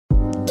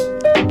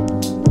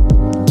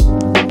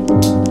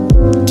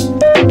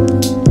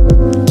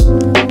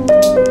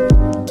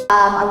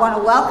I want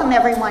to welcome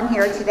everyone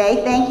here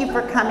today. Thank you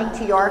for coming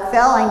to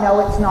Yorkville. I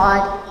know it's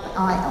not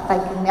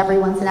like in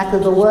everyone's neck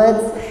of the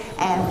woods,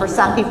 and for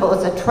some people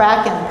it's a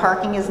trek and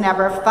parking is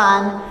never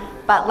fun,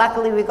 but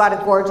luckily we got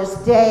a gorgeous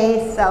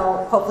day,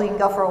 so hopefully you can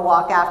go for a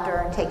walk after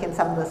and take in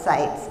some of the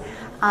sights.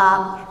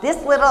 This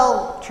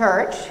little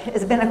church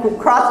has been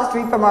across the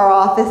street from our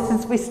office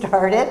since we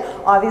started.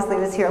 Obviously it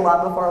was here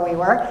long before we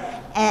were.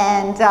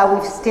 And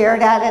we've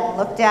stared at it and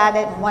looked at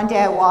it. And one day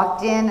I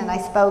walked in and I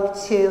spoke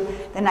to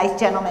the nice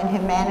gentleman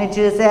who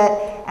manages it.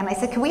 And I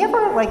said, can we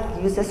ever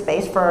use this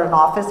space for an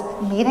office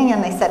meeting?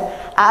 And they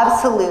said,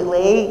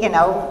 absolutely. You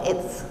know,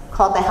 it's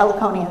called the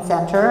Heliconian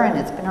Center and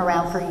it's been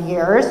around for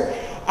years.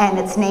 And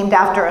it's named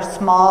after a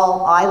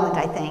small island,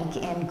 I think,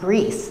 in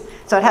Greece.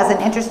 So it has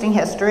an interesting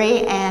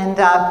history, and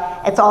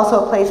it's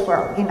also a place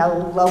where, you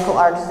know, local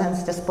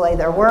artisans display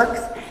their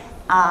works.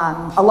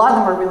 A lot of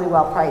them are really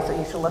well priced, so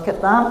you should look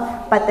at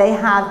them. But they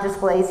have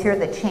displays here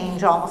that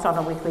change almost on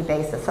a weekly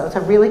basis. So it's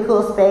a really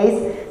cool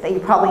space that you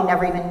probably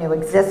never even knew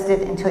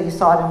existed until you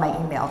saw it in my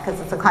email, because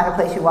it's the kind of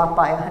place you walk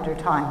by 100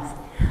 times.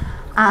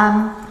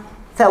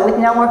 So with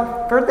no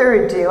more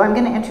further ado, I'm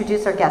going to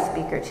introduce our guest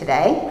speaker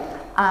today.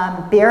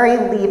 Barry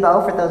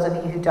Lebow, for those of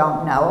you who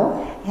don't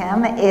know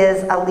him,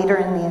 is a leader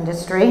in the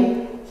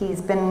industry.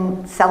 He's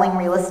been selling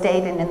real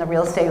estate and in the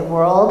real estate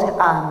world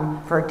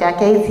for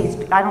decades.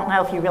 I don't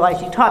know if you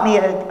realize, you taught me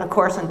a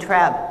course in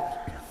TREB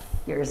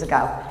years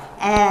ago.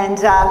 And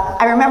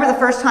I remember the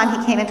first time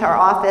he came into our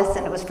office,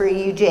 and it was for a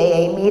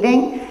UJA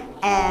meeting,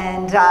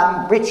 and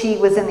Richie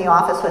was in the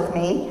office with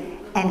me,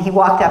 and he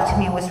walked up to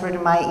me and whispered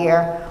in my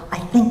ear, I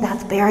think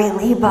that's Barry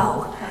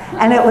Lebow.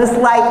 And it was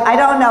like, I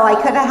don't know, I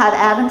could have had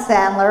Adam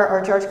Sandler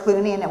or George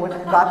Clooney and it would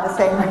have got the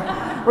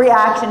same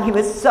reaction. He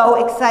was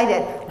so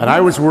excited. And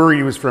I was worried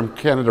he was from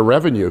Canada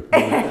Revenue.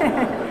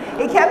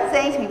 He kept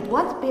saying to me,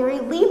 what's Barry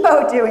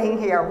Lebow doing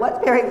here?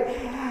 What's Barry?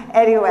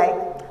 Anyway,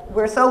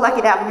 we're so lucky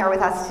to have him here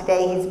with us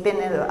today. He's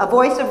been a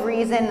voice of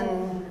reason,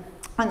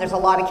 and there's a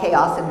lot of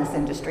chaos in this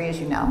industry, as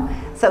you know.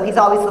 So he's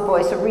always the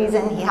voice of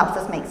reason. He helps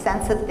us make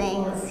sense of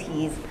things.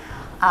 He's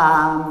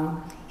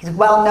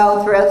well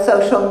known throughout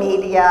social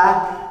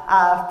media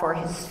for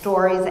his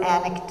stories,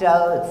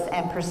 anecdotes,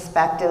 and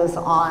perspectives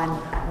on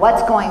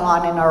what's going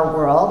on in our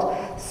world.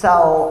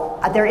 So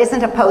there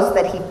isn't a post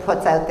that he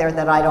puts out there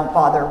that I don't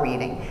bother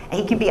reading. And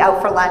he can be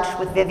out for lunch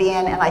with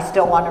Vivian and I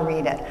still want to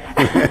read it.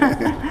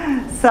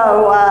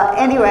 So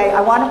anyway, I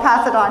want to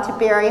pass it on to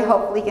Barry.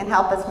 Hopefully he can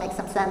help us make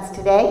some sense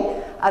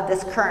today of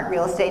this current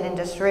real estate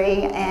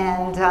industry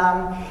and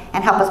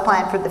help us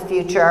plan for the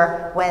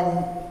future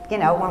when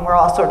we're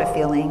all sort of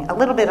feeling a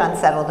little bit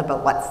unsettled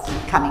about what's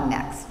coming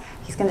next.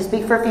 He's going to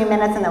speak for a few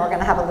minutes, and then we're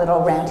going to have a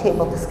little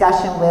roundtable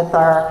discussion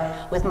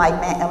with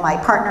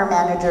my partner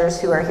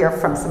managers who are here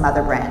from some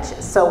other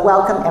branches. So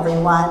welcome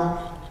everyone,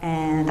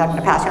 and I'm going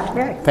to pass you on to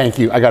Barry. Thank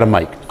you. I got a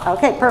mic.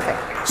 Okay,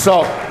 perfect.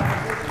 So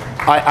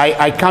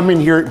I come in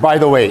here, by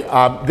the way,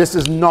 this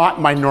is not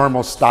my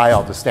normal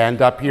style to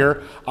stand up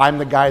here. I'm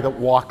the guy that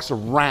walks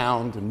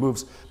around and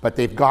moves, but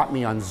they've got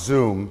me on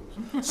Zoom.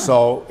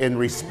 So in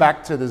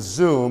respect to the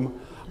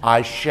Zoom,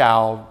 I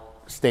shall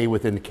stay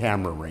within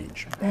camera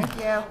range. Thank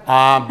you.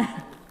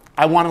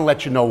 I want to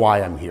let you know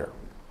why I'm here.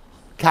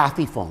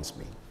 Kathy phones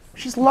me.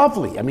 She's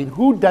lovely. I mean,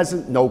 who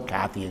doesn't know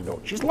Kathy and go,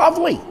 she's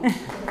lovely.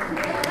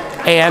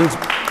 And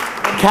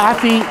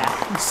Kathy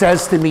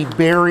says to me,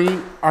 Barry,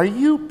 are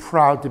you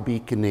proud to be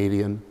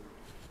Canadian?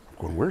 I'm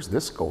going, where's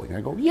this going? I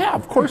go, yeah,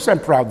 of course I'm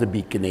proud to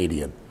be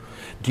Canadian.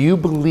 Do you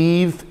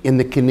believe in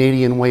the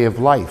Canadian way of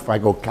life? I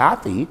go,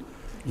 Kathy,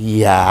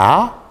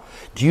 yeah.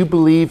 Do you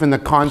believe in the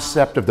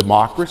concept of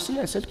democracy?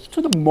 I said,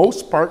 to the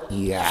most part,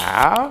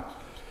 yeah.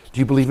 Do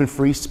you believe in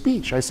free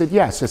speech? I said,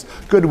 yes. She says,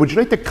 good, would you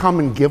like to come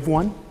and give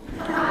one?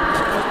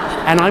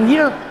 And I'm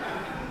here.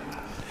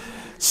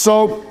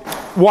 So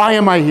why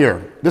am I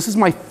here? This is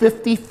my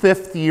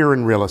 55th year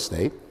in real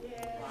estate,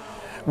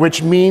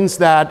 which means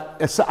that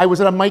I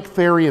was at a Mike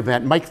Ferry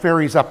event. Mike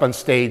Ferry's up on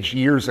stage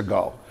years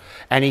ago,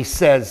 and he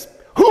says,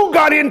 who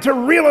got into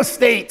real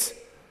estate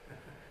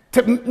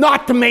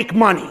not to make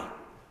money?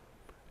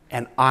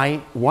 And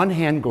one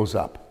hand goes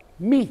up,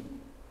 me.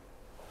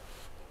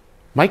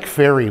 Mike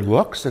Ferry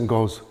looks and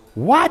goes,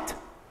 what?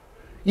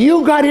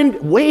 You got into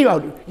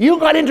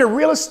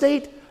real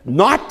estate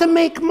not to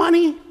make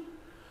money?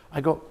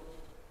 I go,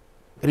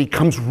 and he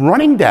comes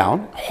running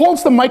down,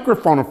 holds the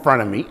microphone in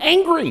front of me,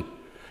 angry.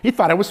 He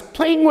thought I was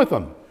playing with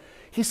him.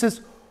 He says,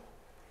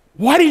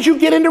 why did you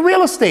get into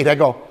real estate? I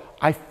go,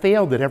 I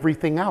failed at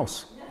everything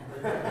else.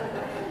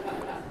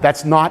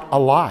 That's not a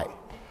lie.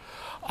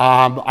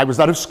 I was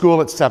out of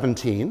school at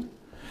 17.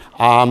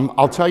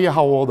 I'll tell you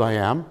how old I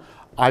am.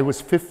 I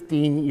was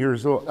 15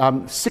 years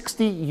old.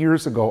 60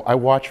 years ago, I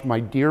watched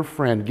my dear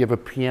friend give a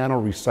piano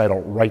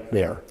recital right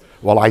there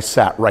while I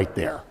sat right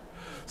there.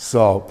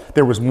 So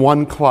there was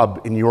one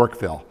club in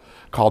Yorkville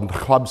called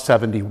Club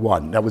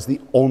 71. That was the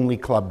only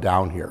club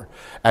down here.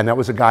 And that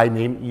was a guy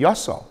named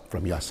Yusso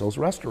from Yusso's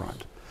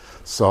Restaurant.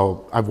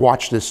 So I've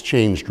watched this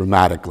change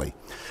dramatically.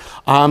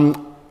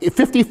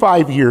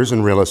 55 years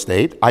in real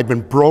estate. I've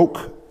been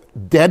broke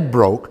dead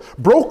broke.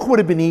 Broke would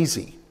have been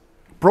easy.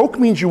 Broke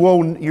means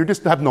you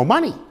just have no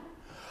money.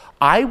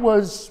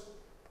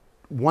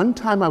 One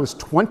time I was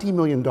 $20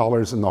 million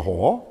in the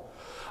hole.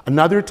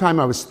 Another time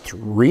I was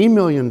 $3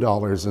 million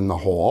in the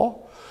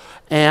hole.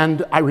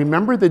 And I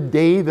remember the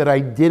day that I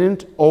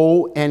didn't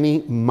owe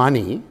any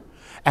money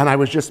and I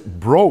was just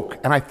broke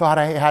and I thought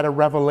I had a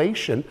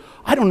revelation.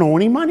 I don't owe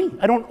any money.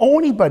 I don't owe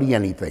anybody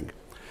anything.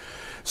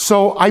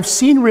 So I've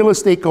seen real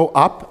estate go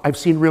up. I've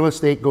seen real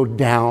estate go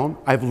down.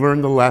 I've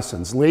learned the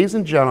lessons. Ladies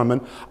and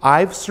gentlemen,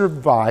 I've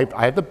survived.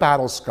 I have the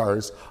battle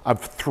scars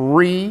of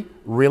 3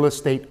 real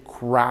estate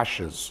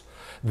crashes.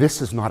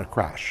 This is not a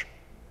crash.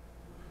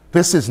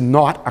 This is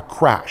not a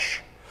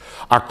crash.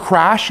 A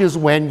crash is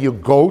when you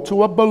go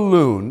to a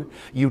balloon,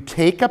 you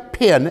take a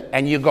pin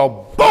and you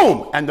go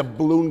boom, and the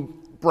balloon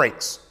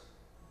breaks.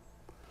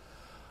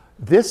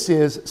 This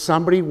is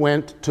somebody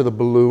went to the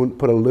balloon,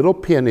 put a little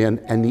pin in,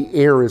 and the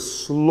air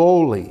is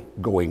slowly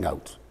going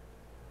out.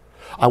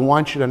 I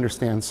want you to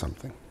understand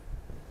something.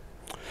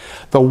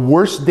 The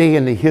worst day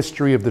in the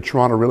history of the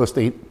Toronto real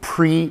estate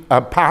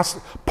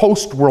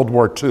post-World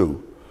War II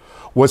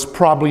was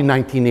probably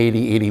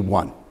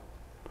 1980-81.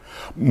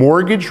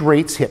 Mortgage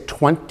rates hit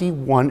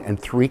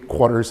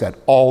 21.75 at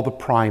all the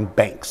prime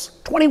banks.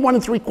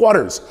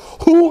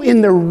 21.75. Who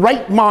in their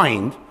right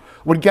mind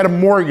would get a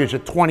mortgage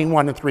at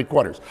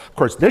 21.75? Of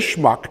course, this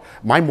schmuck,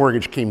 my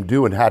mortgage came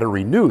due and had to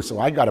renew, so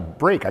I got a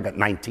break. I got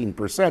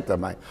 19% of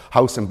my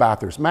house in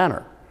Bathurst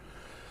Manor.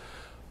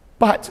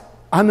 But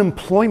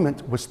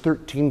unemployment was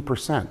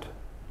 13%.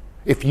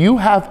 If you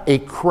have a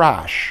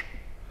crash,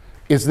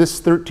 is this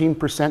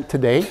 13%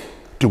 today?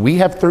 Do we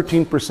have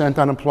 13%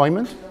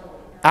 unemployment?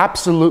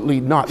 Absolutely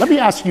not. Let me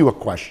ask you a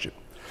question.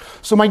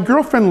 So my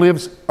girlfriend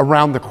lives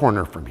around the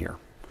corner from here.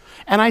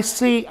 And I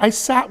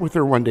sat with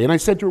her one day and I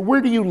said to her,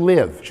 where do you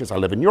live? She says, I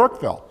live in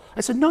Yorkville.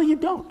 I said, no, you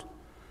don't.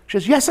 She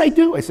says, yes, I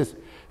do. I says,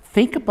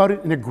 think about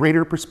it in a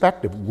greater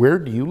perspective. Where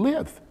do you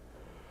live?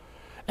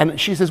 And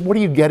she says, what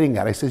are you getting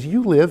at? I says,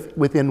 you live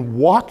within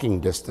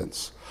walking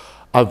distance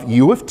of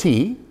U of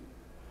T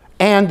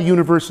and the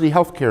University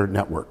Healthcare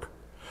Network.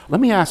 Let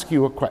me ask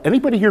you a question.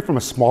 Anybody here from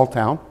a small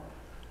town?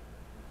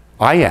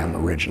 I am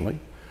originally.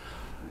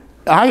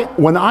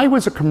 When I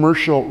was a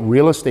commercial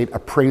real estate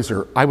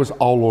appraiser, I was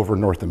all over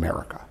North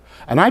America.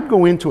 And I'd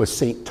go into a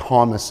St.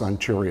 Thomas,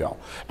 Ontario,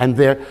 and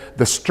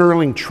the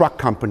Sterling Truck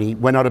Company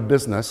went out of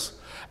business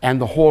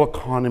and the whole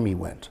economy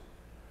went.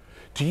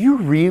 Do you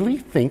really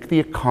think the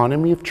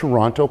economy of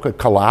Toronto could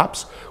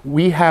collapse?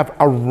 We have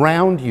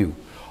around you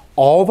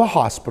all the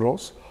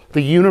hospitals,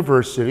 the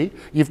university,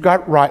 you've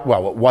got,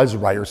 well, it was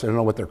Ryerson, I don't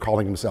know what they're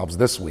calling themselves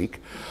this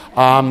week.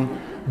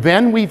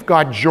 Then we've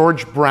got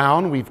George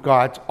Brown, we've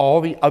got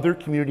all the other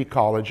community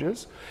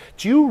colleges.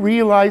 Do you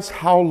realize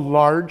how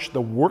large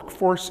the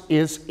workforce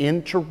is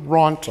in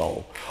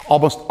Toronto?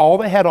 Almost all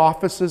the head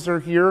offices are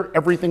here,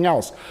 everything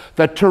else.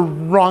 The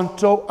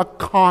Toronto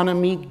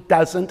economy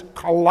doesn't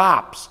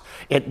collapse.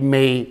 It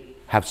may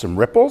have some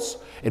ripples,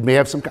 it may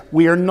have some,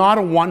 we are not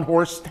a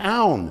one-horse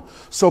town.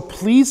 So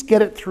please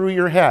get it through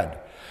your head.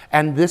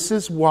 And this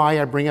is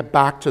why I bring it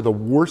back to the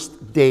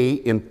worst day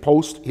in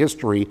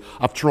post-history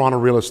of Toronto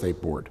Real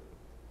Estate Board.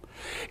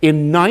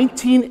 In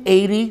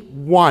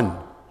 1981,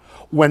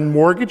 when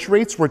mortgage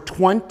rates were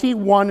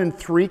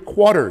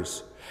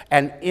 21.75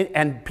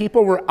 and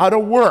people were out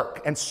of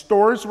work and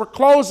stores were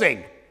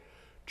closing,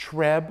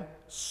 Treb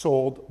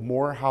sold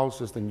more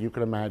houses than you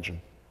can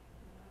imagine.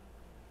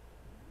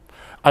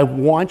 I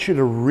want you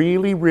to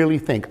really, really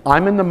think.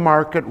 I'm in the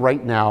market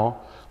right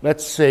now.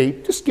 Let's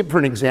say, just give for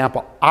an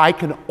example, I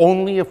can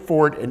only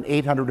afford an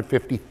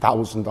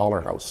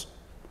 $850,000 house.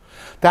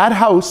 That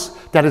house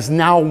that is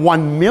now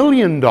 $1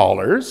 million,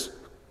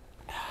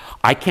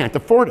 I can't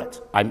afford it.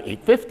 I'm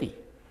 $850,000.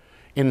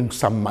 In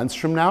some months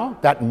from now,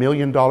 that $1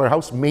 million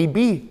house may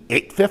be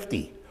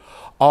 $850,000.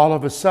 All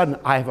of a sudden,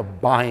 I have a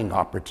buying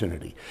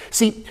opportunity.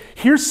 See,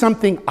 here's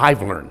something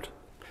I've learned.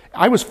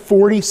 I was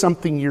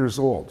 40-something years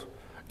old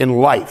in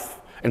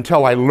life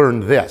until I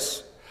learned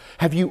this.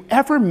 Have you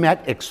ever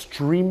met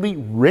extremely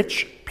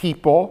rich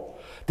people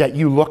that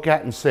you look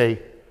at and say,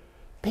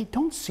 they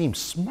don't seem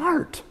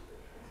smart?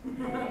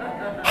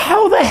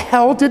 How the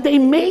hell did they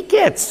make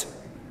it?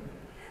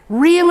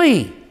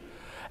 Really?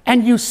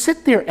 And you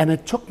sit there, and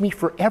it took me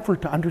forever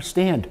to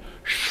understand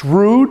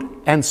shrewd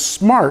and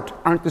smart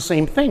aren't the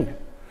same thing.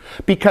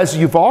 Because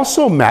you've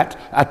also met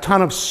a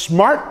ton of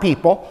smart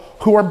people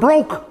who are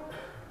broke.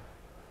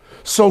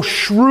 So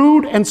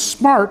shrewd and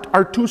smart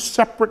are two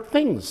separate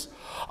things.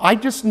 I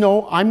just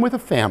know I'm with a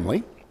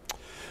family.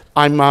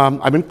 I'm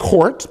in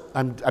court.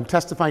 I'm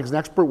testifying as an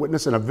expert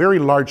witness in a very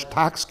large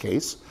tax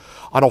case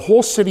on a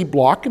whole city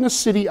block in a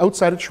city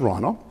outside of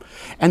Toronto.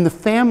 And the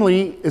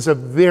family is a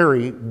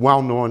very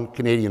well-known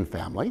Canadian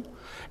family.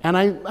 And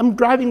I'm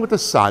driving with a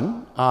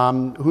son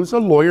who's a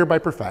lawyer by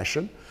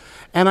profession.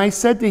 And I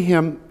said to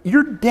him,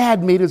 your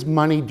dad made his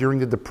money during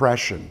the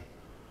Depression.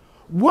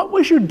 What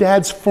was your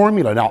dad's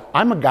formula? Now,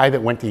 I'm a guy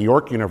that went to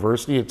York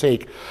University to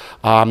take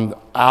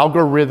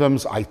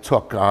algorithms. I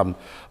took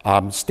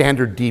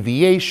standard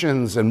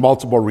deviations and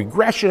multiple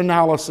regression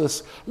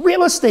analysis.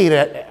 Real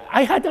estate,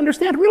 I had to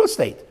understand real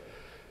estate.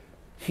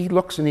 He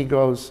looks and he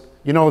goes,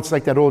 you know, it's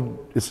like that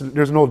old,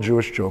 there's an old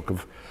Jewish joke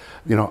of,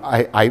 you know,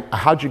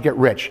 how'd you get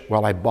rich?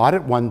 Well, I bought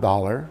at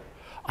 $1,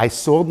 I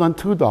sold on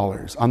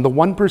 $2. On the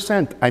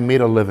 1%, I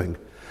made a living.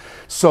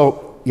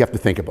 So you have to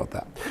think about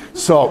that.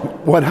 So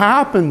what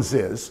happens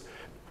is,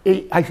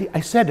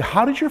 I said,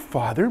 how did your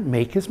father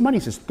make his money?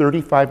 He says,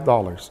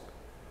 $35.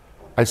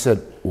 I said,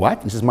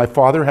 what? He says, my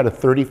father had a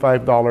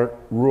 $35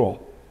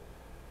 rule.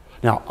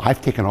 Now,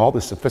 I've taken all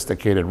this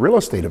sophisticated real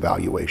estate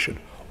evaluation.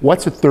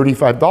 What's a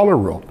 $35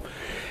 rule?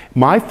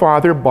 My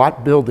father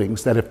bought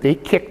buildings that if they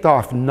kicked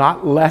off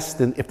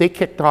if they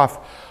kicked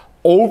off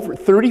over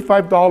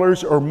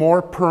 $35 or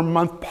more per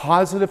month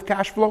positive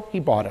cash flow, he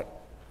bought it.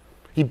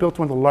 He built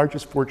one of the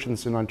largest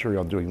fortunes in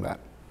Ontario doing that.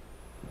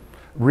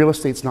 Real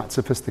estate's not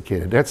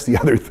sophisticated. That's the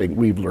other thing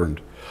we've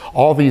learned.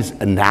 All these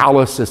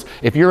analysis.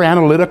 If you're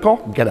analytical,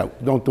 get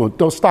out.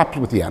 Don't stop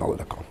with the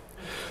analytical.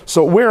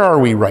 So where are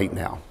we right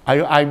now?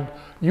 I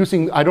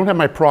don't have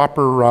my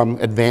proper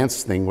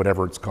advanced thing,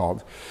 whatever it's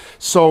called.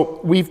 So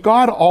we've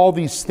got all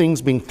these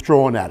things being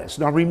thrown at us.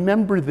 Now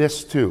remember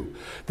this too.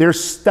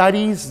 There's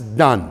studies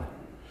done.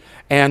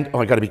 And,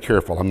 I gotta be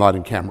careful, I'm not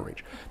in camera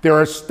range. There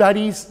are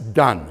studies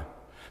done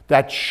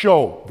that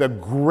show the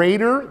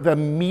greater the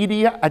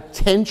media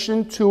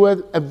attention to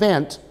an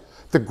event,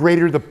 the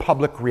greater the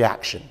public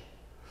reaction.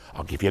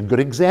 I'll give you a good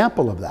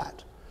example of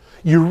that.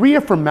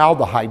 Urea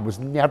formaldehyde was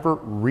never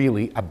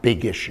really a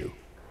big issue.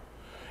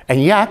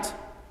 And yet,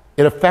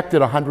 it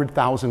affected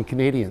 100,000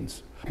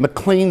 Canadians.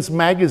 Maclean's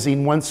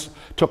magazine once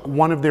took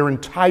one of their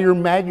entire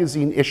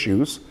magazine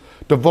issues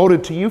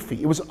devoted to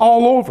UFI. It was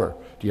all over.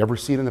 Do you ever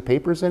see it in the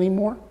papers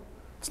anymore?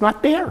 It's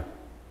not there.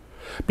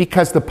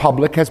 Because the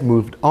public has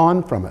moved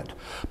on from it.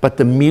 But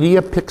the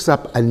media picks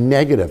up a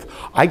negative.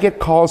 I get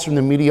calls from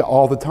the media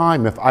all the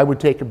time if I would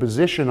take a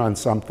position on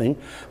something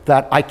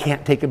that I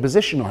can't take a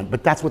position on,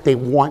 but that's what they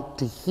want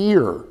to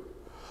hear.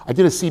 I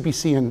did a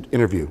CBC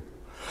interview.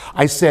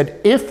 I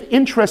said, if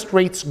interest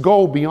rates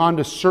go beyond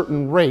a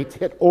certain rate,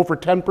 hit over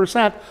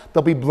 10%,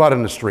 there'll be blood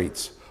in the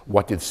streets.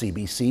 What did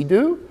CBC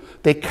do?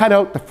 They cut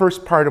out the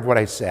first part of what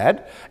I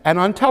said, and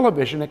on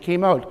television it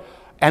came out,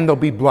 and there'll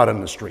be blood in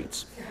the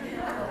streets.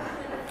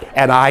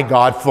 And I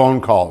got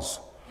phone calls.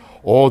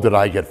 Oh, did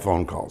I get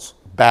phone calls.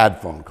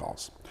 Bad phone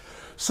calls.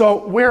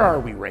 So where are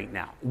we right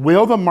now?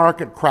 Will the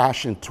market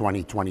crash in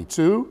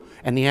 2022?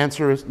 And the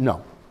answer is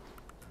no.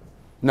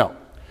 No.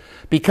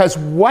 Because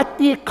what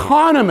the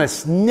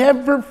economists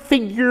never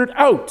figured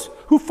out,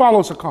 who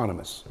follows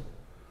economists?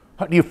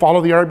 Do you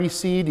follow the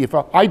RBC? Do you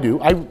follow? I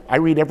do. I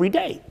read every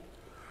day.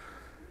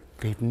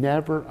 They've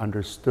never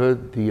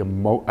understood the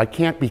I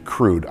can't be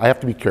crude. I have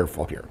to be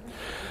careful here.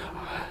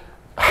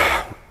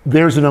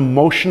 There's an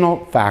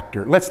emotional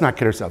factor. Let's not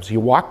kid ourselves.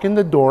 You walk in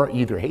the door,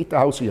 you either hate the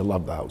house or you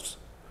love the house.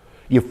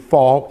 You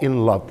fall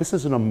in love. This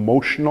is an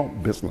emotional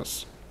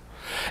business.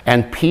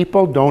 And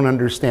people don't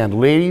understand.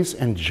 Ladies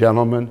and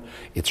gentlemen,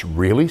 it's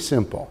really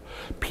simple.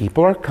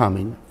 People are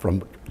coming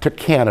to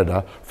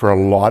Canada for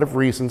a lot of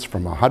reasons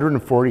from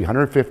 140,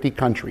 150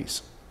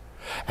 countries.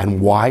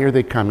 And why are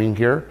they coming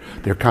here?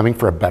 They're coming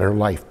for a better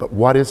life. But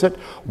what is it?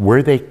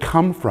 Where they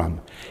come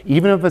from.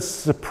 Even if it's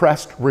a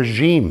suppressed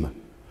regime,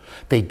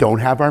 they don't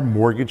have our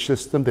mortgage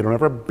system. They don't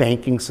have our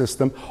banking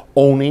system.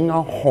 Owning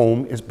a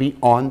home is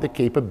beyond the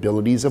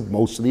capabilities of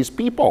most of these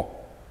people.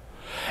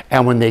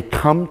 And when they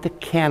come to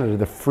Canada,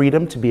 the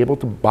freedom to be able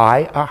to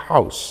buy a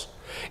house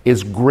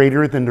is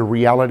greater than the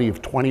reality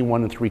of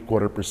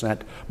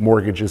 21.75%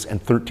 mortgages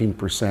and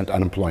 13%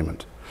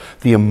 unemployment.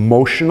 The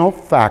emotional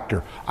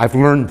factor, I've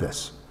learned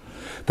this.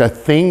 The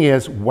thing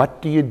is, what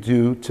do?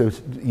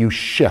 You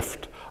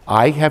shift.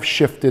 I have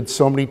shifted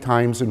so many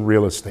times in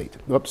real estate.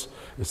 Whoops,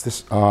 is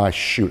this,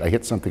 shoot, I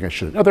hit something I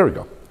shouldn't. Oh, there we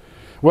go.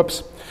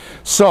 Whoops.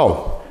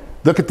 So,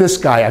 look at this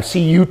guy. I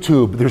see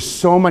YouTube. There's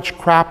so much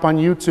crap on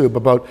YouTube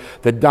about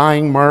the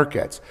dying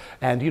markets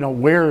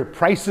and, where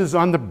prices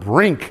on the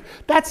brink.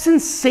 That's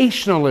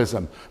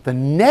sensationalism. The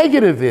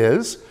negative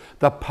is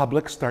the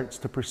public starts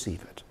to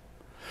perceive it.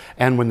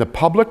 And when the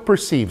public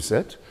perceives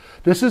it,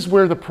 this is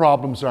where the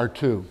problems are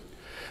too.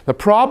 The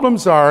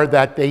problems are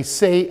that they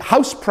say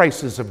house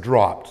prices have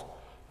dropped.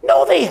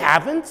 No, they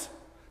haven't.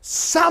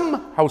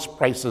 Some house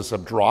prices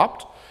have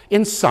dropped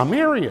in some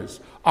areas.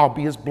 I'll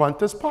be as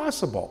blunt as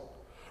possible.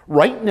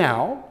 Right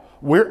now,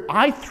 where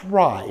I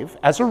thrive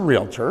as a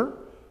realtor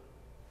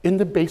in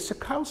the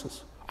basic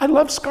houses. I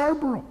love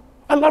Scarborough.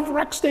 I love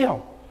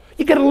Rexdale.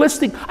 You get a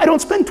listing. I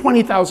don't spend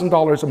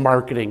 $20,000 in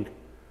marketing.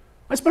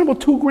 I spend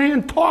about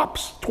 $2,000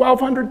 tops,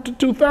 $1,200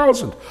 to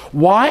 $2,000.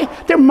 Why?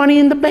 They're money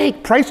in the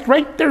bank, priced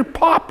right, they're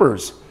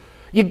poppers.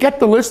 You get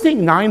the listing,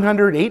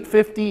 $900,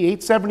 $850,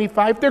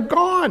 $875, they're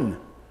gone.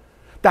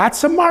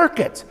 That's a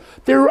market.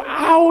 There will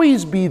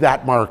always be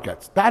that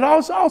market. That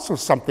is also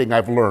something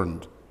I've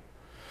learned.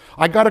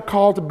 I got a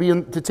call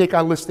to take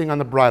a listing on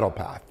the Bridle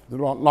Path.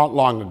 not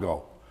long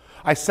ago.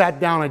 I sat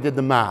down, I did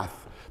the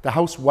math. The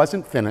house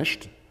wasn't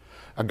finished.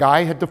 A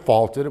guy had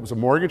defaulted. It was a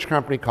mortgage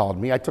company called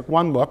me. I took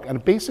one look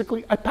and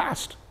basically I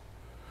passed.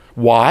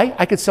 Why?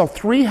 I could sell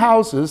 3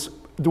 houses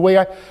the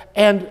way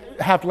and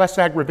have less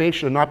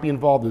aggravation and not be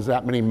involved in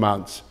that many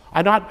months.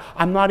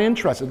 I'm not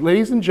interested.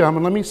 Ladies and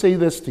gentlemen, let me say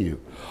this to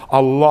you.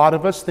 A lot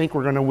of us think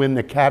we're going to win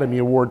the Academy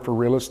Award for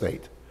real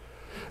estate.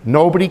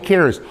 Nobody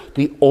cares.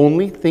 The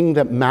only thing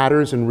that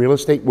matters in real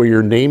estate where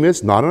your name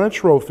is, not on a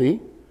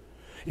trophy,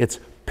 it's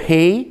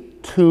pay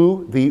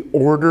to the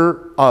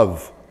order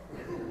of.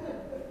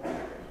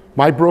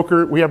 My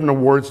broker, we have an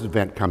awards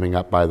event coming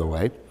up, by the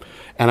way,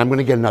 and I'm going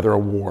to get another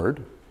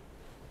award.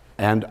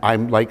 And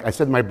I'm like, I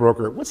said to my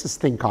broker, what's this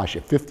thing cost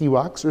you, 50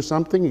 bucks or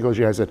something? He goes,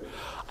 yeah. I said,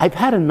 I've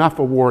had enough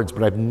awards,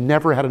 but I've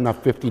never had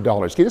enough $50.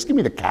 Can you just give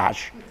me the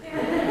cash?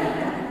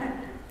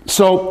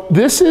 So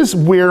this is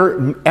where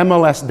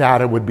MLS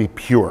data would be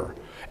pure.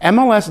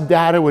 MLS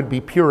data would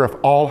be pure if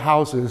all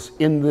houses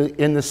in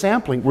the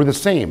sampling were the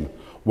same.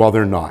 Well,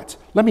 they're not.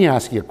 Let me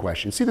ask you a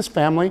question. See this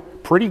family?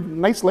 Pretty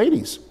nice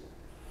ladies.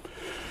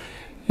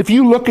 If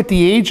you look at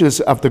the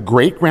ages of the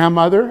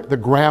great-grandmother, the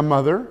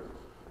grandmother,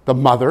 the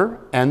mother,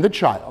 and the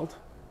child,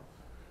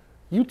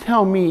 you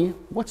tell me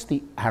what's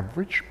the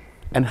average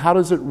and how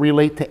does it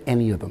relate to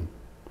any of them?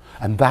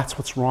 And that's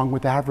what's wrong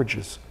with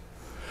averages.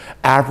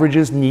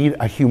 Averages need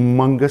a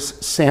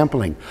humongous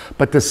sampling,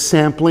 but the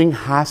sampling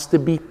has to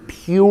be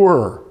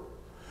pure.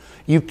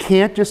 You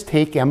can't just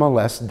take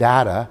MLS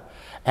data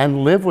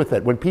and live with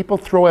it. When people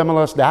throw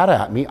MLS data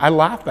at me, I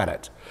laugh at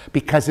it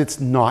because it's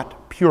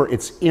not pure,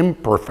 it's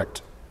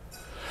imperfect.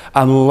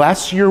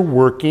 Unless you're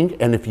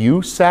working, and if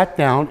you sat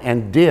down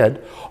and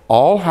did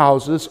all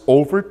houses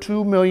over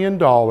 $2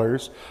 million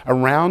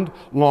around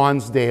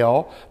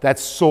Lonsdale that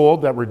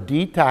sold, that were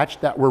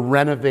detached, that were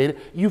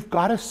renovated, you've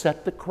got to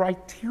set the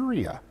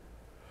criteria.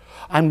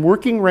 I'm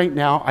working right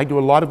now, I do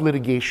a lot of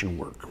litigation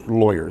work for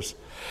lawyers,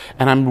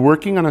 and I'm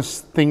working on a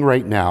thing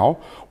right now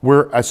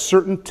where a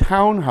certain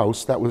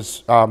townhouse that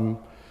was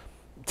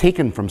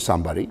taken from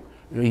somebody,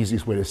 the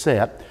easiest way to say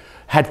it,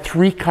 had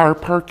 3-car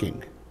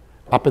parking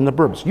up in the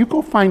burbs. You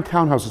go find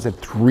townhouses at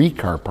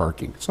 3-car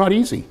parking. It's not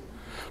easy.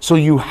 So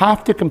you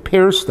have to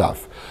compare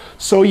stuff.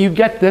 So you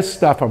get this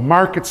stuff, a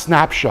market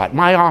snapshot.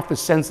 My office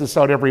sends this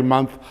out every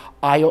month.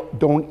 I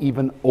don't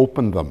even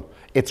open them.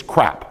 It's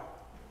crap.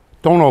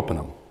 Don't open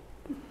them.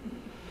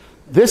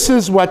 This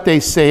is what they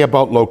say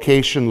about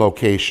location,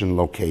 location,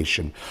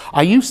 location.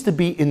 I used to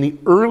be in the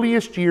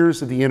earliest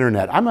years of the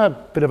internet. I'm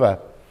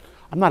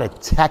not a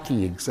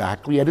techie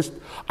exactly.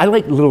 I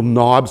like little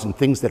knobs and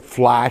things that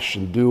flash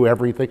and do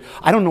everything.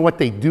 I don't know what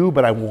they do,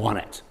 but I want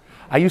it.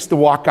 I used to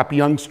walk up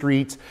Yonge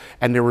Street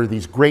and there were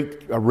these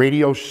great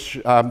radio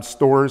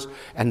stores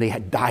and they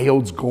had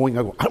diodes going.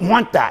 I go, I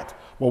want that.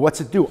 Well, what's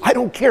it do? I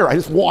don't care. I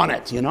just want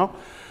it, you know?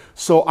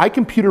 So I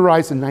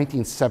computerized in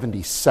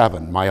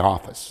 1977, my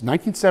office.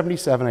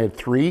 1977, I had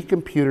 3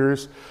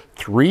 computers,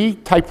 3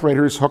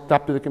 typewriters hooked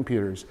up to the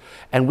computers.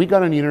 And we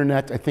got on the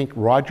internet, I think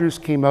Rogers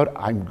came out,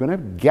 I'm gonna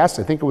guess,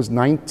 I think it was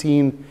 90,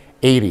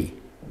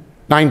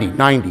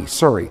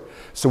 sorry.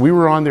 So we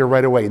were on there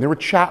right away. And there were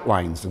chat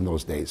lines in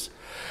those days.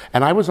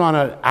 And I was on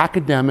an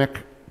academic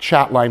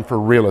chat line for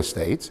real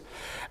estate.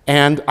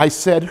 And I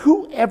said,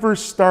 whoever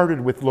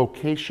started with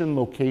location,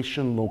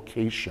 location,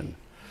 location?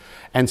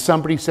 And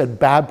somebody said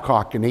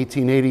Babcock in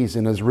 1880s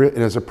in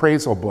his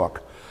appraisal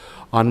book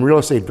on real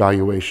estate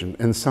valuation.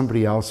 And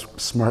somebody else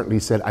smartly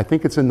said, I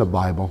think it's in the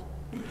Bible.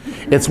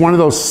 It's one of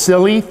those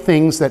silly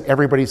things that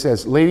everybody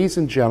says. Ladies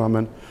and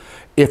gentlemen,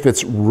 if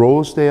it's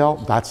Rosedale,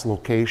 that's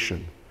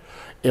location.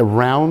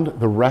 Around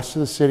the rest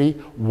of the city,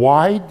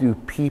 why do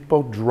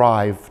people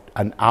drive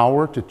an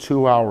hour to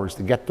 2 hours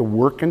to get to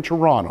work in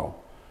Toronto?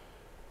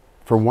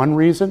 For one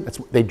reason,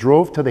 they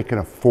drove till they can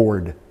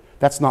afford.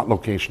 That's not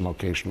location,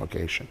 location,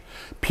 location.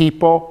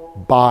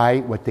 People buy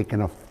what they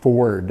can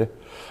afford.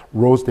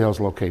 Rosedale's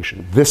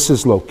location. This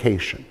is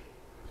location.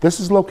 This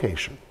is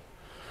location.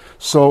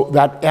 So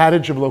that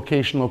adage of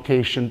location,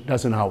 location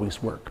doesn't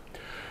always work.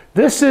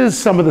 This is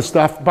some of the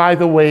stuff, by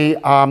the way,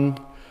 I'm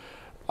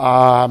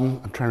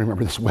trying to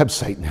remember this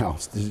website now.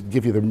 To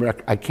give you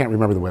I can't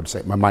remember the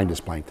website. My mind is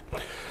blanked.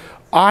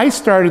 I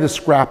started the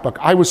scrapbook.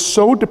 I was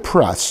so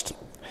depressed.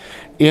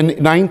 In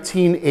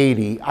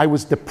 1980, I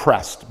was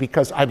depressed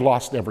because I'd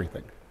lost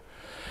everything.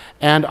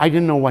 And I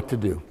didn't know what to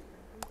do.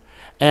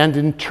 And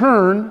in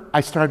turn,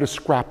 I started a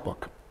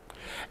scrapbook.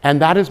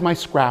 And that is my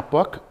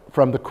scrapbook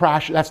from the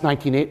crash. That's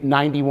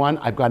 1991.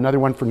 I've got another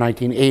one for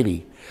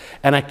 1980.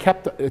 And I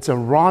kept, it's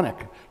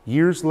ironic,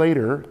 years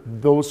later,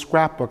 those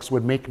scrapbooks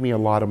would make me a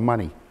lot of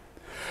money.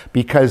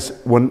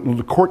 Because when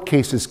the court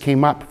cases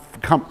come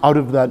out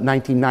of the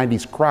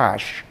 1990s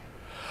crash,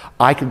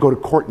 I could go to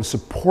court and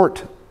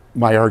support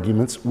my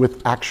arguments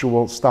with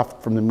actual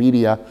stuff from the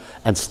media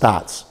and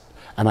stats.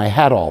 And I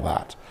had all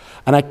that.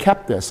 And I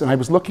kept this, and I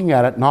was looking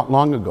at it not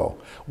long ago.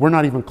 We're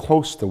not even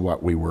close to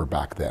what we were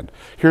back then.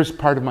 Here's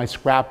part of my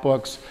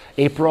scrapbooks,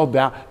 April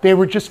down. They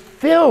were just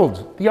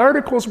filled. The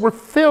articles were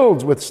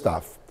filled with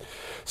stuff.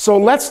 So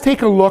let's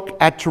take a look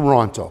at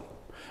Toronto.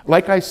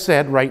 Like I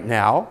said right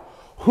now,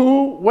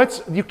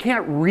 you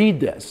can't read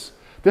this.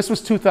 This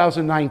was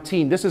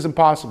 2019. This is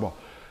impossible.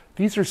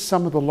 These are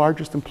some of the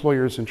largest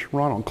employers in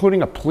Toronto,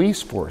 including a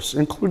police force,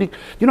 you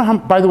know,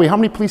 by the way, how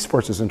many police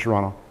forces in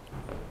Toronto?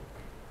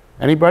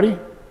 Anybody?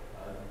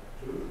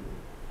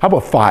 How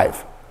about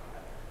 5?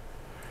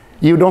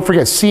 You don't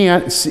forget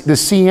the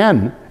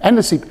CN and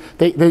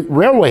the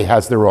railway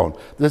has their own.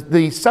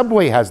 The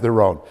subway has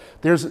their own.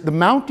 The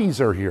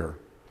Mounties are here.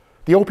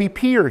 The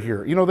OPP are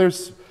here. You know,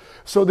 there's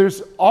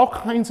all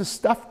kinds of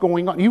stuff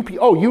going on.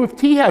 U of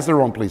T has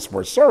their own police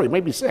force. Sorry,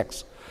 maybe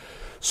 6.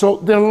 So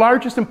the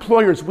largest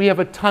employers, we have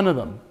a ton of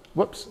them.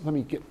 Whoops, let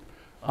me get,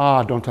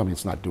 don't tell me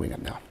it's not doing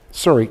it now.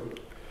 Sorry,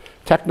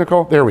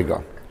 technical, there we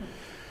go.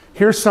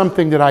 Here's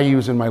something that I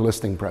use in my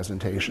listing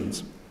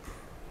presentations.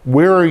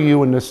 Where are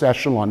you in this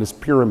echelon, this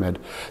pyramid?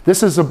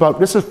 This is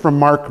from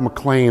Mark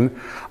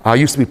McLean.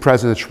 Used to be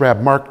president of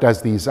Shreb. Mark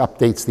does these,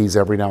 updates these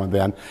every now and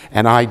then,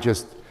 and I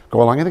just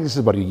go along. I think this is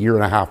about 1.5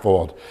 years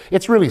old.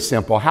 It's really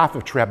simple. Half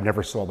of Shreb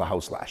never sold a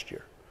house last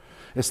year.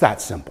 It's that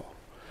simple.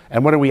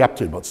 And what are we up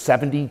to, about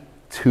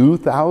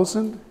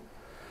 72,000?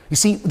 You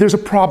see, there's a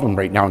problem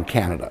right now in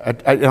Canada,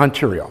 in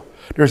Ontario.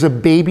 There's a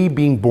baby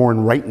being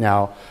born right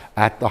now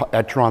at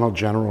Toronto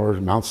General or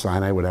Mount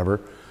Sinai, whatever,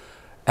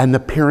 and the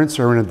parents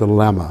are in a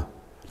dilemma.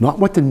 Not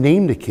what to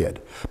name the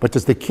kid, but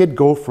does the kid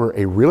go for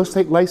a real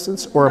estate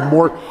license or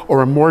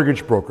a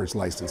mortgage broker's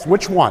license?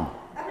 Which one?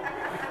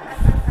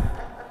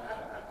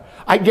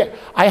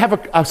 I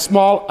had a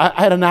small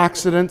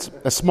accident.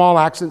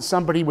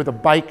 Somebody with a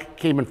bike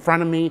came in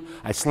front of me.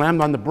 I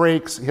slammed on the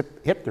brakes,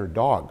 hit their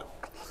dog.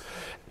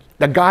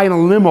 The guy in a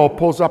limo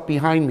pulls up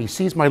behind me,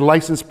 sees my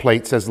license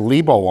plate, says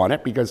Lebow on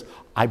it, because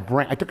I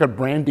took a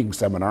branding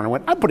seminar and I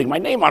went, I'm putting my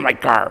name on my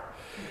car.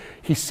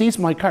 He sees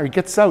my car, he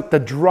gets out. The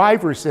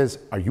driver says,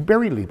 are you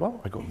Barry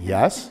Lebow? I go,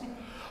 yes.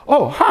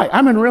 Oh, hi,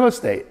 I'm in real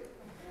estate.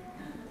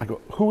 I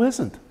go, who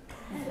isn't?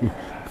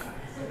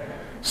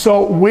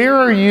 So where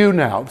are you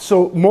now?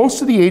 So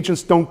most of the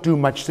agents don't do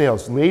much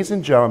sales. Ladies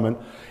and gentlemen,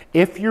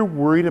 if you're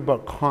worried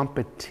about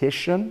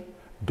competition,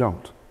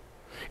 don't.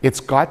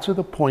 It's got to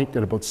the point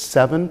that about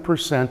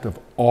 7% of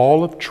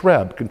all of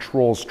Treb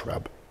controls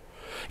Treb.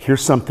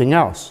 Here's something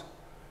else.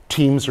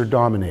 Teams are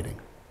dominating.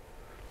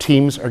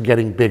 Teams are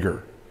getting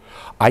bigger.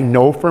 I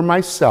know for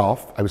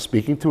myself, I was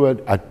speaking to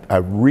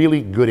a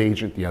really good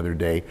agent the other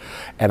day,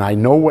 and I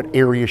know what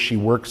area she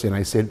works in.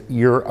 I said,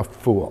 you're a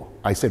fool.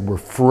 I said, we're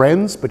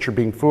friends, but you're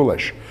being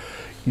foolish.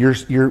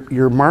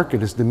 Your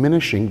market is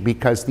diminishing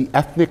because the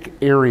ethnic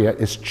area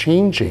is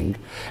changing,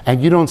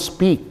 and you don't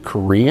speak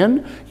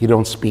Korean, you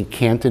don't speak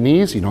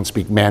Cantonese, you don't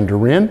speak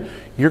Mandarin.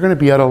 You're going to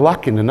be out of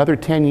luck. In another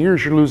 10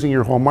 years, you're losing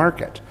your whole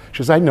market.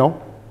 She says, I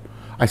know.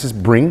 I says,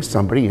 bring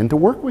somebody in to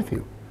work with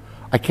you.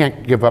 I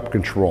can't give up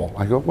control.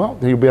 I go, well,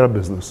 then you'll be out of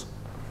business.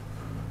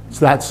 It's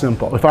that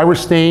simple. If I were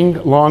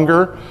staying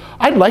longer,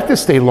 I'd like to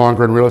stay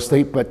longer in real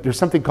estate, but there's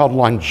something called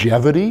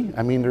longevity.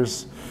 I mean,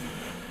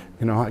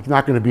 I'm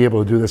not going to be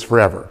able to do this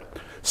forever.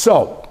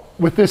 So,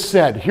 with this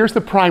said, here's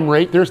the prime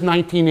rate. There's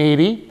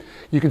 1980.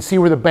 You can see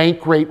where the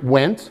bank rate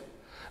went.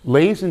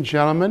 Ladies and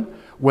gentlemen,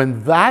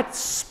 when that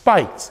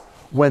spiked,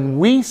 when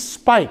we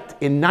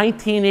spiked in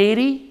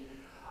 1980,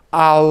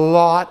 a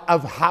lot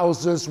of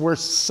houses were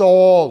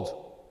sold.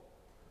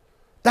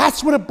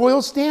 That's what it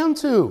boils down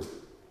to.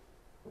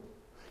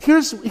 Here,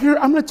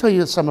 I'm going to tell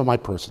you some of my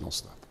personal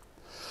stuff.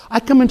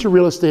 I come into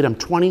real estate, I'm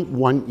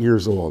 21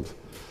 years old.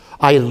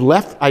 I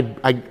left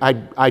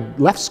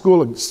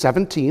school at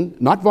 17,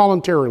 not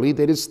voluntarily.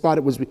 They just thought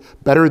it was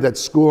better that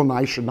school and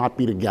I should not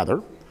be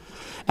together.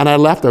 And I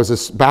left. I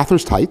was at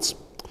Bathurst Heights.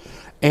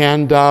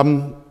 And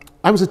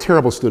I was a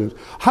terrible student.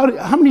 How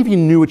many of you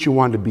knew what you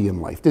wanted to be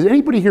in life? Did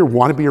anybody here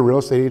want to be a real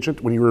estate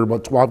agent when you were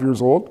about 12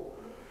 years old?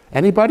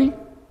 Anybody?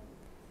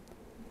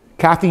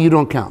 Kathy, you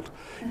don't count.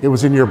 It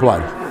was in your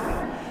blood.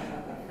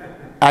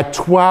 At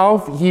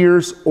 12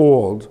 years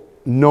old,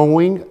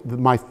 knowing that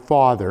my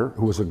father,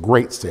 who was a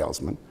great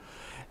salesman,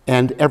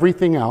 and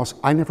everything else,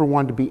 I never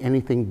wanted to be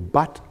anything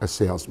but a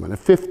salesman. At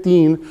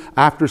 15,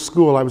 after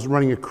school, I was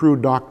running a crew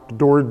door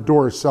to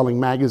door selling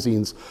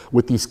magazines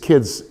with these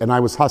kids, and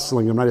I was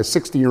hustling them. I had a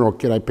 60-year-old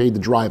kid I paid to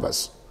drive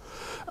us.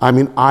 I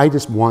mean, I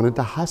just wanted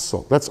to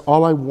hustle. That's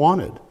all I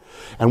wanted.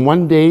 And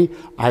one day,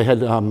 I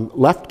had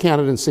left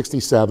Canada in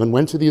 '67,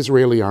 went to the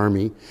Israeli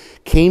army,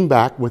 came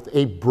back with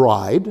a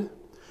bride,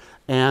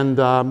 and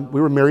we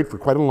were married for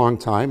quite a long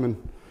time,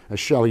 and as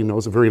Shelley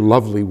knows, a very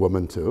lovely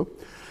woman too.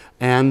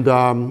 And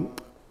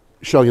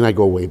Shelley and I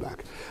go way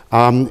back.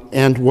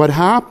 And what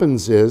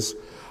happens is,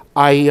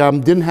 I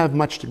didn't have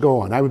much to go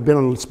on. I had been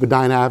on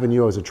Spadina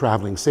Avenue as a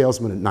traveling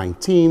salesman at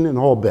 19 and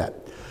a whole bit.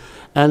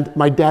 And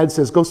my dad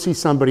says, go see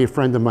somebody, a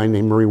friend of mine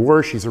named Marie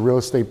War. She's a real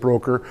estate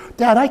broker.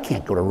 Dad, I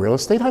can't go to real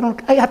estate. I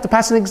have to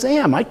pass an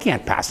exam. I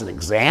can't pass an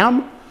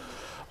exam.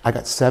 I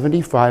got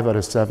 75 out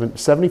of 7.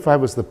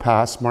 75 was the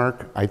pass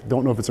mark. I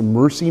don't know if it's a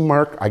mercy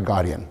mark. I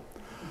got in.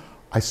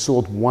 I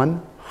sold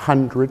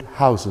 100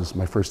 houses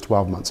my first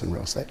 12 months in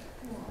real estate.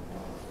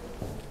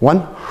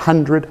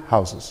 100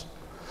 houses.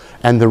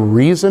 And the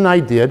reason I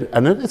did,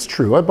 and it's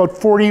true, about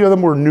 40 of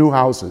them were new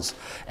houses,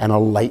 and a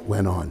light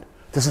went on.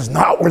 This is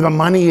not where the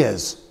money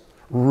is.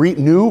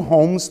 New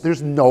homes,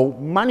 there's no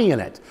money in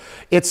it.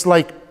 It's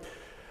like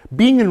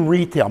being in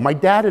retail. My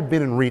dad had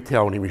been in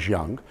retail when he was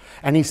young,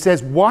 and he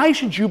says, why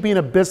should you be in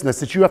a business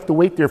that you have to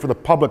wait there for the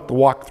public to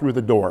walk through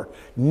the door?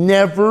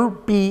 Never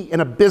be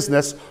in a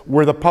business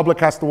where the public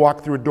has to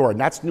walk through a door, and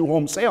that's new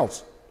home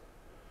sales.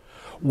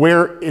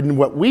 Where in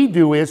what we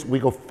do is we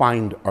go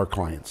find our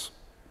clients.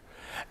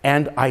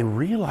 And I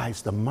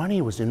realized the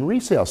money was in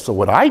resale. So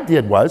what I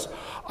did was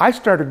I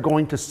started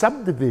going to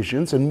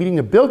subdivisions and meeting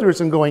the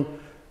builders and going,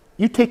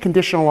 you take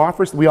conditional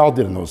offers? We all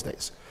did in those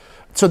days.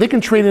 So they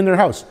can trade in their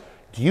house.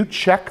 Do you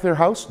check their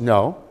house?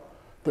 No.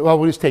 Well,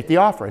 we'll just take the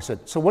offer. I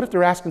said, so what if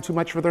they're asking too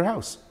much for their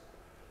house?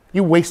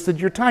 You wasted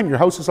your time. Your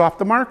house is off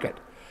the market.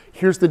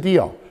 Here's the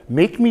deal.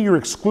 Make me your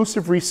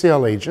exclusive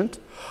resale agent.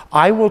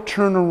 I will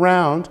turn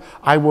around.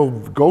 I will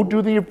go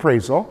do the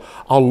appraisal.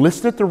 I'll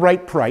list at the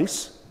right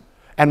price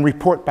and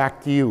report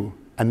back to you.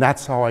 And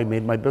that's how I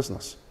made my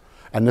business.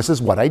 And this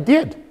is what I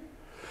did.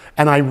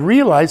 And I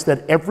realized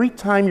that every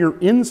time you're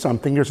in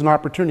something, there's an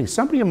opportunity.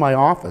 Somebody in my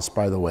office,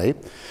 by the way,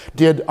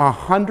 did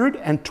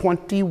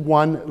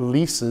 121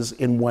 leases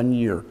in 1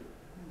 year.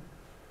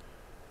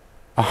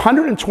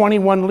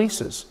 121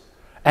 leases.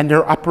 And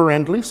they're upper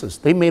end leases.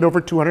 They made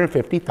over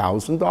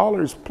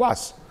 $250,000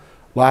 plus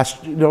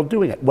last,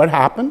 doing it. What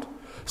happened?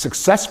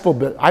 Successful,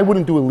 but I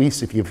wouldn't do a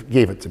lease if you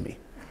gave it to me.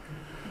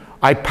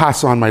 I'd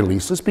pass on my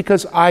leases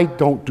because I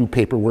don't do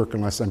paperwork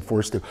unless I'm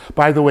forced to.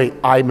 By the way,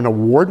 I'm an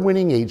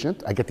award-winning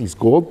agent. I get these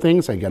gold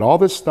things, I get all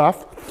this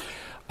stuff.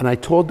 And I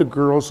told the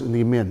girls in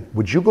the admin,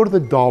 would you go to the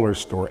dollar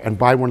store and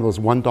buy one of those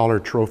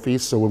 $1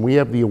 trophies so when we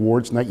have the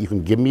awards night, you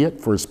can give me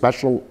it for a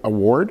special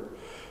award?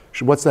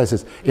 What's that? It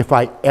says, if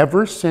I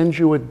ever send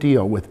you a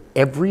deal with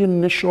every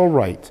initial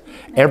right,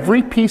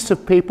 every piece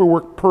of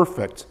paperwork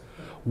perfect,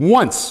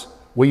 once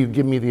will you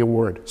give me the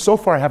award? So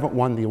far, I haven't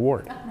won the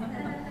award.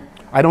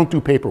 I don't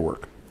do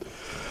paperwork.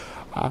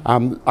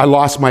 I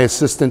lost my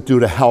assistant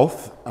due to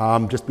health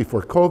just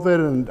before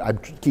COVID, and I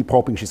keep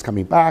hoping she's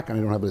coming back, and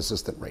I don't have an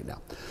assistant right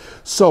now.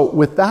 So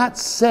with that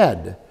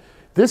said,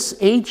 this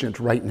agent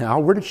right now,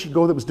 where did she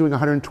go that was doing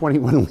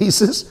 121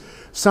 leases?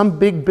 Some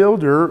big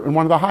builder in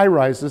one of the high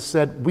rises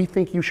said, we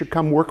think you should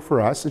come work for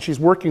us, and she's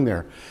working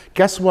there.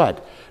 Guess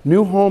what?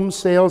 New home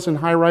sales in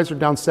high rise are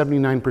down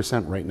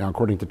 79% right now,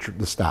 according to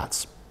the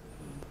stats.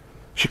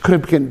 She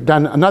could have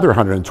done another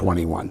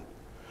 121.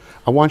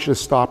 I want you to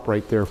stop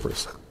right there for a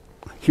second.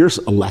 Here's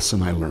a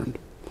lesson I learned.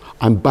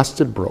 I'm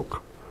busted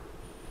broke.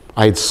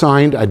 I had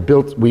signed,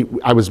 we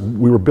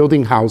were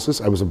building houses.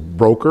 I was a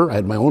broker. I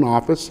had my own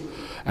office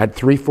at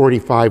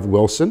 345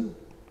 Wilson.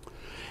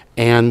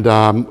 And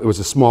it was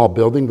a small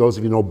building. Those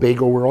of you know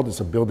Bagel World,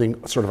 it's a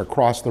building sort of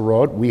across the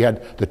road. We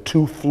had the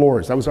 2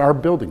 floors. That was our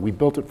building. We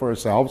built it for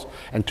ourselves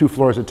and 2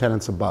 floors of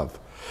tenants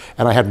above.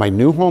 And I had my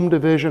new home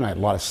division. I had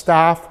a lot of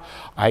staff.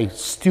 I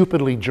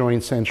stupidly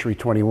joined Century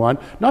 21,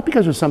 not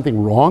because there's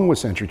something wrong with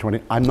Century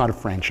 21. I'm not a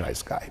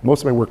franchise guy.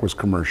 Most of my work was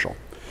commercial.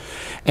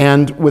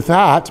 And with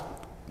that,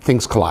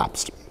 things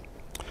collapsed.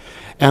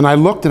 And I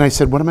looked and I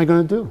said, what am I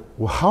going to do?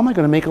 Well, how am I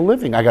going to make a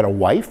living? I got a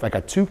wife, I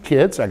got 2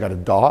 kids, I got a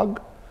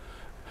dog,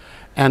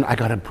 and I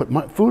got to put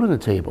my food on the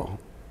table.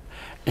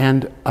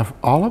 And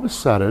all of a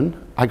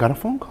sudden, I got a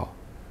phone call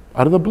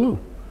out of the blue.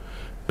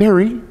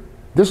 Barry,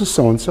 this is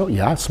so-and-so,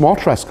 yeah, small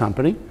trust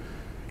company.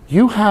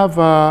 You have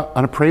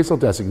an appraisal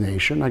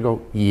designation. I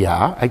go,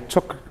 yeah, I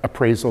took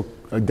appraisal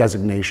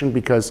designation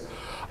because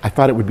I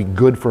thought it would be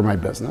good for my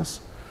business.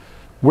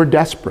 We're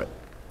desperate.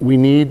 We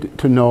need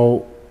to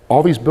know,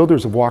 all these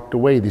builders have walked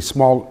away, these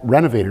small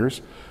renovators.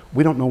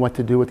 We don't know what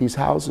to do with these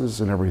houses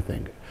and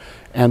everything.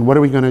 And what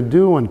are we going to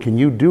do? And can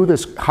you do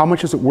this? How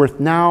much is it worth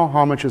now?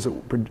 How much is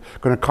it going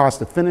to cost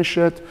to finish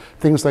it?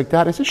 Things like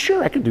that. I said,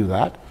 sure, I could do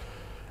that.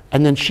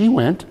 And then she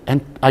went,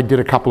 and I did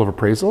a couple of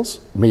appraisals,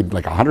 made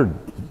like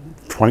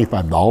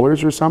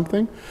 $125 or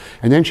something.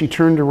 And then she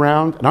turned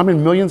around, and I'm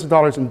in millions of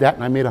dollars in debt,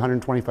 and I made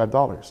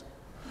 $125.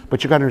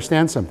 But you got to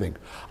understand something.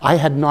 I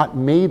had not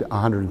made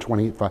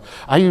 $125.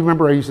 I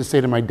remember I used to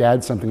say to my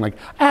dad something like,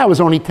 it was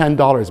only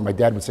 $10. And my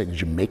dad would say, did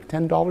you make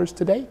 $10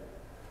 today?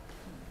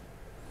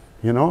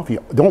 You know, if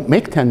you don't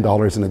make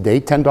 $10 in a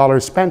day,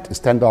 $10 spent is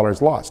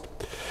 $10 lost.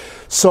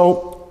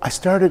 So I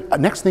started,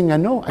 next thing I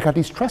know, I got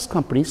these trust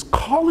companies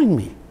calling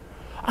me.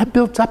 I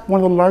built up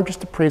one of the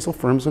largest appraisal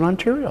firms in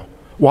Ontario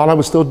while I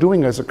was still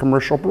doing it as a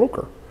commercial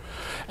broker.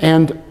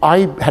 And I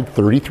had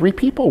 33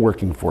 people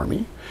working for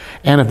me.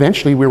 And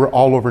eventually we were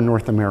all over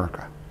North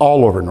America.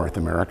 All over North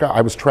America.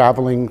 I was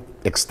traveling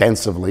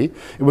extensively.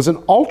 It was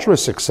an ultra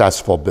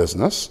successful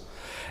business.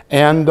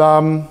 And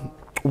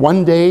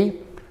one day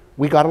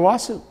we got a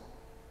lawsuit.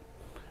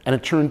 And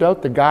it turned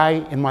out the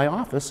guy in my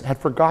office had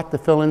forgot to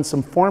fill in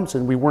some forms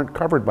and we weren't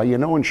covered by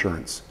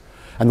insurance.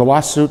 And the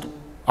lawsuit,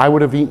 I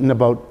would have eaten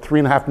about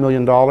 $3.5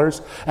 million.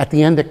 At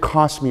the end, it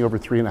cost me over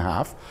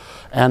 $3.5.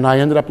 And I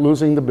ended up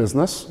losing the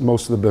business,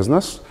 most of the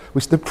business.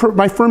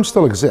 My firm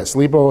still exists.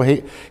 Lebow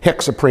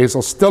Hicks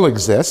Appraisal still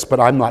exists, but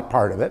I'm not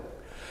part of it.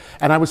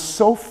 And I was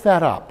so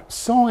fed up,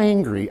 so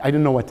angry, I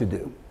didn't know what to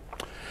do.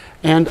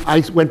 And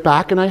I went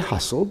back and I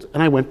hustled,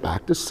 and I went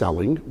back to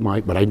selling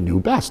what I knew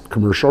best,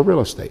 commercial real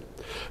estate.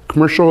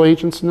 Commercial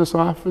agents in this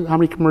office, how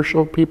many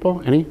commercial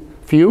people? Any?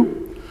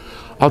 Few?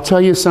 I'll tell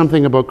you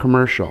something about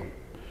commercial.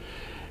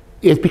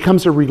 It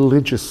becomes a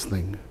religious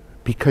thing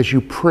because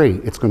you pray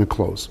it's going to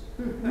close.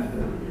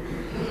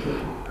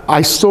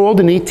 I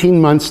sold in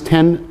 18 months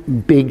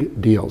 10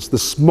 big deals. The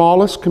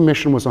smallest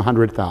commission was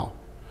 $100,000.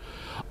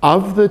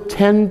 Of the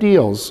 10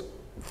 deals,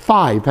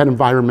 5 had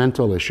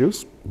environmental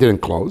issues,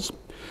 didn't close.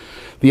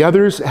 The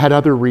others had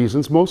other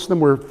reasons. Most of them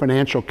were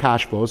financial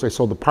cash flows. I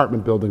sold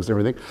apartment buildings and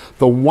everything.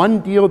 The one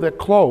deal that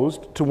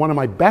closed to one of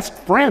my best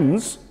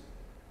friends,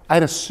 I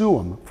had to sue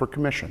him for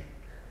commission.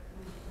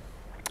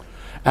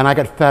 And I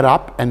got fed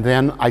up, and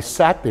then I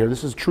sat there,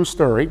 this is a true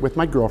story, with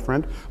my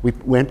girlfriend. We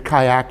went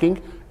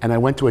kayaking, and I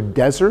went to a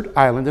desert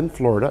island in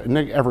Florida, in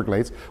the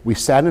Everglades. We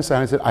sat inside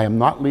and I said, I am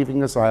not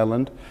leaving this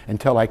island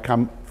until I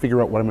come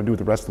figure out what I'm gonna do with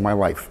the rest of my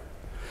life.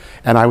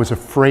 And I was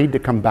afraid to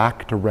come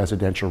back to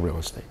residential real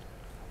estate.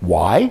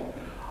 Why?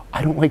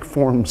 I don't like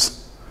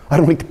forms. I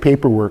don't like the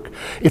paperwork.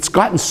 It's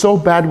gotten so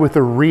bad with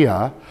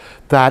AREA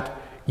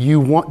that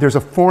there's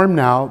a form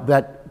now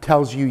that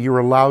tells you you're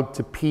allowed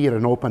to pee at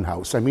an open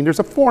house. I mean, there's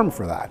a form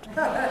for that.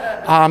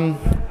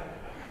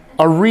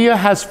 AREA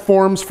has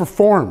forms for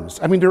forms.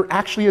 I mean, there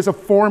actually is a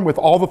form with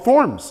all the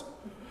forms.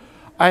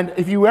 And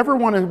if you ever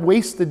want to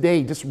waste the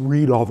day, just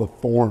read all the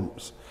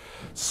forms.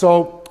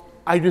 So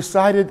I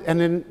decided, and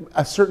then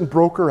a certain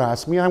broker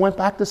asked me, and I went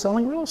back to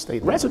selling real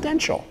estate,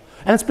 residential.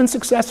 And it's been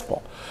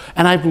successful.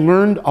 And I've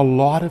learned a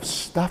lot of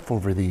stuff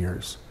over the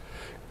years.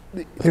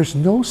 There's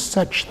no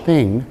such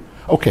thing.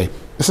 Okay,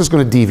 this is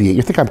going to deviate.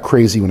 You think I'm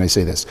crazy when I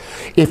say this.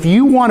 If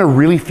you want to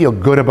really feel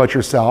good about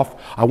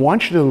yourself, I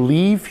want you to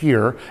leave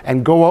here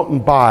and go out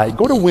and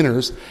go to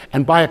Winners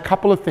and buy a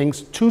couple of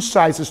things 2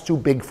 sizes too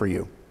big for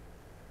you.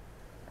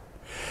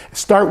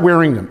 Start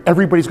wearing them.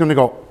 Everybody's going to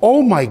go,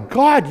 oh my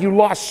God, you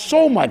lost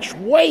so much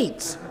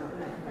weight.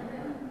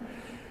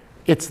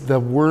 It's the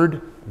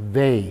word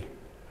they.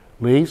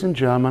 Ladies and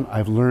gentlemen,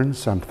 I've learned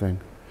something.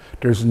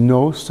 There's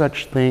no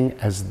such thing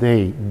as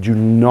they. Do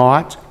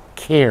not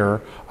care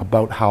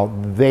about how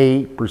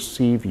they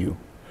perceive you.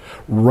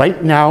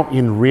 Right now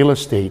in real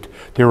estate,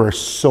 there are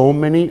so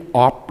many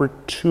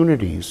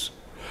opportunities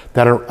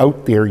that are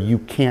out there, you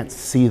can't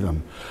see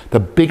them.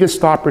 The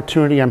biggest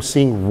opportunity I'm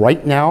seeing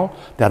right now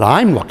that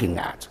I'm looking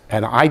at,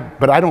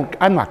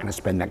 I'm not going to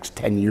spend the next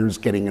 10 years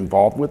getting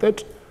involved with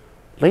it,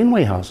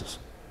 laneway houses.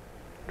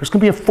 There's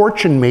going to be a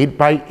fortune made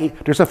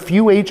there's a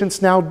few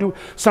agents now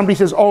somebody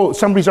says, oh,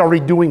 somebody's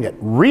already doing it.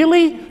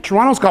 Really?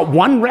 Toronto's got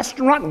 1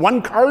 restaurant,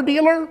 1 car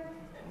dealer,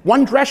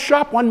 1 dress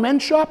shop, 1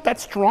 men's shop?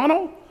 That's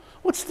Toronto?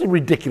 What's the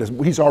ridiculous?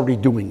 He's already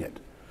doing it.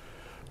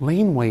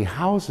 Laneway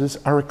houses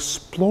are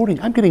exploding.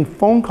 I'm getting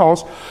phone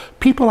calls.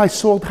 People I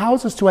sold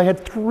houses to, I had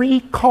 3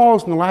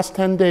 calls in the last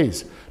 10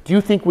 days. Do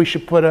you think we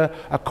should put a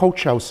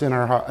coach house in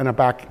our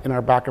back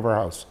of our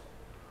house?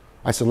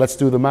 I said, let's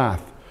do the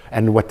math.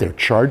 And what they're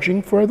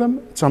charging for them,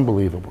 it's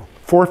unbelievable.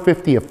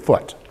 $450 a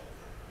foot.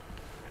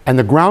 And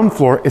the ground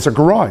floor is a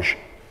garage.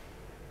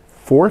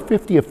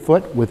 $450 a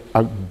foot with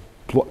a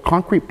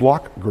concrete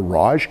block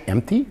garage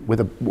empty with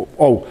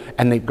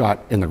and they've got,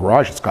 in the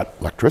garage, it's got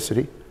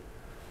electricity.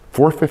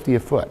 $450 a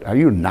foot. Are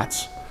you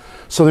nuts?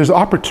 So there's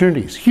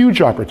opportunities,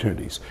 huge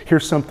opportunities.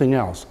 Here's something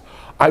else.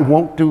 I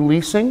won't do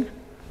leasing,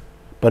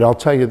 but I'll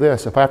tell you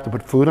this, if I have to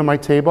put food on my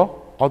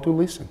table, I'll do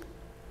leasing.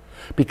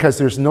 Because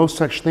there's no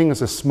such thing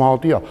as a small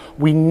deal.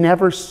 We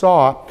never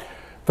saw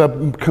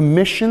the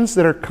commissions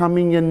that are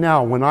coming in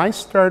now. When I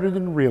started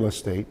in real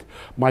estate,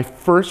 my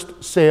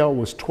first sale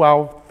was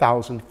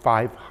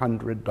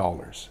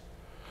 $12,500.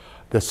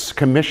 The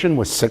commission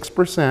was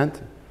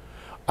 6%,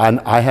 and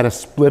I had to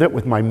split it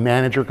with my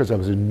manager because I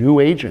was a new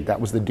agent.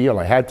 That was the deal.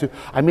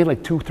 I made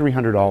like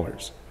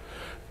 $200-300.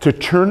 To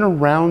turn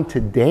around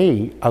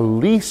today, a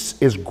lease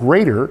is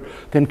greater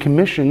than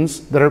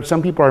commissions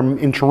some people are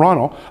in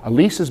Toronto. A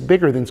lease is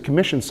bigger than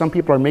commissions some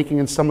people are making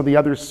in some of the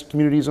other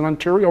communities in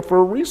Ontario for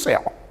a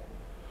resale.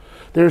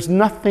 There's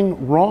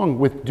nothing wrong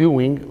with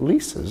doing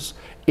leases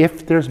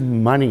if there's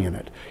money in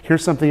it.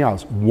 Here's something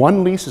else.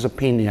 1 lease is a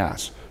pain in the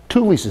ass.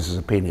 2 leases is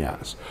a pain in the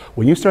ass.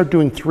 When you start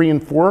doing 3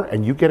 and 4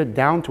 and you get it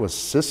down to a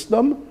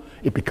system,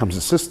 it becomes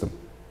a system.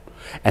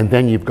 And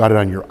then you've got it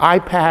on your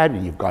iPad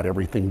and you've got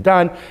everything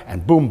done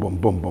and boom, boom,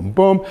 boom, boom,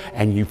 boom.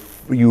 And you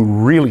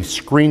really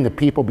screen the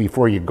people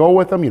before you go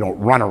with them. You don't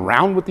run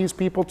around with these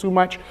people too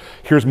much.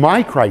 Here's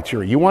my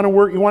criteria. You want to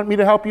work, you want me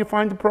to help you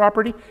find the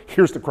property?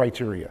 Here's the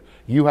criteria.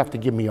 You have to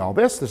give me all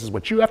this. This is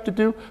what you have to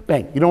do.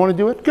 Bang. You don't want to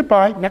do it?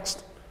 Goodbye.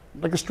 Next.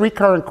 Like a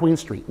streetcar on Queen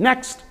Street.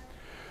 Next.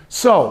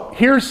 So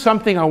here's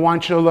something I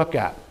want you to look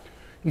at.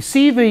 You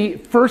see the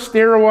first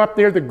arrow up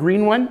there, the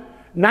green one?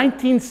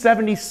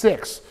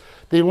 1976.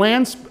 The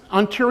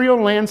Ontario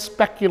Land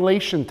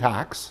Speculation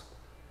Tax.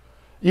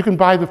 You can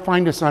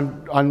find us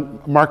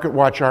on Market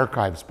Watch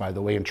Archives, by the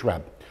way, in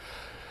Treb.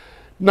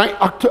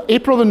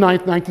 April the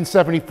 9th,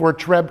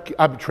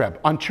 1974,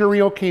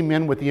 Ontario came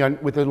in with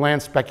the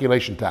land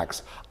speculation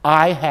tax.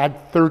 I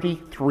had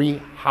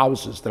 33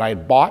 houses that I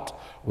had bought,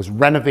 was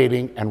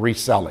renovating and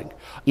reselling.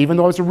 Even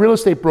though I was a real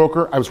estate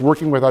broker, I was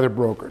working with other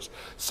brokers.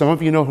 Some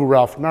of you know who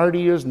Ralph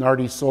Nardi is.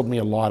 Nardi sold me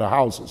a lot of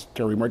houses.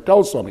 Terry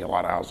Martel sold me a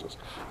lot of houses.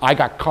 I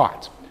got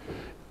caught.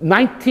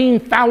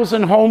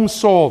 19,000 homes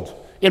sold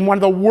in one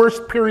of the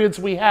worst periods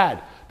we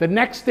had. The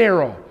next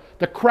arrow,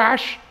 the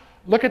crash.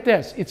 Look at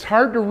this. It's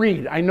hard to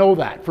read. I know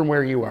that from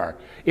where you are.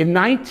 In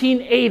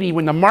 1980,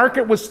 when the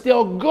market was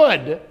still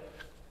good,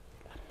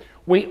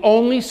 we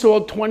only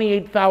sold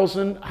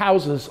 28,000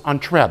 houses on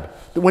Treb.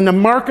 When the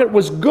market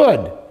was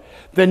good,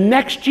 the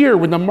next year,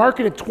 when the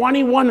market at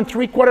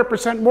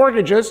 21.75%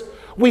 mortgages,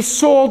 we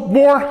sold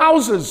more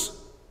houses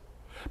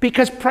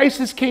because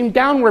prices came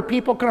down where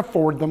people could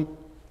afford them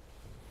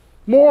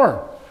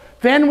more.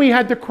 Then we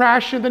had the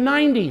crash of the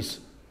 90s.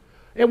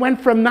 It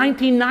went from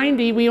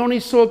 1990, we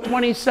only sold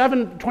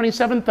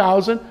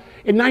 27,000.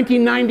 In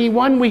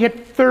 1991, we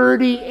hit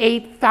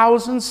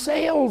 38,000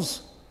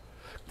 sales.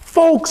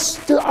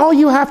 Folks, all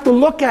you have to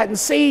look at and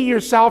say to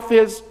yourself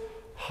is,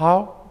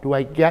 how do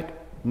I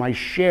get my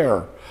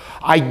share?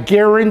 I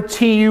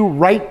guarantee you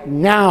right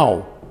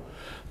now,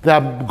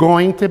 there's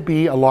going to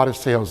be a lot of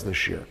sales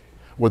this year.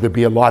 Will there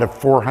be a lot of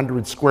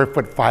 400 square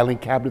foot filing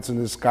cabinets in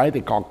the sky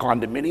they call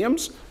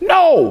condominiums?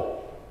 No!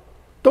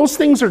 Those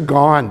things are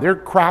gone. They're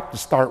crap to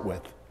start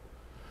with.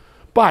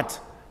 But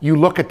you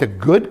look at the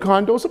good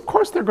condos, of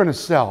course they're going to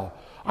sell.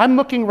 I'm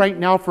looking right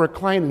now for a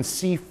client in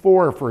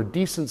C4 for a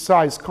decent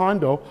sized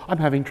condo. I'm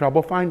having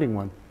trouble finding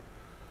one.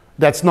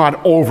 That's not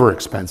over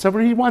expensive, but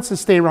he wants to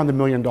stay around the $1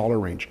 million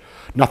range.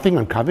 Nothing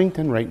on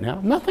Covington right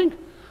now, nothing.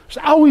 There's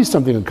always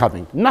something on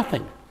Covington,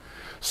 nothing.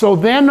 So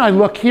then I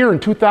look here in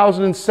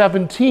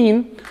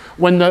 2017,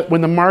 when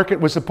the market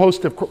was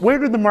supposed to, where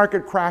did the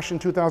market crash in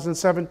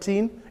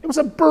 2017? It was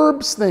a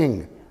burbs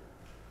thing.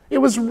 It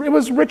was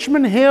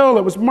Richmond Hill,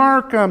 it was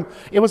Markham,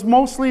 it was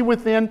mostly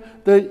within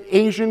the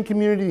Asian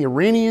community, the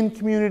Iranian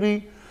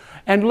community.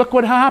 And look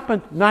what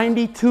happened,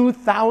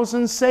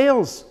 92,000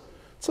 sales.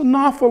 It's an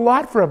awful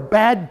lot for a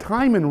bad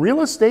time in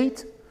real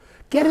estate.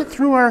 Get it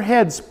through our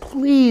heads.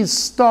 Please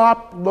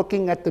stop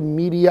looking at the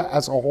media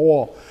as a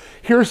whole.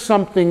 Here's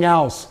something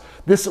else.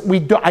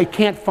 I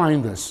can't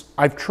find this.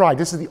 I've tried.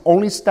 This is the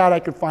only stat I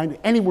could find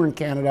anywhere in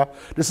Canada.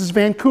 This is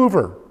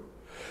Vancouver.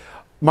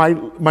 My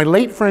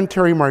late friend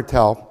Terry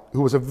Martel,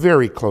 who was a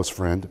very close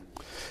friend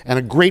and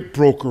a great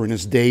broker in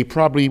his day,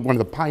 probably one of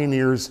the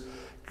pioneers,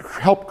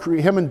 helped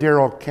create, him and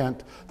Daryl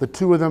Kent, the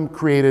two of them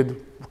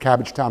created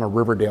Cabbagetown or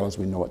Riverdale as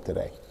we know it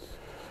today.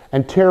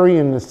 And Terry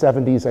in the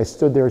 70s, I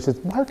stood there and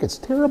said, Mark, it's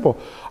terrible.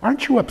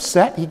 Aren't you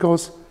upset? He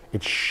goes,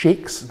 it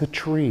shakes the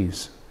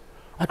trees.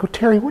 I go,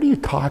 Terry, what are you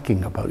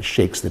talking about? It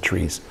shakes the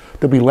trees.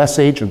 There'll be less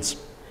agents.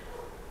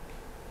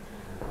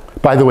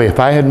 By the way, if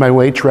I had my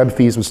way, Treb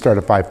fees would start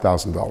at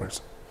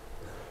 $5,000.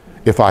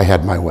 If I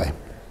had my way.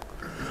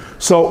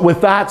 So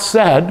with that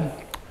said,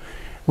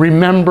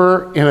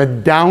 remember in a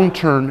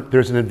downturn,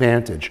 there's an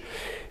advantage.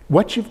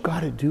 What you've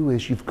got to do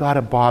is you've got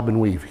to bob and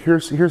weave.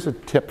 Here's a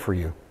tip for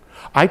you.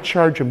 I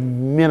charge a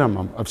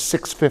minimum of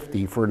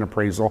 $650 for an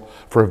appraisal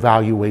for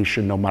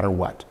evaluation no matter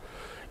what.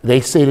 They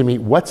say to me,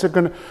 what's it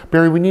gonna,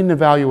 Barry, we need an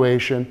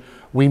evaluation.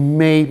 We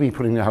may be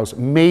putting the house,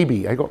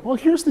 maybe. I go, well,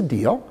 here's the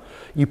deal.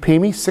 You pay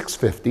me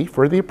 $650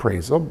 for the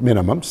appraisal,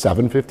 minimum,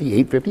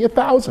 $750, $850,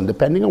 $1,000,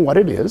 depending on what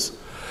it is.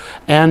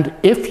 And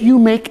if you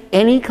make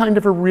any kind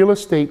of a real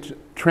estate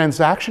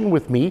transaction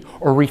with me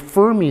or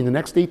refer me in the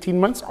next 18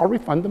 months, I'll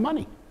refund the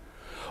money.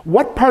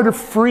 What part of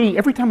free,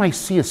 every time I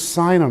see a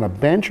sign on a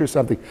bench or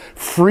something,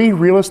 free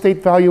real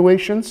estate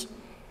valuations,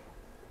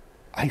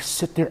 I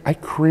sit there, I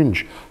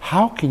cringe.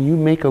 How can you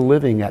make a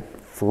living at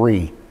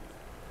free?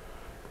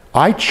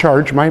 I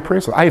charge my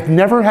appraisal. I've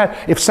never had,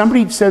 if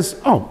somebody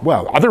says, oh,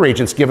 well, other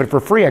agents give it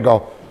for free, I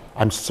go,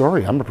 I'm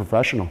sorry, I'm a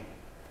professional.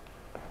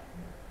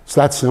 It's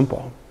that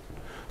simple.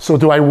 So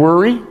do I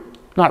worry?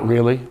 Not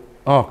really.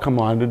 Oh, come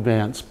on,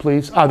 advance,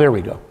 please. Ah, there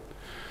we go.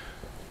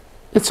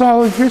 It's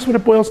all, here's what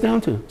it boils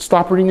down to.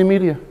 Stop reading the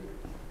media.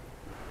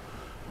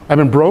 I've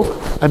been broke,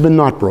 I've been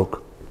not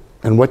broke.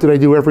 And what did I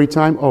do every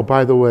time? Oh,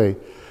 by the way,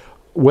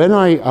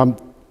 when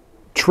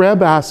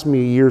Treb asked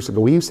me years ago,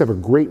 we used to have a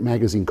great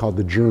magazine called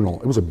The Journal.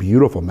 It was a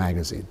beautiful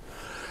magazine.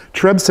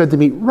 Treb said to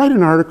me, write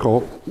an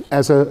article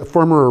as a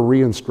former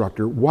RE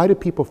instructor, why do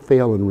people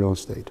fail in real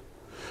estate?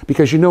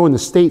 Because you know in the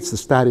States, the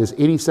stat is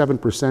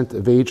 87%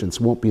 of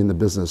agents won't be in the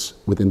business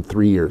within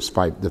 3 years,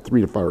 3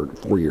 to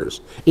 4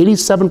 years.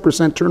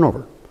 87%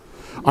 turnover.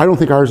 I don't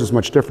think ours is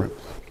much different.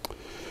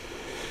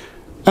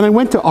 And I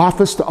went to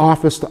office to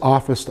office to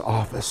office to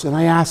office, and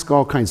I asked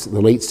all kinds of,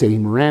 the late Sadie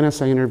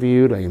Moranis I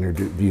interviewed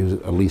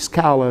Elise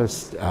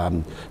Callis,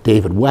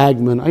 David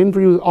Wagman, I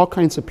interviewed all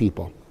kinds of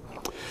people.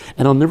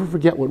 And I'll never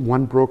forget what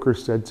one broker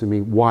said to me,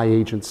 why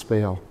agents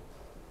fail.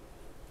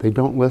 They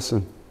don't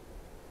listen.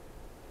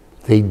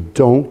 They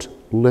don't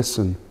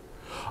listen.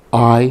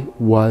 I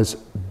was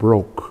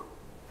broke.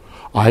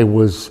 I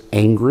was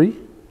angry.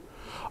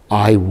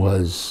 I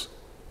was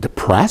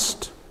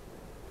depressed,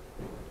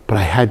 but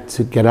I had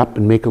to get up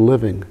and make a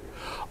living.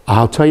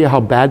 I'll tell you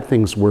how bad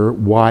things were,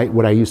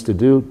 what I used to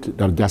do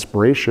out of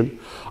desperation.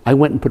 I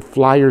went and put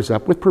flyers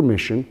up with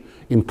permission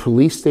in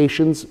police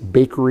stations,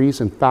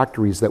 bakeries, and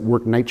factories that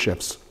work night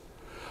shifts.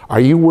 Are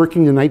you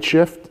working the night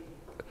shift?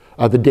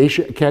 The day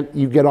shift, can't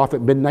you get off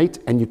at midnight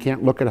and you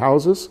can't look at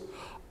houses?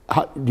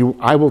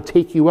 I will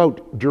take you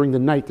out during the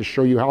night to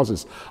show you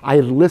houses. I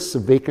had lists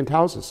of vacant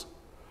houses.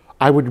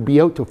 I would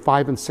be out till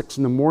 5 and 6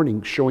 in the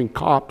morning showing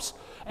cops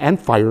and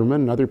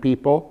firemen and other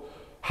people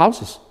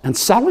houses and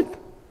selling.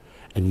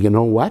 And you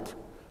know what?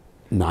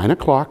 9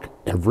 o'clock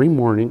every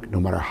morning, no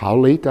matter how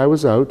late I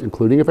was out,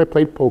 including if I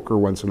played poker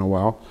once in a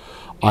while,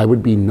 I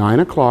would be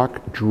 9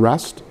 o'clock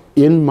dressed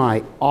in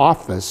my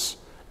office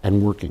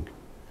and working.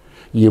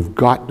 You've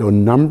got the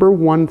number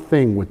one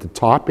thing with the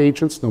top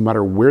agents, no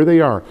matter where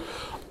they are.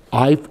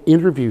 I've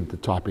interviewed the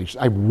top agents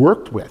I've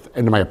worked with.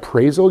 And in my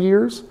appraisal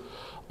years,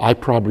 I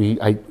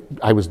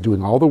was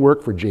doing all the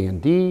work for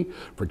J&D,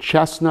 for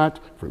Chestnut,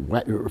 for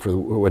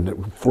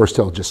when Forest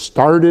Hill just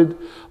started.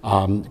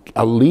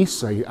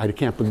 Elise, I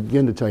can't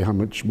begin to tell you how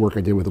much work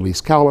I did with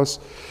Elise Callis.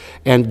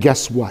 And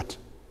guess what?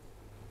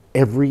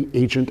 Every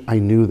agent I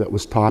knew that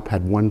was top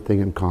had one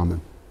thing in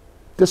common: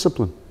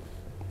 discipline.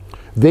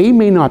 They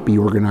may not be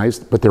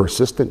organized, but their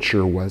assistant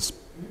sure was.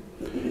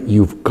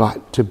 You've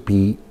got to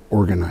be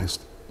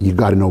organized. You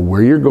got to know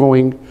where you're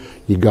going.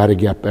 You got to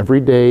get up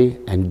every day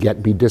and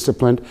be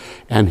disciplined.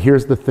 And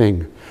here's the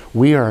thing.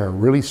 We are a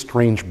really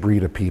strange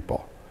breed of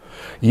people.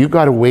 You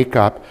got to wake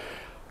up.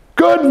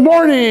 Good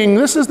morning.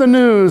 This is the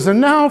news.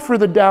 And now for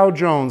the Dow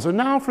Jones. And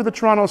now for the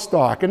Toronto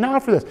stock. And now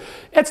for this.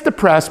 It's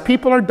depressed.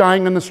 People are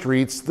dying in the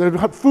streets. The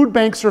food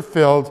banks are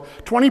filled.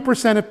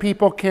 20% of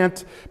people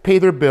can't pay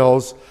their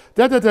bills.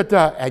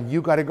 And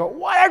you got to go,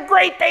 what a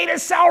great day to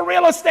sell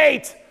real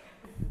estate.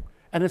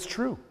 And it's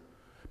true.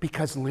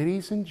 Because,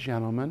 ladies and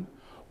gentlemen,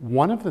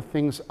 one of the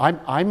things,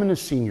 I'm in a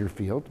senior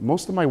field.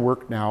 Most of my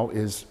work now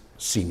is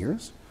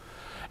seniors.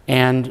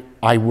 And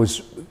I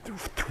was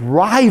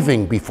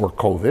thriving before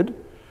COVID.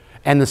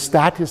 And the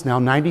stat is now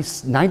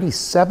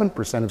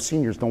 97% of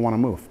seniors don't want to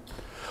move.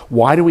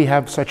 Why do we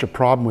have such a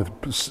problem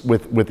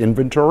with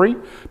inventory?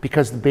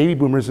 Because the baby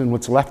boomers and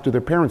what's left of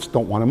their parents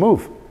don't want to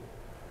move.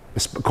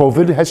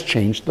 COVID has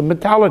changed the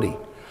mentality.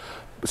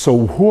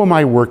 So who am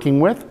I working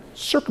with?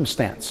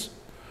 Circumstance.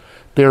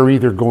 They're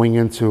either going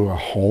into a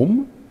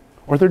home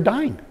or they're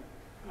dying.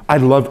 I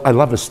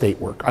love estate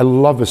work. I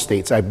love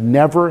estates. I've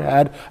never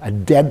had a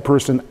dead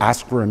person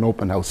ask for an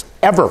open house,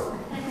 ever.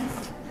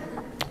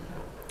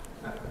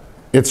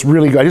 It's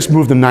really good. I just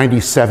moved a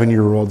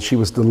 97-year-old. She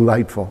was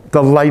delightful.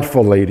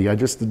 Delightful lady. I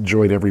just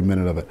enjoyed every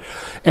minute of it.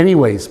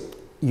 Anyways,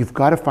 you've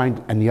got to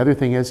find, and the other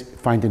thing is,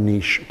 find a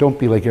niche. Don't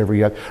be like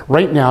every other.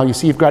 Right now, you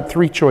see, you've got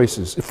 4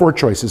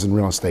 choices in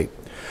real estate.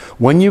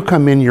 When you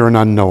come in, you're an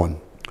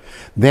unknown.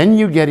 Then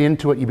you get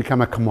into it, you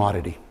become a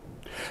commodity.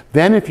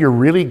 Then if you're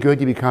really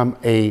good, you become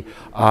an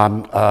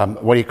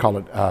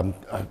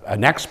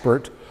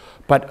expert,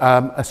 but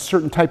a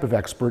certain type of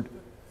expert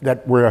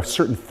where a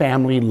certain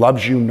family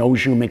loves you,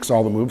 knows you, makes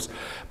all the moves,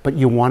 but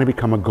you want to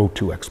become a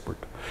go-to expert.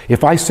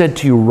 If I said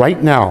to you right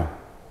now,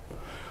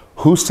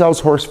 who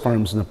sells horse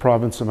farms in the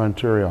province of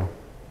Ontario?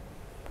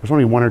 There's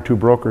only 1 or 2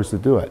 brokers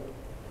that do it.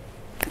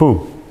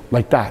 Boom,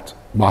 like that.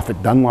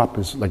 Moffat Dunlop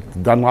is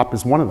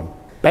one of them.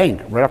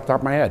 Bang, right off the top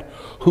of my head.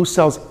 Who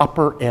sells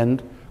upper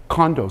end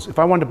condos? If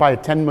I wanted to buy a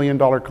 $10 million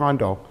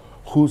condo,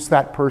 who's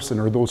that person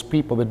or those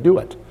people that do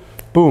it?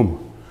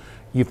 Boom,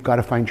 you've got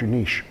to find your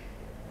niche.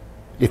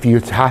 If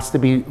it has to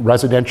be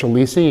residential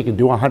leasing, you can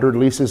do 100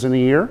 leases in a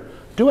year,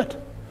 do it.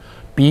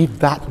 Be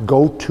that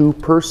go-to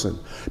person,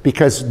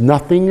 because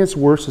nothing is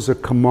worse as a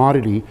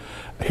commodity.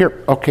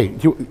 Here, okay,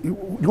 you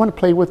want to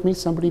play with me?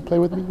 Somebody play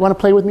with me? You want to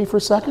play with me for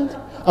a second?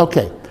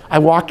 Okay, I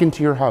walk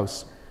into your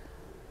house.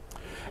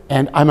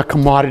 And I'm a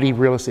commodity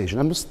real estate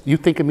agent. You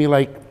think of me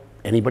like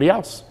anybody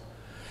else.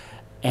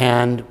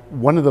 And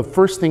one of the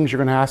first things you're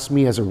going to ask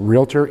me as a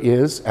realtor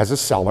is, as a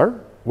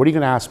seller, what are you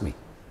going to ask me?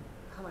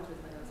 How much is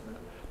my house worth?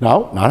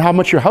 No, not how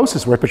much your house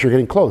is worth, but you're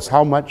getting close.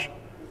 How much?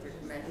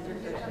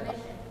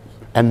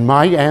 And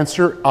my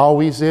answer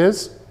always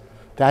is,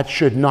 that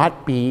should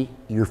not be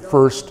your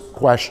first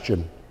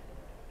question.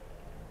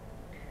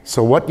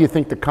 So what do you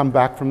think the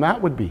comeback from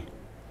that would be?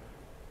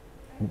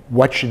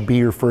 What should be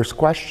your first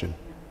question?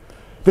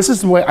 This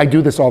is the way I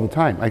do this all the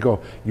time. I go,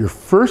 your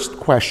first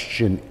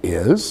question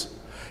is,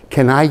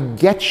 can I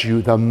get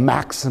you the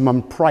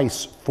maximum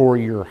price for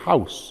your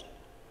house?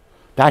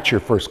 That's your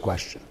first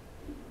question.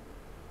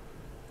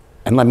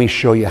 And let me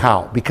show you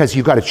how, because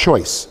you've got a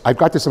choice. I've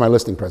got this in my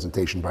listing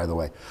presentation, by the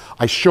way.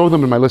 I show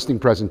them in my listing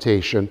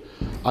presentation.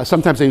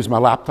 Sometimes I use my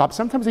laptop.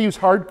 Sometimes I use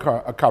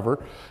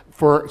hardcover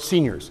for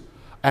seniors.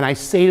 And I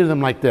say to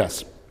them like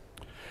this: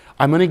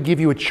 I'm going to give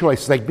you a choice.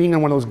 It's like being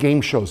on one of those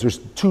game shows. There's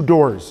 2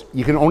 doors.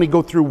 You can only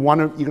go through one.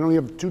 You can only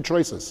have 2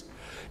 choices.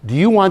 Do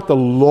you want the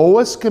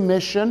lowest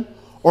commission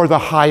or the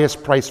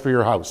highest price for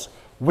your house?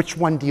 Which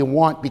one do you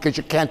want? Because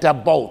you can't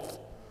have both.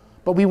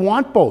 But we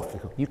want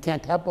both. You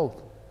can't have both.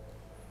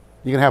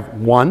 You can have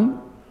one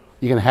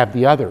You can have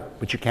the other,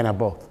 but you can't have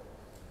both.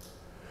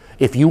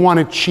 If you want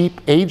a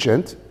cheap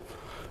agent,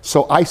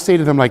 so I say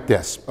to them like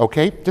this,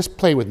 okay? Just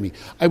play with me.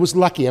 I was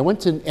lucky. I went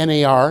to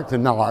NAR, to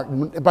NAR.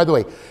 By the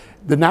way,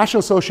 the National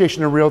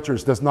Association of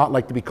Realtors does not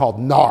like to be called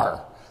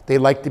NAR. They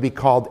like to be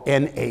called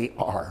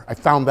NAR. I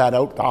found that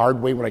out the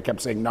hard way when I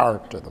kept saying NAR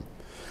to them.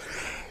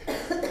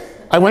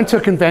 I went to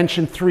a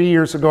convention 3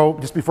 years ago,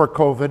 just before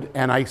COVID,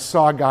 and I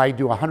saw a guy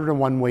do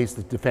 101 ways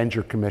to defend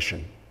your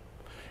commission.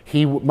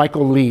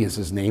 Michael Lee is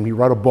his name. He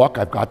wrote a book.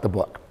 I've got the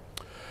book.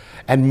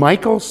 And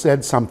Michael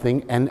said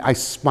something, and I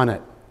spun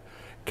it.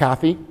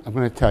 Kathy, I'm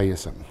going to tell you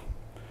something.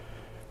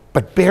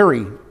 But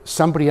Barry,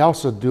 somebody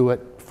else will do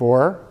it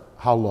for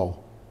how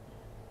low?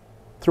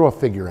 Throw a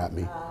figure at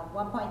me.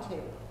 1.2.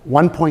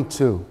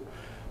 1.2.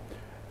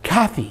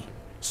 Kathy,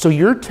 so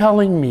you're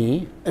telling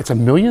me it's $1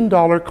 million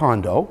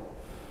condo.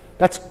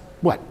 That's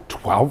what,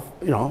 12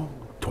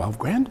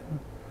 grand?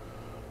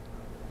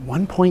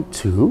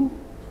 1.2?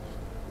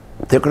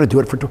 They're going to do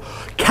it for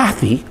 12.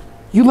 Kathy,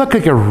 you look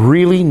like a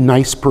really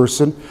nice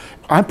person.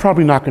 I'm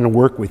probably not going to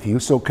work with you,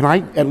 so can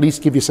I at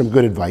least give you some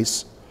good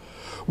advice?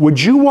 Would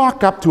you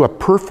walk up to a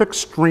perfect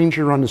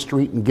stranger on the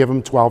street and give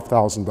him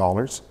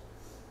 $12,000?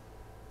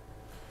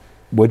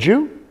 Would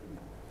you?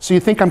 So you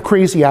think I'm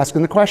crazy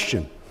asking the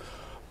question.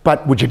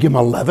 But would you give him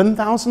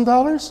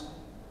 $11,000?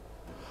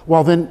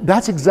 Well, then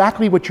that's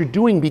exactly what you're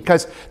doing,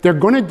 because they're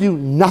going to do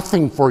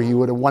nothing for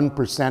you at a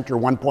 1% or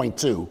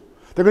 1.2.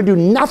 They're going to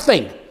do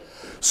nothing.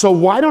 So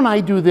why don't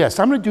I do this?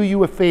 I'm going to do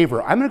you a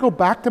favor. I'm going to go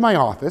back to my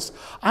office.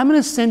 I'm going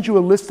to send you a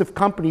list of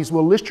companies who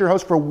will list your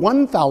house for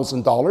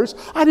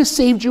 $1,000. I just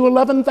saved you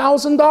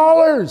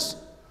 $11,000.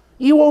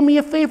 You owe me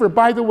a favor.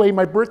 By the way,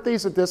 my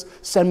birthday's at this.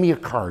 Send me a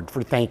card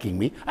for thanking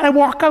me. And I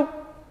walk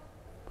out.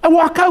 I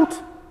walk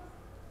out.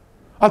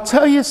 I'll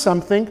tell you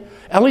something.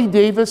 Ellie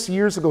Davis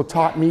years ago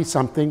taught me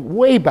something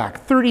way back,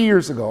 30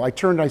 years ago. I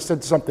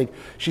said something.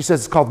 She says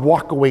it's called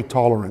walk away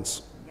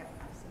tolerance.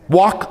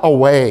 Walk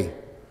away.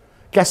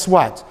 Guess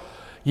what?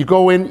 You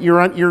go in,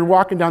 you're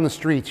walking down the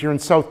streets, you're in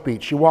South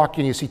Beach, you walk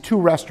in, you see 2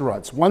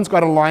 restaurants. One's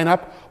got a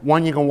lineup,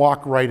 one you can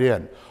walk right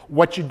in.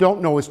 What you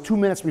don't know is 2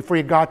 minutes before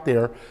you got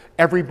there,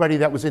 everybody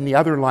that was in the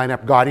other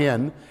lineup got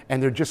in,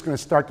 and they're just going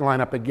to start the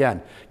lineup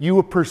again. You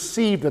will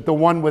perceive that the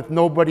one with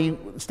nobody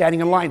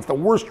standing in line is the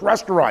worst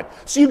restaurant,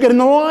 so you get in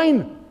the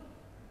line.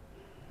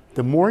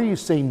 The more you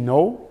say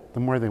no, the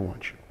more they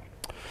want you.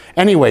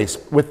 Anyways,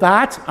 with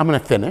that, I'm going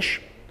to finish.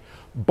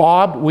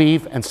 Bob,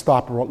 weave, and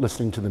stop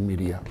listening to the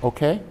media,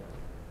 okay?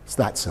 It's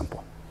that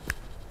simple.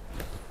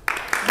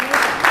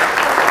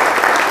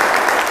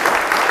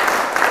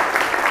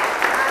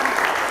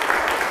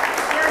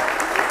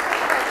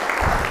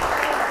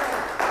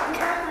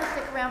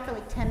 Stick around for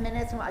like 10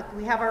 minutes.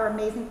 We have our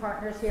amazing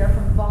partners here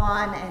from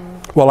Vaughan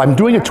and... Well, I'm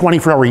doing a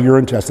 24-hour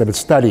urine test. I've been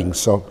studying,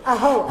 so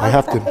I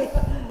have to...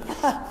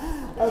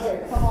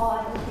 Okay, come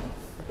on.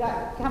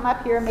 Come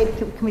up here. Maybe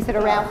can we sit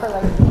around for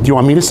like... Do you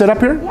want me to sit up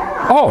here?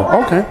 Yeah.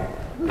 Oh, okay.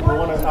 We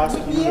want to ask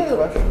you a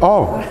question.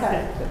 Oh.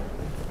 Okay.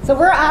 So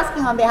we're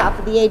asking on behalf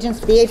of the agents.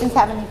 If the agents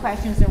have any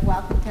questions, they're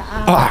welcome to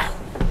ask.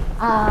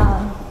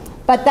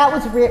 But that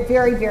was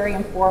very, very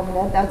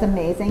informative. That was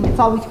amazing. It's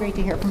always great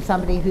to hear from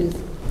somebody who's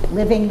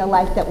living the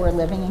life that we're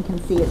living and can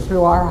see it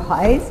through our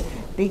eyes,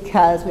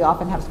 because we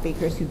often have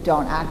speakers who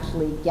don't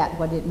actually get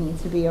what it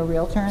means to be a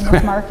realtor in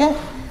this market.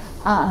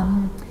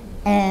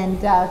 And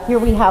here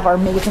we have our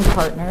amazing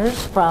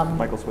partners from...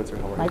 Michael Switzer,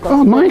 how are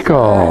you?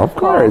 Michael, of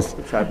course.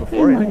 We chat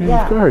before,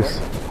 Yeah, of course.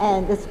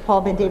 And this is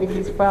Paul Ben David.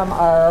 He's from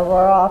our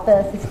Aurora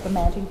office. He's the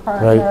managing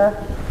partner.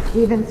 Right.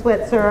 Stephen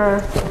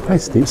Switzer. Hi,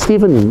 Steve.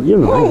 Stephen, you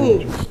know.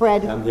 Hey,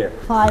 Fred. I'm here.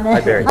 Hi,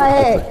 Barry.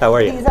 Hi. How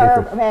are you? He's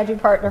our managing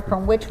partner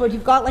from Witchwood.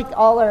 You've got like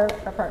all our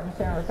partners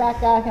here.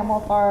 Rebecca,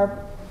 Himmelfarb,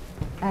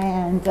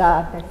 and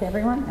that's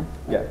everyone?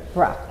 Yeah.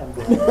 Brock.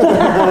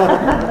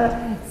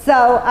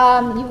 So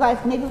you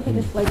guys, maybe we could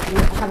just like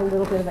have a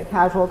little bit of a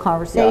casual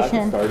conversation. Yeah, I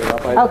can start it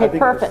Okay, off. I think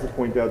perfect. just to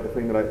point out the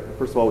thing that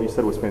first of all, what you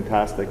said was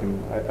fantastic,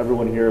 and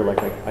everyone here, like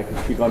I can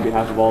speak on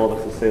behalf of all of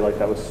us to say like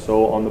that was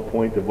so on the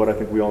point of what I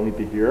think we all need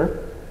to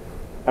hear.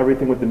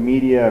 Everything with the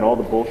media and all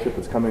the bullshit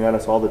that's coming at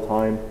us all the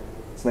time.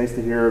 It's nice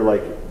to hear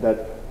like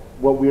that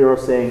what we are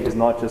saying is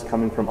not just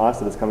coming from us,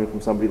 that it's coming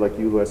from somebody like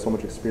you who has so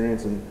much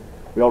experience, and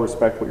we all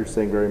respect what you're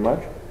saying very much.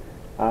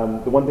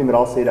 The one thing that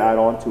I'll say to add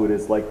on to it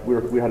is like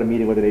we had a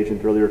meeting with an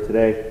agent earlier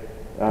today,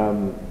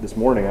 this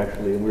morning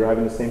actually, and we were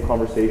having the same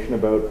conversation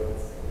about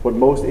what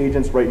most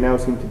agents right now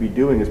seem to be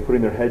doing is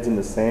putting their heads in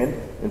the sand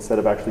instead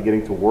of actually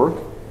getting to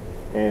work.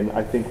 And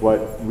I think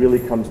what really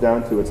comes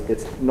down to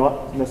it's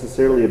not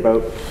necessarily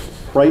about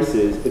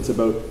prices, it's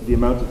about the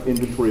amount of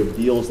inventory of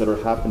deals that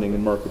are happening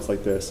in markets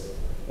like this.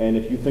 And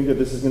if you think that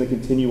this is going to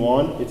continue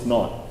on, it's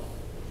not.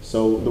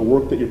 So the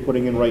work that you're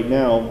putting in right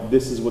now,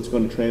 this is what's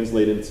going to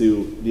translate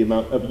into the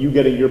amount of you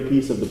getting your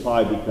piece of the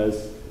pie,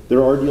 because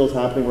there are deals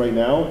happening right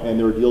now, and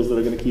there are deals that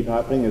are going to keep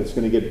happening, and it's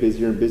going to get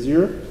busier and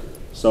busier.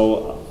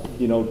 So,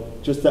 you know,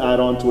 just to add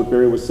on to what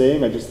Barry was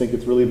saying, I just think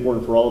it's really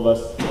important for all of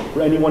us,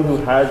 for anyone who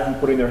has been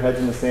putting their heads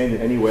in the sand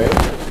in any way,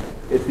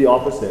 It's the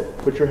opposite.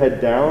 Put your head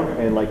down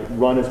and like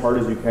run as hard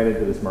as you can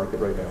into this market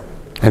right now.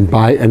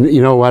 And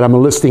you know what? I'm a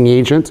listing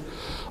agent.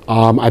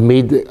 I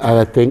made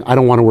a thing. I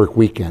don't want to work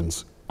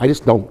weekends. I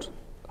just don't.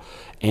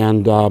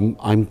 And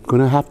I'm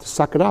going to have to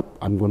suck it up.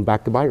 I'm going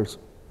back to buyers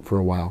for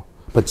a while,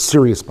 but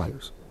serious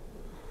buyers.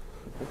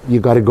 You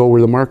got to go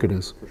where the market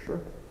is. For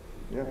sure.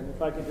 Yeah. And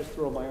if I could just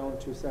throw my own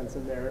 2 cents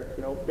in there,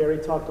 you know, Barry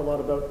talked a lot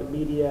about the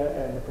media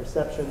and the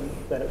perception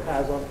that it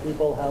has on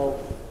people, how,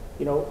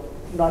 you know,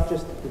 not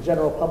just the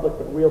general public,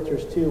 but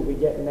realtors too. We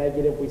get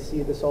negative, we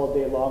see this all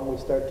day long, we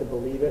start to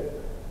believe it.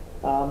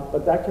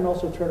 But that can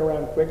also turn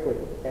around quickly.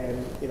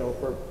 And, you know,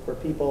 for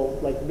people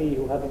like me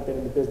who haven't been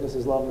in the business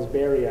as long as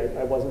Barry,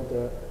 I wasn't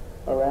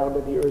around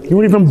in the early. You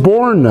weren't even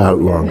born that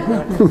long.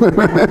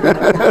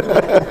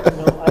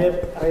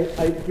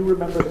 I do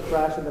remember the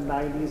crash in the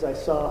 90s. I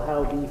saw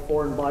how the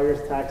foreign buyers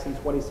tax in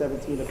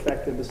 2017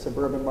 affected the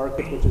suburban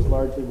market, which is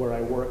largely where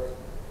I work.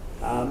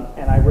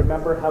 And I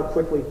remember how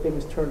quickly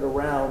things turned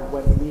around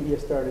when the media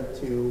started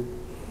to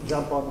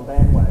jump on the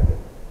bandwagon.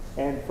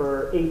 And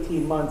for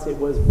 18 months, it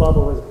was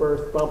bubble has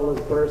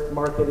burst,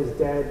 market is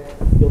dead,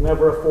 you'll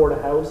never afford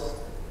a house.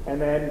 And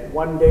then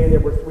one day there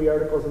were 3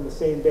 articles in the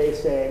same day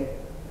saying,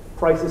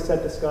 price is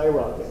set to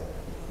skyrocket.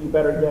 You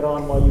better get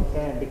on while you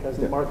can because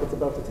the market's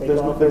about to take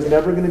off. There's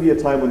never going to be a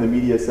time when the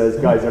media says,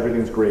 guys,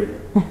 everything's great.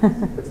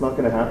 It's not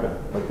going to happen.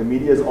 Like the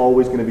media is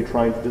always going to be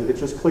trying to, it's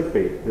just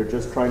clickbait. They're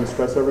just trying to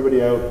stress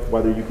everybody out,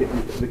 whether you get,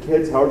 the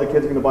kids, how are the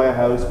kids going to buy a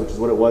house, which is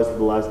what it was for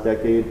the last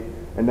decade.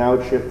 And now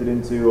it's shifted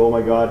into, oh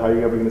my God, how are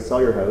you ever going to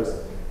sell your house?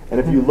 And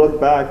if you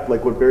look back,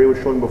 like what Barry was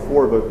showing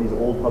before about these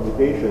old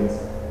publications,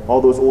 all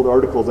those old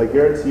articles, I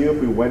guarantee you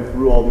if we went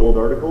through all the old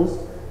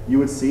articles, you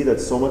would see that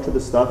so much of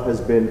the stuff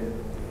has been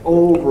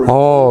over.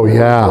 Oh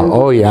yeah,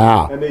 oh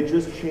yeah. And they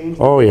just changed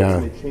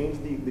the they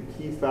changed the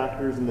key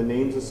factors and the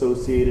names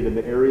associated and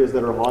the areas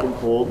that are hot and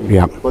cold.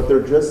 Yeah. But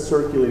they're just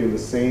circulating the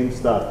same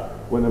stuff.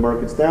 When the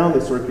market's down, they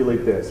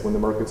circulate this. When the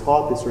market's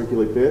hot, they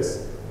circulate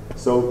this.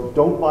 So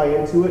don't buy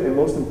into it, and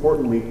most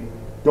importantly,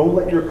 don't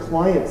let your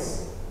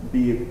clients buy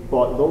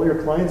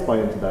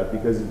into that,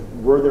 because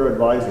we're their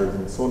advisors,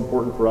 and it's so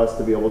important for us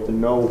to be able to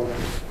know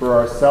for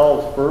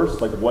ourselves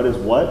first, like what is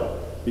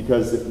what,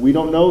 because if we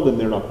don't know, then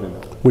they're not going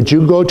to know. Would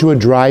you go to a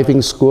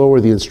driving school where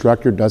the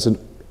instructor doesn't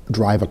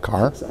drive a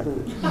car?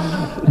 Exactly.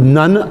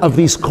 None of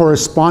these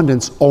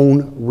correspondents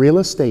own real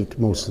estate,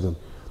 most of them.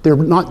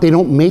 They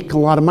don't make a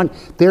lot of money.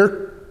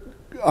 They're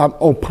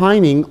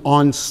opining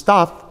on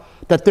stuff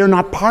that they're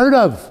not part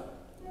of.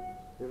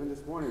 Even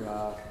this morning,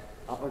 up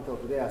until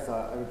today, I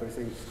saw everybody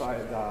saying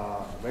the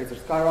rates are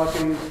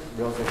skyrocketing,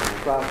 real estate is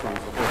crash, and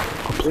so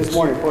forth. This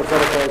morning, for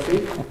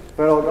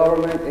federal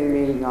government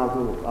aiming now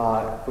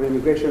to, for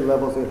immigration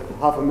levels,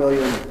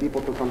 500,000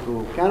 people to come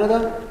to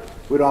Canada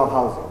without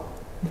housing.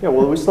 Yeah,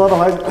 well, we still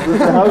have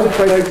the housing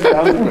crisis.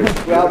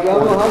 We have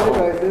no housing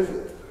crisis.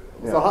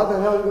 So how the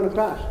hell are we going to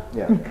crash?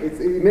 Yeah.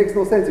 It makes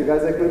no sense. You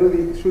guys like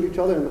literally shoot each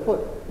other in the foot.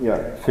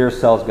 Yeah. Fear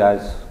sells,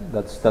 guys.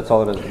 That's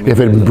all it is. If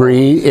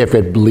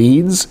it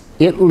bleeds,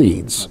 it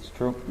leads. That's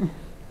true.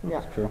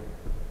 Yeah. That's true.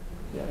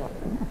 Yeah.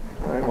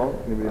 All right,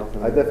 well, anybody else?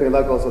 I definitely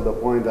like also the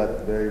point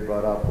that Barry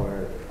brought up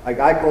where, like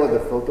I call it the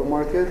filter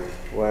market,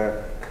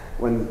 where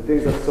when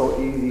things are so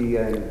easy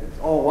and,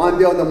 oh, one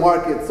day on the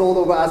market, sold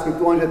over asking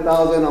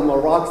 200,000, I'm a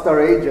rock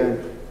star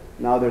agent,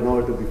 now they're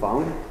nowhere to be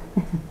found.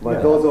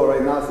 But those who are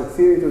right now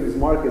succeeding through these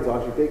markets are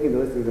actually taking the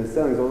listings and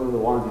selling. Those are the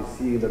ones you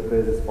see in the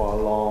business for a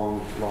long,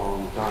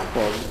 long time.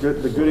 Well,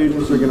 the good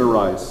agents are going to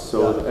rise.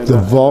 So and The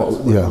that's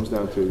what it comes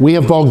down to. We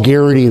have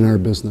vulgarity in our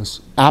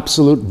business.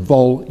 Absolute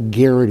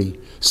vulgarity.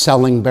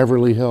 Selling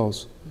Beverly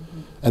Hills.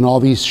 And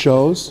all these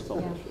shows,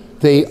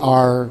 they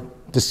are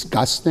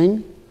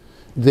disgusting.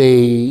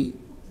 They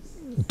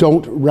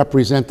don't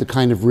represent the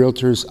kind of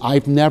realtors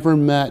I've never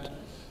met.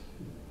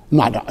 I'm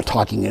not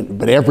talking,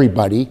 but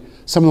everybody.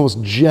 Some of the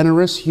most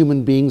generous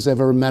human beings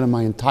I've ever met in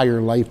my entire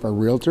life are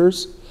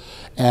realtors.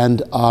 And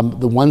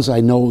the ones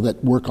I know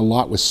that work a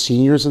lot with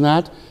seniors and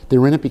that,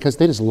 they're in it because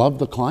they just love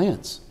the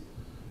clients.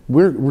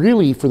 We're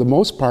really, for the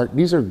most part,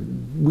 we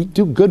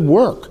do good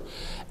work.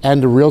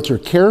 And the Realtor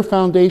Care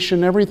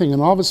Foundation, everything,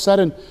 and all of a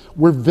sudden,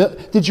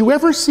 did you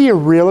ever see a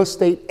real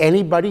estate,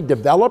 anybody,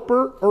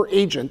 developer or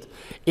agent,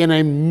 in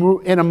a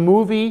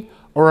movie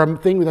or a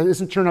thing that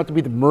doesn't turn out to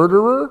be the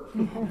murderer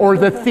or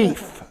the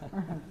thief?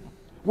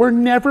 We're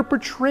never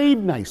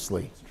portrayed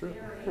nicely. It's true.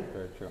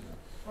 Very true.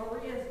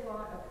 Maria's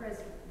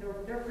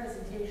got their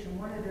presentation,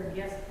 one of their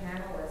guest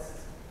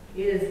panelists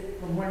is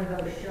from one of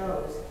those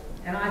shows,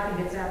 and I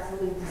think it's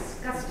absolutely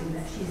disgusting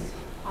that she's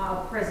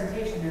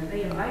presentation and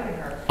they invited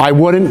her.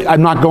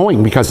 I'm not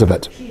going because of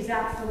it. She's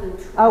absolute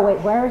trash. Oh wait,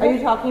 where is it? Are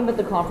you talking about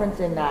the conference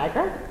in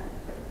Niagara?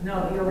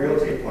 No, the Real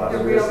estate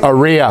class.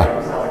 Aria.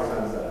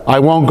 I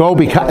won't go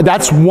because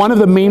that's one of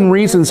the main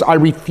reasons I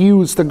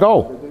refuse to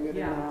go.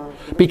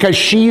 Because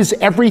she's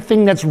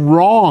everything that's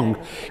wrong.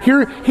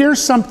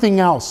 Here's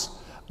something else.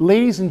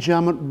 Ladies and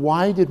gentlemen,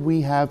 why did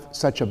we have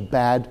such a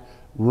bad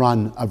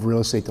run of real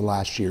estate the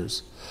last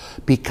years?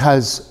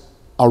 Because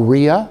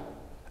Aria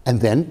and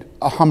then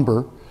a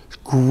Humber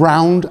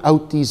ground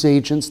out these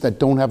agents that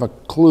don't have a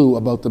clue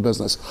about the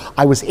business.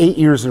 I was 8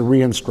 years a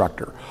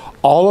re-instructor.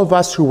 All of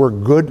us who were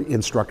good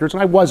instructors,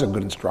 and I was a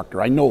good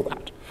instructor, I know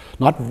that.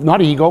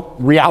 Not ego,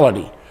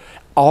 reality.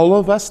 All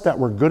of us that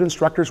were good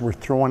instructors were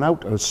thrown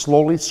out,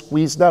 slowly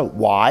squeezed out.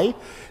 Why?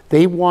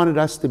 They wanted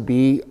us to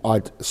be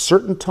at a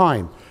certain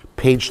time,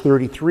 page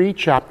 33,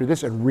 chapter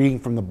this, and reading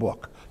from the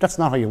book. That's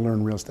not how you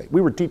learn real estate.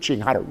 We were teaching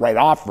how to write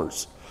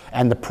offers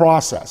and the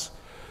process.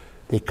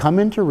 They come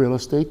into real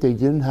estate, they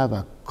didn't have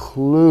a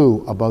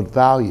clue about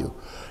value.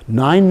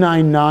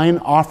 999,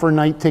 offer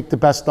night, take the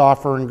best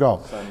offer and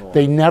go.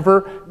 They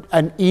never,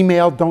 an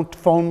email, don't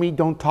phone me,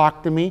 don't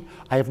talk to me.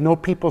 I have no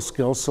people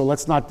skills, so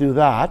let's not do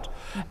that.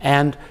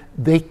 And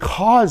they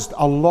caused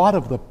a lot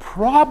of the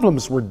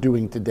problems we're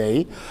doing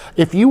today.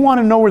 If you want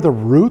to know where the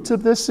root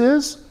of this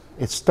is,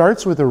 it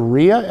starts with a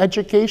RIA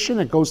education,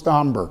 it goes to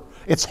Humber.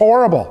 It's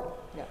horrible.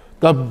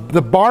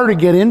 The bar to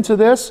get into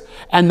this,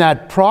 and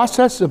that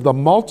process of the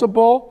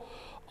multiple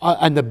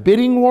and the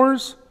bidding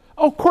wars.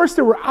 Oh, of course,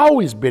 there were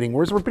always bidding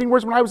wars. There were bidding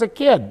wars when I was a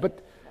kid,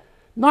 but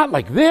not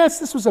like this.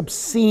 This was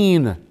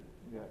obscene.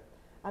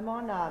 I'm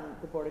on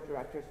the board of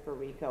directors for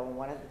RICO, and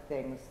one of the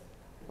things,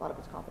 a lot of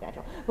it's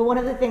confidential, but one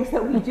of the things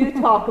that we do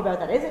talk about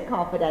that isn't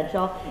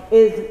confidential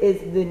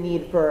is the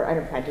need for an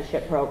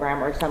apprenticeship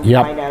program or some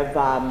kind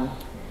of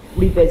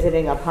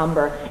revisiting of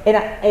Humber.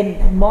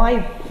 And my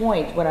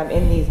point when I'm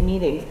in these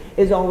meetings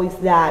is always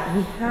that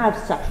we have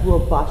such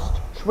robust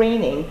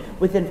training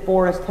within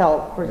Forest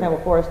Hill, for example,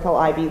 Forest Hill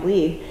Ivy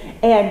League.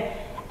 And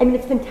I mean,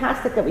 it's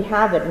fantastic that we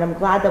have it, and I'm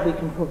glad that we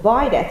can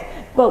provide it,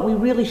 but we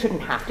really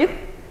shouldn't have to.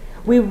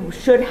 We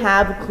should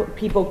have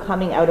people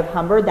coming out of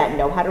Humber that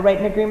know how to write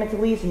an agreement to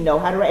lease, know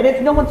how to write, and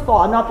it's no one's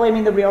fault. I'm not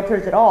blaming the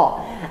realtors at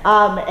all.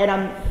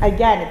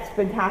 Again, it's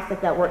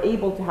fantastic that we're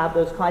able to have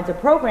those kinds of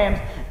programs,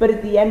 but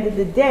at the end of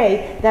the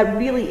day, that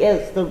really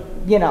is the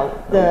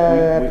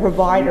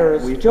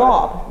provider's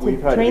job to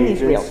train these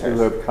realtors. We've had agents who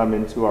have come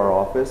into our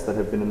office that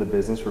have been in the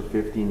business for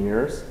 15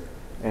 years,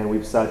 and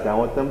we've sat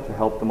down with them to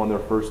help them on their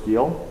first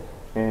deal,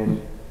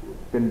 and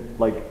been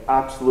like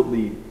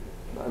absolutely,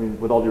 I mean,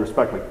 with all due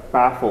respect, like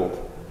baffled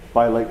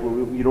by like,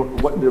 you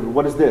don't,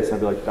 what is this?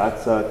 I'd be like,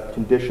 that's a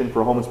condition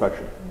for a home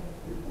inspection.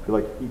 Be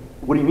like,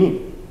 what do you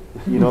mean?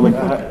 You know, like,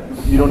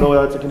 you don't know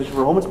that's a condition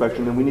for a home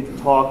inspection, then we need to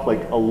talk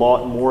like a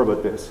lot more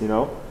about this, you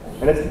know?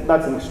 And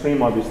that's an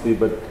extreme, obviously,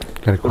 but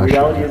the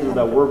reality is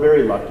that we're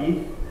very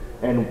lucky,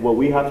 and what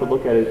we have to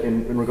look at it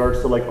in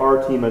regards to like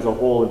our team as a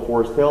whole in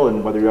Forest Hill,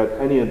 and whether you're at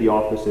any of the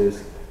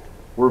offices,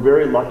 we're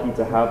very lucky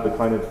to have the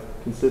kind of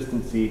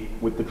consistency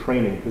with the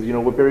training, because you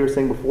know what Barry was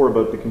saying before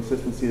about the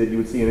consistency that you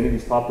would see in any of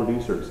these top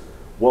producers.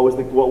 What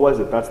was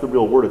it? That's the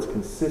real word. It's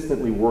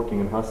consistently working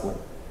and hustling,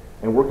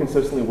 and we're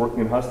consistently working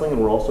and hustling, and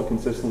we're also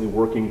consistently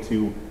working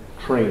to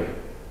train.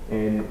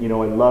 And you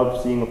know, I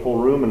love seeing a full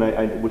room,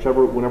 and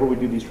whenever we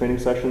do these training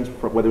sessions,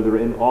 whether they're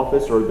in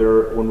office or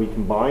they're when we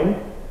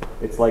combine,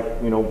 it's like,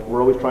 you know, we're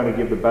always trying to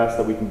give the best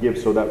that we can give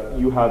so that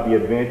you have the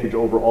advantage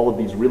over all of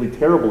these really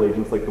terrible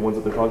agents like the ones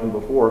that they're talking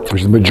before. Which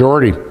is the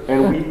majority.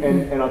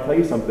 And I'll tell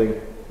you something,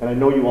 and I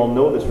know you all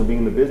know this from being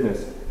in the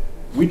business,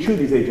 we chew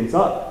these agents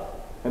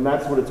up. And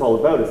that's what it's all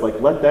about. It's like,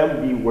 let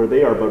them be where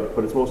they are,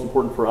 but it's most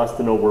important for us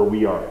to know where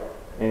we are.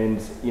 And,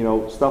 you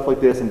know, stuff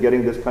like this and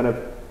getting this kind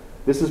of,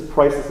 this is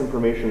priceless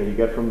information that you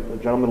get from a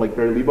gentleman like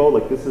Barry Lebow.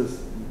 Like this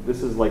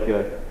is like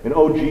an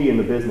OG in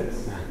the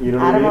business. You know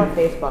what I mean? Adam on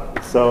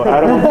Facebook. So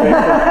Adam on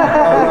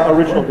Facebook,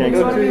 original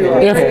gangster.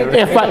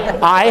 If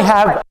I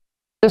have.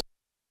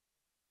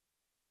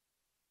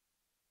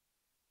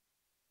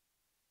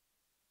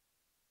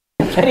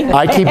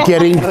 I keep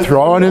getting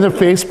thrown into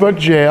Facebook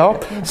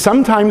jail,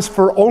 sometimes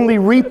for only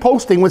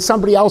reposting what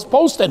somebody else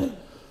posted.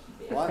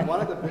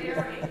 One of the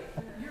biggest.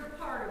 You're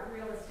part of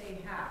real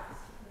estate hacks.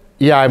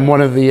 Yeah, I'm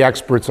one of the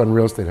experts on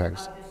real estate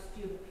hacks. The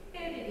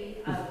stupidity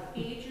of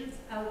agents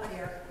out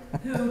there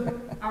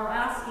who are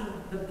asking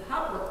the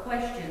public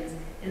questions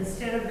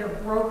instead of their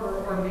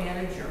broker or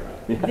manager.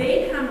 Yeah.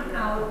 They come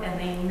out and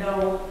they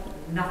know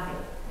nothing.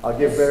 I'll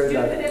give Barry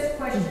that. Stupidest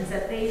questions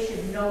that they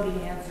should know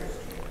the answers to.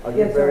 I'll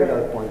give Barry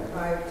that point.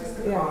 Just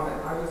a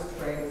comment. I was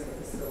trained as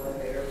a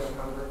facilitator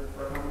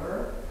for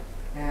Humber,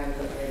 and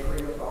I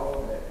agree with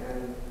all of it.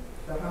 And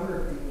the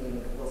Humber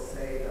dean will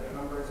say that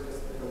Humber is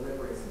just the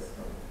delivery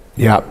system.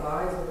 Yeah. It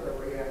lies with the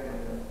RIA,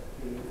 and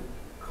the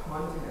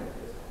content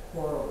is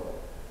horrible.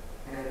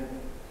 And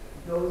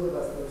those of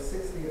us, there were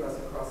 60 of us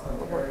across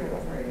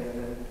Ontario trained, and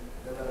then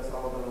they let us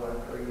all go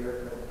after a year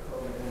because of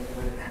COVID and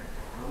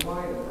went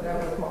online or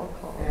whatever.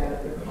 And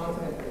the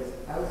content is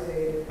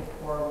outdated,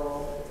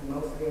 horrible, it's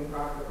mostly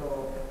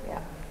impractical.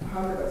 Yeah.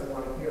 Humber doesn't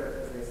want to hear it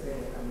because they say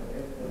they have no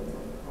influence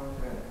on the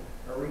content.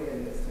 RIA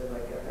needs to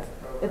like get this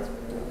program.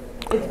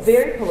 It's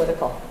very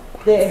political.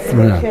 The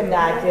information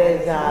that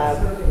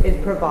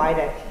is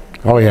provided.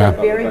 Oh yeah.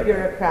 It's very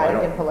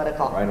bureaucratic and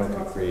political. Why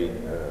don't we create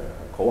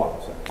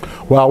co-ops?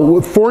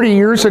 Well, 40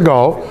 years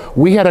ago,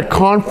 we had a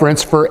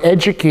conference for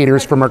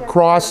educators from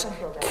across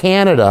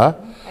Canada,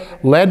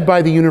 led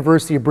by the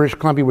University of British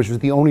Columbia, which was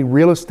the only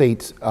real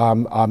estate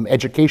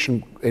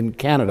education in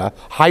Canada,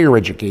 higher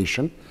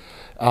education.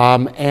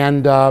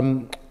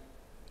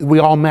 We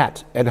all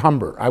met at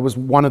Humber. I was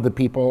one of the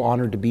people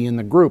honored to be in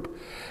the group.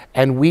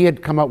 And we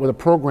had come up with a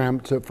program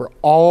for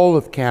all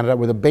of Canada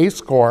with a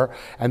base core,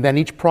 and then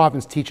each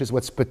province teaches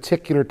what's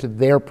particular to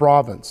their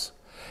province.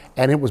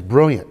 And it was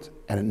brilliant,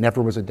 and it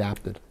never was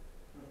adapted.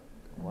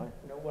 You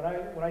know,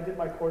 when I did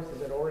my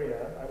courses at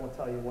Oria, I won't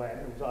tell you when,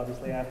 it was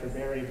obviously after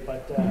Barry,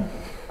 but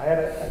I had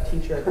a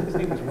teacher, I think his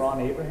name was Ron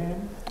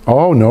Abraham.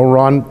 Oh, no,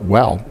 Ron,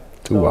 well,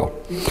 too well.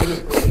 He was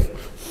great.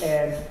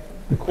 And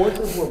the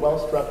courses were well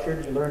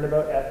structured. You learned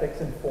about ethics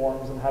and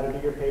forms and how to do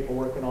your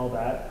paperwork and all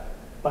that.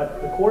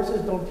 But the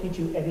courses don't teach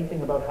you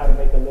anything about how to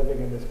make a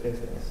living in this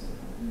business,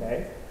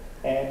 okay?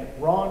 And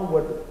Ron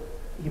would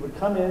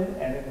come in,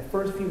 and in the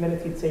first few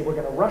minutes he'd say, we're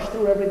gonna rush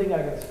through everything,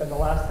 I'm gonna spend the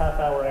last half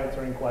hour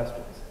answering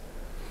questions.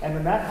 And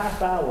in that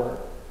half hour,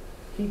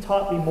 he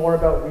taught me more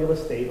about real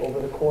estate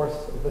over the course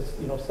of this,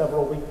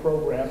 several-week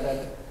program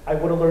than I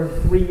would have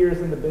learned 3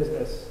 years in the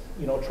business,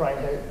 trying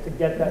to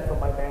get that from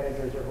my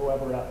managers or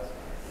whoever else.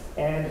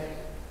 And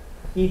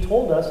he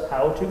told us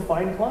how to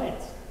find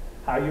clients,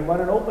 how you run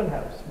an open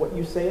house, what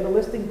you say at a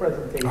listing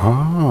presentation,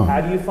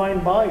 how do you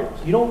find buyers.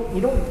 You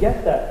don't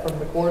get that from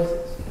the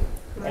courses.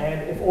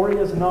 And if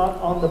Oria's not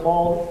on the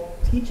ball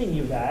teaching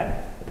you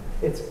that,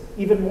 it's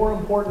even more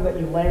important that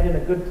you land in a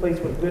good place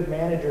with good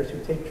managers who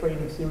take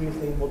training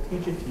seriously and will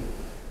teach it to you.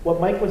 What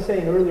Mike was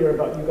saying earlier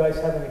about you guys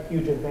having a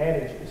huge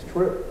advantage is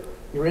true.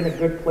 You're in a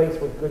good place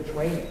with good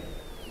training.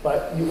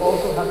 But you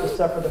also have to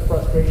suffer the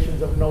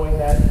frustrations of knowing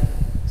that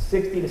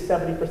 60 to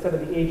 70%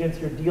 of the agents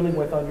you're dealing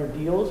with on your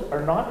deals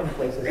are not in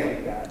places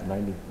like that.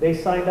 90. They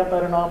signed up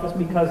at an office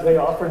because they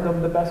offered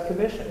them the best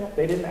commission.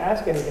 They didn't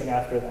ask anything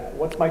after that.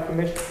 What's my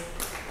commission?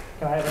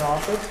 Can I have an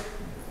office?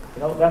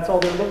 That's all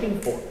they're looking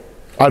for.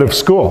 Out of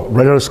school,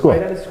 right out of school.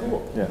 Right out of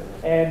school. Yeah.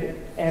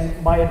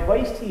 And my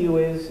advice to you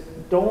is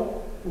don't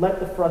let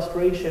the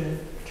frustration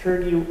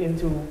turn you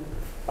into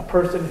a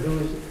person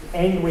who's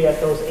angry at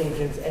those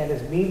agents and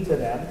is mean to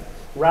them.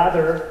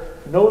 Rather,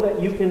 know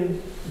that you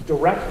can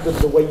direct them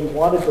the way you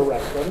want to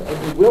direct them,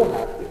 and you will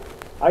have to.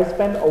 I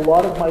spend a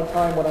lot of my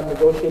time when I'm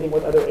negotiating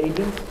with other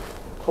agents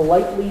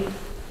politely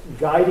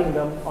guiding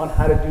them on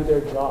how to do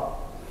their job.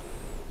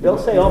 They'll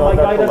say, "Oh, my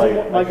guy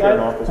doesn't. My guy."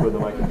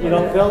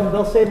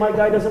 They'll say, "My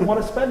guy doesn't want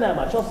to spend that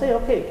much." I'll say,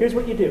 "Okay, here's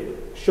what you do.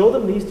 Show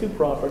them these 2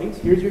 properties.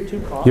 Here's your 2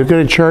 comps. You're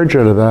going to charge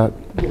out of that.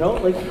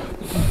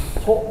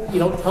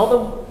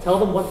 Tell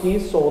them what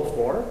these sold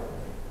for.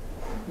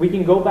 We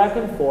can go back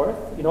and forth,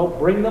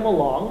 bring them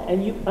along,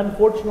 and you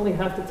unfortunately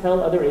have to tell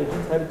other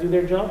agents how to do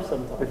their job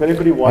sometimes." If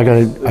anybody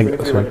watches, if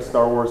you're like a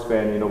Star Wars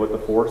fan, with the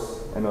Force,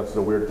 I know it's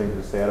a weird thing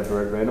to say out of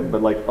random,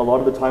 but like a lot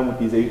of the time with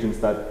these agents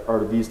that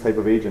are these type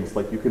of agents,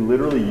 like you can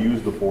literally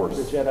use the Force.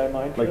 The Jedi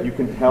mind trick. Like you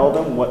can tell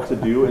them what to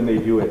do and they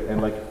do it.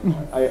 And like,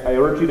 I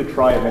urge you to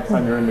try it next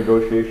time you're in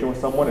negotiation with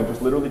someone and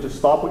just literally just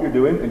stop what you're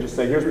doing and just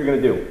say, here's what you're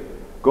gonna do.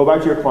 Go back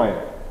to your client.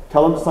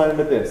 Tell them to sign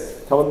into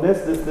this. Tell them this,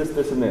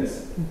 and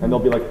this. And they'll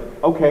be like,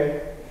 okay.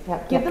 Yeah,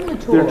 give them the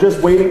tools. They're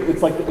just waiting.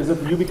 It's like as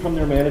if you become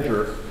their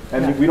manager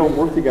and we don't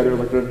work together,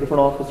 like they're in a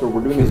different office or we're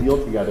doing a deal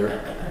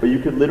together. But you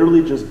could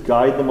literally just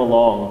guide them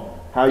along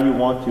how you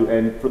want to.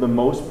 And for the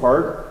most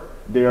part,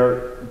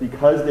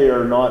 because they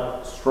are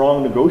not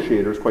strong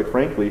negotiators, quite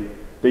frankly,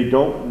 they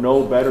don't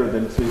know better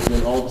than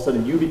all of a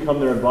sudden you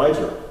become their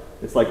advisor.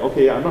 It's like,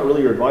 okay, I'm not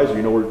really your advisor.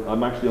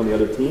 I'm actually on the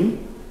other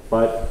team.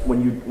 But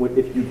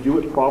if you do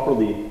it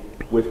properly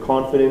with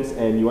confidence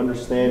and you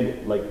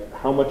understand like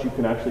how much you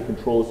can actually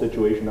control a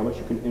situation, how much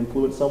you can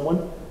influence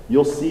someone,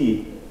 you'll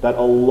see that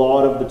a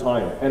lot of the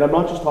time. And I'm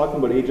not just talking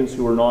about agents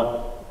who are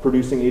not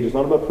producing agents,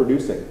 not about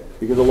producing,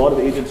 because a lot of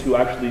agents who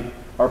actually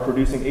are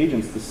producing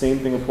agents, the same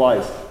thing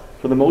applies.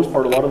 For the most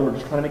part, a lot of them are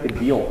just trying to make a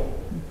deal.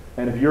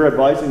 And if you're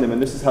advising them,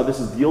 and this is how this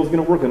deal is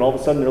going to work, and all of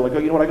a sudden they're like, oh,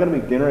 you know what, I got to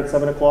make dinner at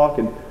 7 o'clock,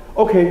 and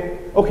okay,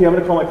 I'm going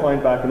to call my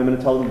client back, and I'm going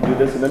to tell them to do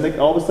this, and then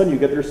all of a sudden you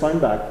get their sign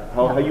back,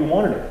 how you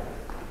wanted it.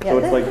 Yeah, so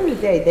at the end of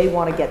the day, they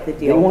want to get the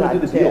deal done. They want to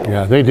do the deal.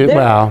 Yeah, they do.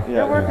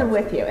 They're working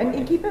with you.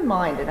 And keep in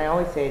mind, and I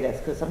always say this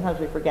because sometimes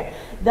we forget,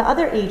 the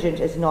other agent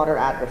is not our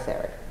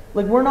adversary.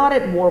 Like, we're not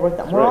at war with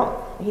them. That's we're right.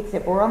 all, I hate to say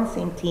it, but we're on the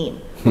same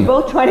team. We're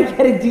both trying to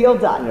get a deal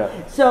done.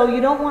 Yeah. So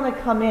you don't want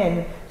to come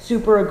in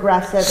super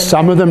aggressive. And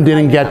Some of them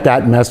didn't get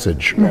that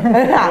message.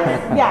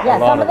 Yeah,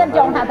 some of them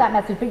don't have that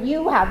message, but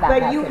you have that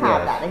message. But you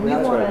have that, and you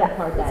That's want to right.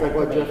 impart that.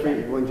 It's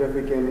like when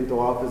Jeffrey came into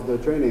office, the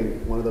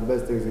training, one of the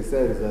best things he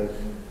said is like,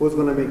 who's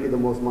going to make you the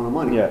most amount of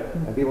money? Yeah.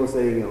 And people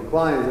saying,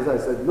 clients, I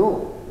said,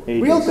 no.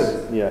 Agents.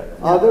 Realtors. Yeah.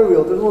 Other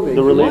realtors will make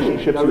The you money.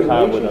 relationships The you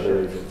have with other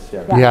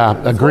relationship. agents. Yeah.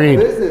 Yeah, agreed.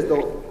 Business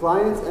though,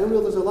 clients and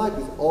realtors alike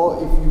is all,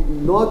 if you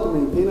not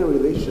maintain a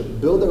relationship,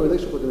 build a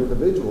relationship with an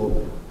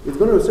individual, it's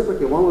going to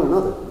reciprocate one with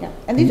another. Yeah.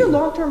 And these are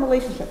long-term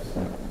relationships.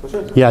 For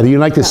sure. Yeah, you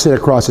like to sit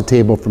across a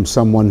table from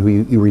someone who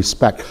you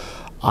respect.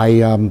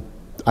 I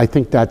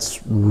think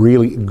that's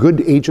really good.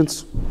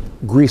 Agents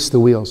grease the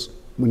wheels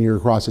when you're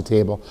across the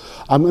table.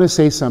 I'm going to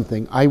say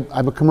something.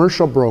 I'm a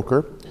commercial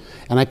broker,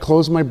 and I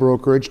closed my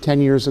brokerage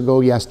 10 years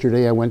ago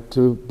yesterday. I went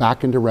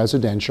back into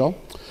residential,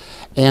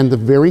 And the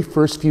very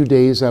first few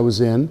days I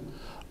was in,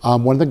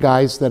 one of the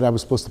guys that I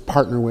was supposed to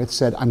partner with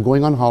said, I'm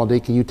going on holiday,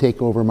 can you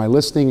take over my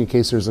listing in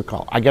case there's a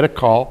call? I get a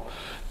call,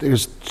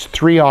 there's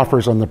 3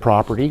 offers on the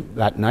property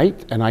that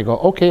night, and I go,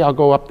 okay, I'll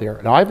go up there.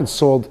 Now I haven't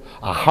sold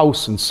a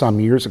house in some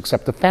years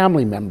except to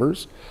family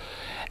members.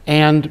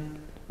 And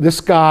this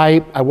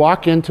guy, I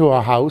walk into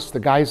a house, the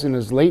guy's in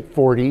his late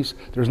 40s,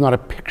 there's not a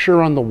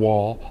picture on the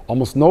wall,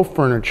 almost no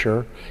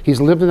furniture.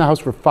 He's lived in the house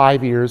for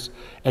 5 years,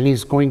 and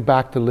he's going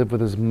back to live with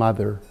his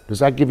mother. Does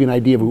that give you an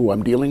idea of who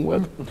I'm dealing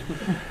with?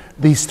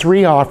 These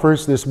 3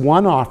 offers, this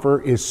one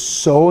offer is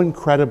so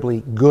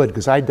incredibly good,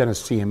 because I'd done a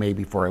CMA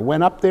before. I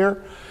went up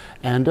there,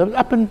 and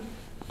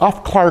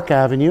off Clark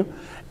Avenue,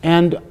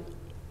 and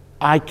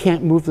I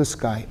can't move this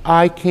guy.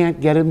 I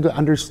can't get him to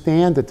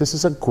understand that this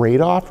is a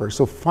great offer.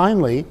 So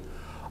finally,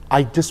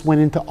 I just went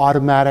into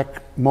automatic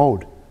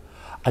mode.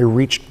 I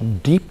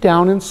reached deep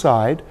down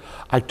inside.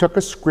 I took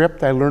a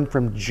script I learned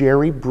from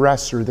Jerry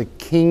Bresser, the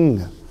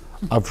king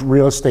of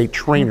real estate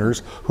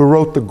trainers, who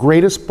wrote the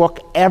greatest book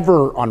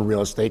ever on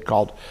real estate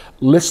called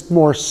List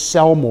More,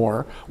 Sell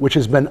More, which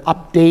has been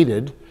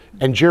updated.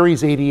 And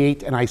Jerry's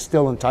 88, and I'm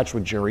still in touch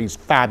with Jerry. He's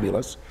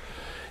fabulous.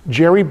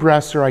 Jerry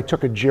Bresser, I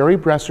took a Jerry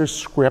Bresser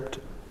script,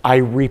 I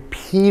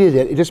repeated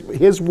it.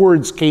 His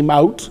words came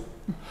out.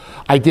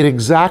 I did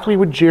exactly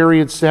what Jerry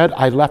had said.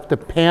 I left the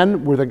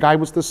pen where the guy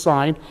was to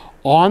sign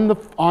on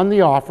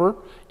the offer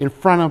in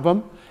front of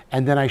him,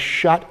 and then I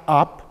shut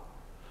up,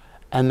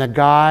 and the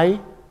guy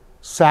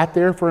sat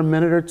there for a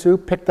minute or two,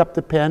 picked up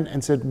the pen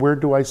and said, where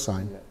do I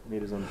sign?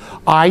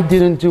 I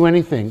didn't do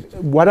anything.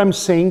 What I'm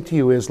saying to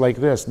you is like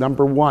this.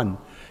 Number one,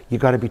 you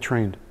got to be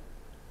trained.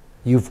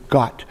 You've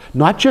got,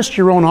 not just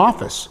your own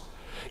office,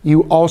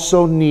 you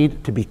also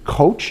need to be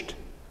coached,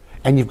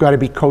 and you've got to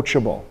be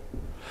coachable.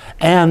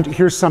 And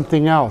here's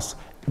something else.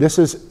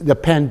 The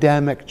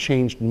pandemic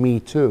changed me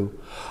too.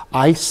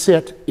 I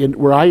sit in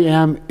where I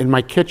am in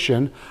my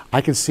kitchen, I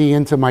can see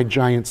into my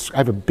I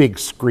have a big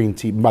screen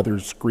TV,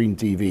 mother's screen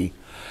TV,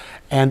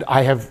 and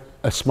I have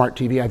a smart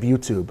TV, I have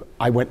YouTube.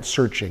 I went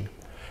searching.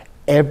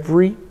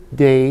 Every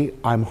day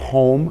I'm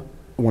home,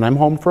 when I'm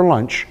home for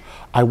lunch,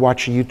 I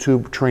watch a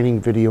YouTube training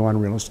video on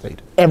real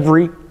estate.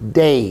 Every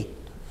day.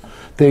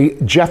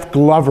 Jeff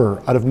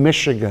Glover out of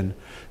Michigan,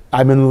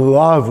 I'm in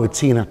love with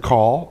Tina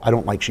Call. I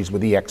don't like she's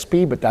with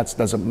EXP, but that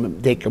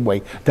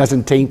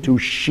doesn't taint who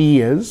she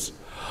is.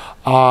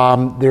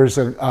 There's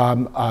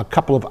a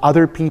couple of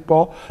other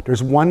people.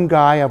 There's one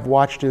guy, I've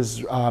watched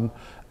his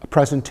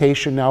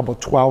presentation now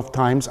about 12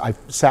 times. I've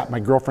sat my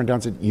girlfriend down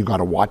and said, you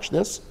gotta watch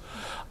this.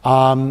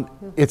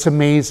 It's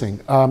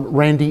amazing.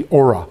 Randy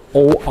Ora,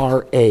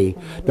 O-R-A,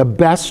 the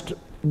best,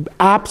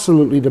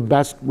 absolutely the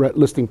best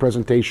listing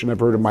presentation I've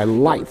heard in my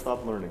life.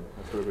 Stop learning.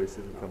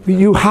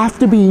 You have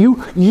to be,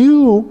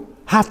 you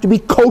have to be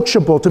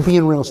coachable to be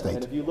in real estate.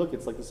 And if you look,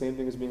 it's like the same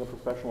thing as being a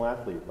professional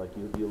athlete. Like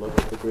you look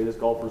at the greatest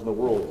golfers in the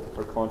world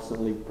are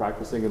constantly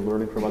practicing and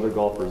learning from other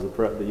golfers.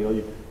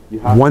 You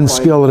have one to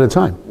skill at a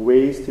time.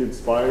 Ways to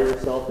inspire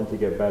yourself and to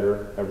get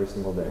better every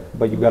single day.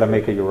 But you got to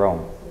make it your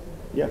own.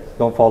 Yeah.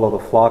 Don't follow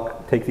the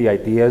flock. Take the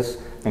ideas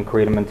and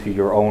create them into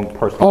your own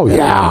personal. Oh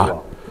yeah. As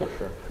well.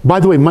 Sure. By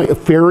the way,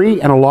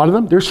 Ferry and a lot of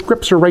them, their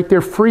scripts are right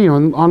there free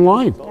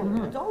online.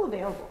 It's all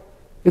available.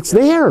 It's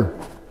there.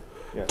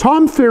 Yeah.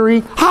 Tom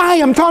Ferry.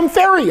 Hi, I'm Tom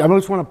Ferry. I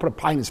just want to put a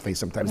pie in his face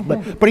sometimes,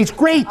 but he's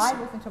great. I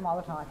listen to him all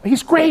the time.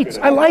 He's great.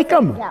 I like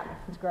him. Yeah,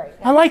 he's great.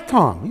 I like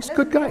Tom. He's a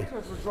good guy.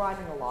 We're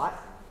driving a lot,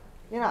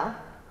 you know.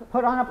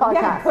 Put on a podcast.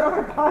 Yeah, put on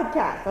a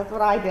podcast. That's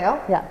what I do.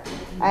 Yeah.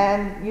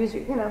 And use,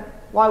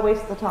 why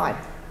waste the time?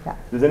 Yeah.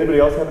 Does anybody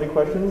else have any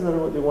questions that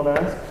you want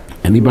to ask?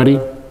 Anybody?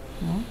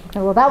 Okay,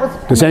 well, that was.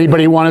 Does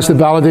anybody want us to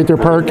validate their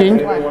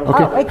parking?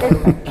 Okay. Oh, wait, there's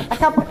a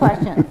couple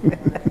questions.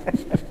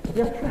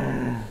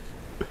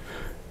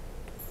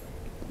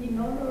 In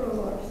honor of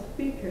our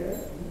speaker,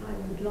 I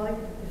would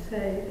like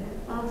to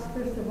ask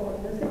first of all,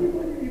 does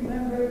anybody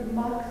remember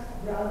Marx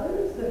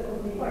Brothers, the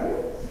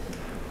comedians?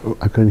 Oh,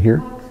 I couldn't hear.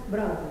 Marx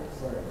Brothers.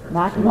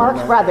 Marx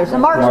Brothers. The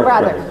Marx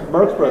Brothers.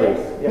 Marx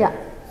Brothers. Yeah.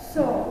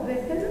 So they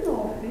had an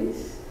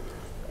office,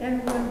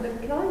 and when the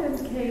client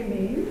came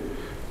in,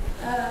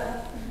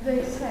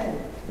 they said,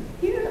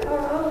 here are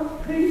our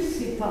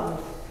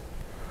principles,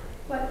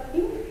 but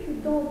if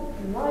you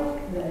don't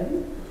like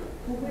them,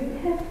 we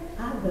have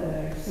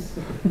others.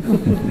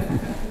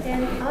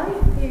 And I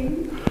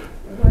think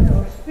what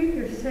our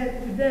speaker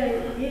said today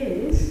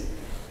is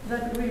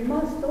that we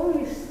must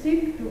only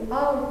stick to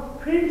our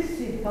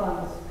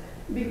principles,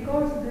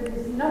 because there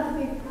is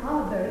nothing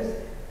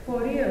others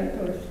for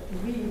realtors to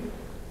be,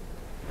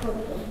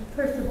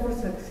 first of all,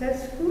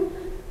 successful,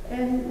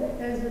 and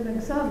as an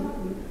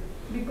example,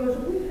 because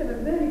we have a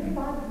very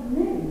bad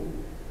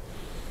name.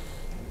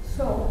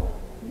 So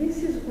this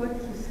is what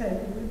he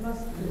said we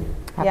must do.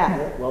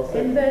 Yeah. Well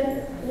said. And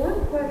then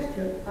one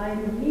question, I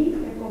need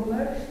a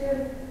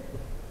commercial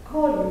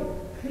colleague.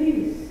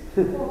 Please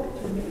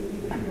talk to me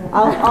if you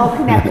want. I'll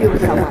connect you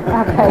with someone.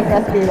 Okay,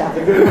 let's do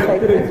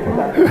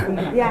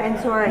that. Yeah, and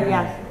Sora,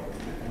 yes.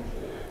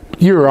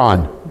 You're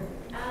on.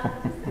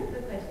 Just a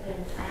quick question.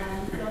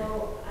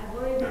 So I've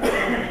always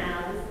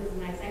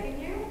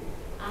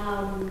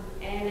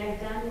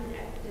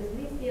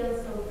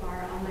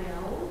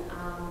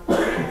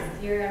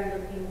year I'm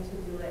looking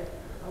to do it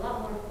a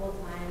lot more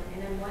full-time,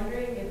 and I'm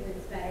wondering if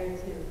it's better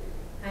to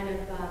kind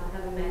of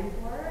have a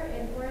mentor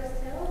in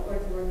Forest Hill or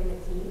to work in a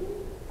team.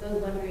 So I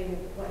was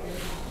wondering what your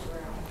thoughts were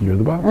on. You're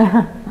the boss.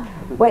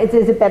 What,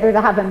 is it better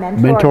to have a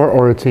mentor? Mentor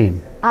or a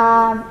team?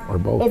 Or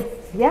both?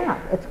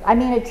 I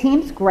mean, a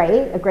team's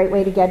great, a great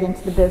way to get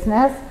into the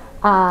business,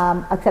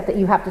 except that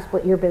you have to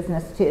split your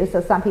business too. So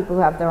some people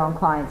who have their own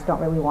clients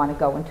don't really want to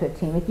go into a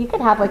team. If you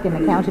could have like an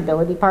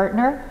accountability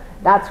partner,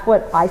 that's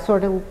what I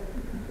sort of,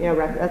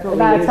 that's what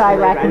that's how I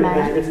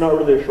recommend. It's not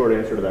really a short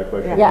answer to that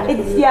question. Yeah.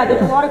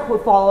 There's a lot of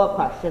follow-up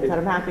questions, and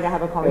I'm happy to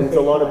have a conversation. And it's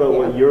a lot about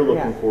what you're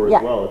looking for as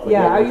well. It's like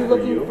are you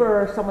looking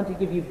for someone to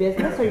give you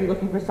business? Are you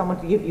looking for someone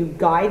to give you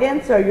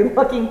guidance? Are you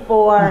looking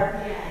for,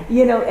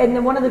 and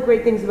then one of the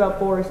great things about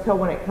Forest Hill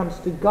when it comes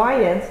to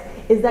guidance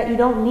is that you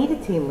don't need a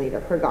team leader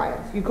for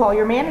guidance. You call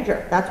your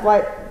manager. That's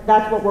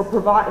what we're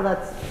providing.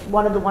 That's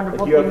one of the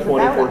wonderful things about it. You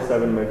have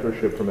 24/7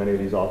 mentorship from any of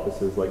these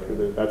offices. Like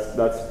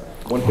that's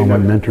one thing my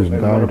that mentors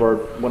died.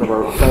 one of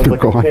our sounds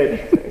like a pitch,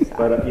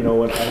 but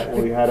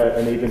when we had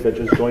an agent that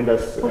just joined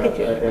us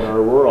in our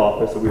Aurora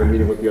office that we were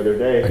meeting with the other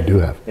day. I do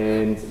have.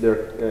 And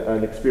they're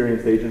an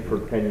experienced agent for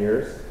 10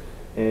 years.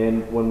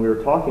 And when we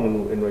were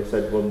talking, and I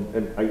said,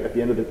 at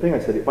the end of the thing, I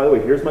said, by the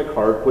way, here's my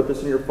card. Put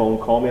this in your phone.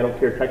 Call me. I don't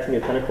care. Text me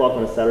at 10 o'clock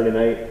on a Saturday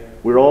night.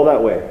 We're all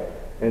that way.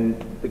 And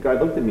the guy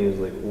looked at me and was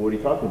like, well, what are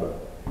you talking about?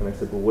 And I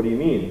said, well, what do you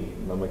mean?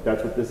 And I'm like,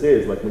 that's what this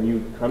is. Like when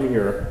you come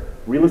here,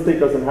 real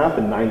estate doesn't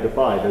happen 9 to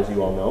 5, as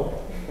you all know.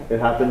 It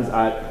happens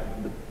at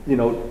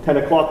 10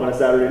 o'clock on a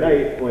Saturday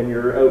night when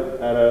you're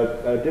out at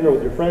a dinner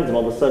with your friends, and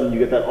all of a sudden you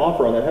get that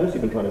offer on that house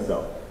you've been trying to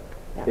sell.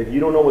 Yeah. If you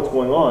don't know what's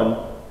going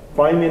on,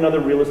 find me another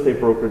real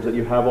estate brokerage that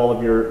you have all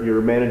of your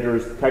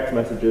manager's text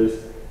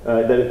messages,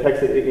 that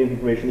text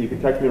information. You can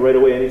text me right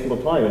away any single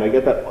time, and I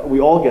get that. We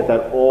all get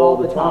that all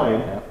the time.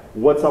 Yeah.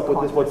 What's up with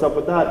this? What's up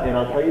with that? And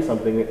I'll tell you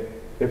something.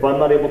 If I'm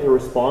not able to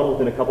respond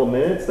within a couple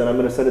minutes, then I'm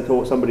going to send it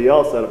to somebody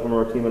else from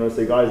our team, and I'm going to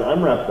say, guys,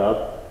 I'm wrapped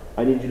up.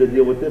 I need you to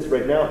deal with this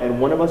right now. And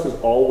one of us is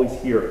always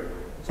here.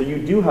 So you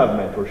do have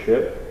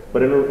mentorship.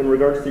 But in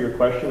regards to your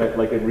question, it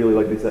really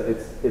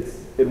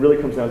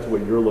comes down to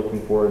what you're looking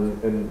for,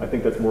 and I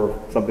think that's more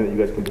something that you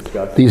guys can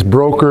discuss. These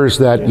brokers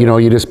that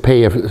you just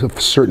pay a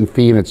certain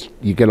fee and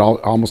you get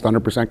almost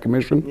 100%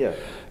 commission. Yeah.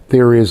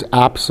 There is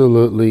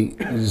absolutely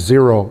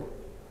zero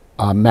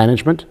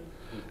management.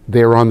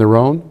 They're on their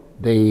own.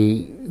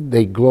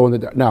 They glow in the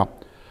dark. Now,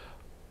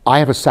 I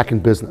have a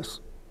second business.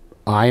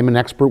 I am an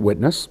expert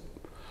witness.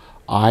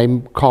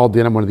 I'm called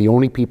in. I'm one of the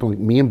only people,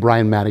 me and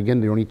Brian Madigan,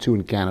 the only two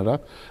in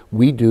Canada.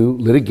 We do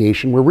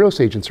litigation where real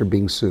estate agents are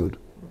being sued.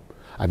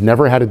 I've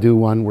never had to do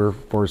one where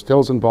Forest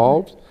Hill's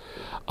involved.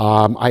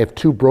 I have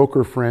two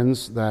broker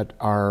friends that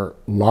are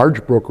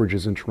large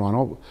brokerages in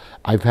Toronto.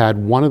 I've had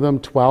one of them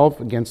 12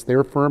 against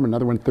their firm,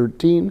 another one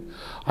 13.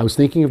 I was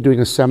thinking of doing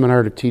a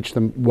seminar to teach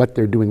them what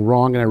they're doing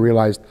wrong, and I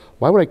realized,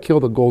 why would I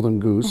kill the golden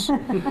goose?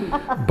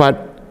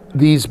 But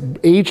these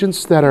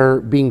agents that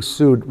are being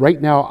sued, right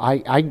now,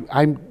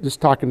 I'm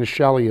just talking to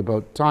Shelley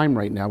about time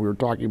right now. We were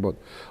talking about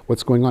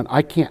what's going on.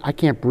 I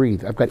can't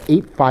breathe. I've got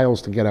 8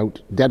 files to get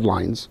out,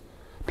 deadlines,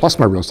 plus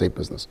my real estate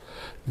business.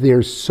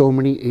 There's so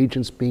many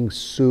agents being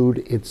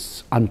sued,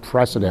 it's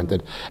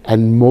unprecedented.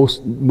 And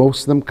most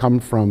of them come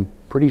from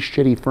pretty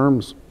shitty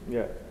firms.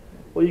 Yeah.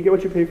 Well, you get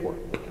what you pay for.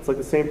 It's like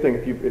the same thing.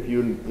 If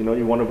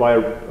you want to buy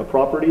a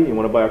property, you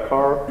want to buy a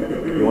car,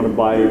 you want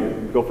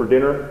to go for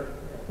dinner,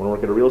 want to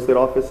work at a real estate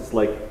office, it's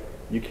like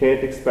you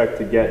can't expect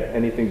to get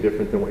anything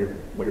different than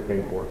what you're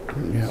paying for.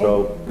 Yeah.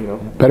 So,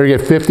 better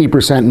get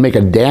 50% and make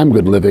a damn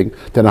good living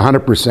than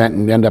 100%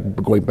 and end up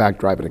going back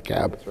driving a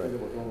cab. That's right.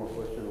 One more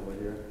question over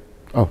here.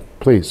 Oh,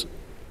 please.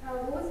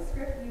 What was the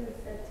script you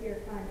said to your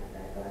client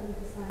that got him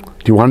to sign?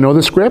 Do you want to know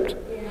the script?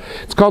 Yeah.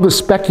 It's called the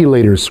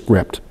speculator's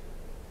script.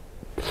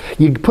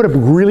 You put a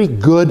really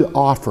good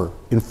offer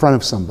in front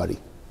of somebody,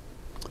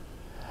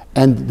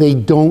 and they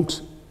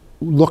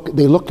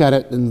look at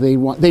it and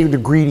they're the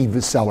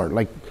greedy seller.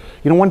 Like,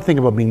 one thing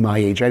about being my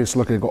age, I just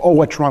look at it and go, oh,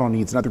 what Toronto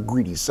needs, another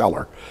greedy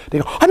seller. They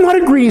go, I'm not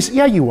a greedy,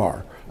 yeah, you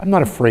are. I'm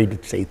not afraid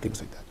to say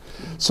things like that.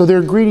 So they're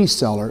a greedy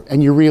seller,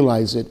 and you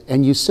realize it,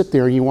 and you sit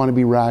there and you want to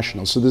be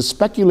rational. So the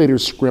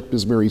speculator's script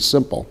is very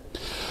simple.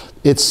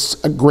 It's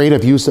great,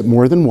 I've used it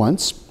more than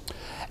once.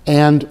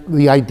 And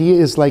the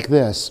idea is like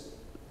this.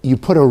 You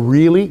put a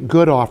really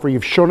good offer,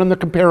 you've shown them the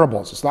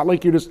comparables. It's not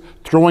like you're just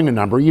throwing a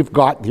number.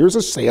 Here's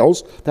a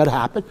sales that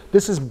happened.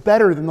 This is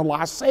better than the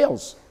last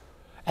sales.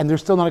 And they're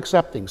still not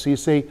accepting. So you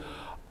say,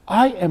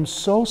 I am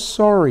so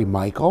sorry,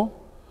 Michael.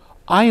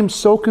 I am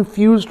so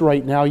confused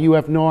right now, you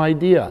have no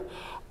idea.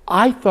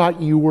 I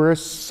thought you were a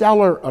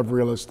seller of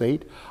real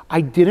estate.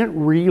 I didn't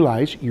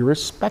realize you're a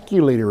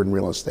speculator in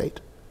real estate.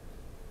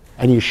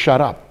 And you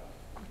shut up.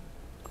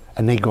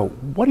 And they go,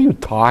 what are you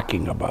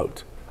talking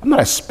about? I'm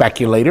not a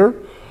speculator.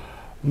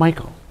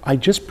 Michael, I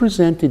just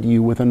presented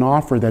you with an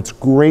offer that's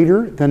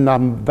greater than the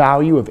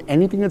value of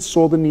anything that's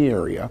sold in the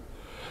area.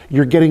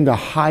 You're getting the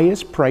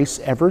highest price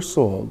ever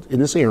sold in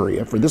this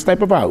area for this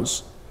type of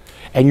house,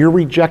 And you're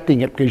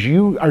rejecting it because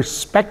you are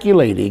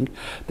speculating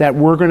that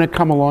we're going to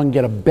come along and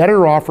get a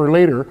better offer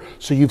later.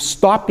 So you've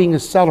stopped being a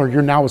seller.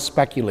 You're now a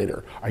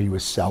speculator. Are you a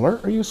seller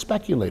or are you a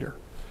speculator?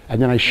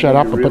 And then I shut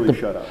up.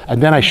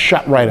 And then I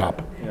shut right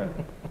up. Yeah.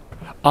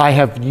 I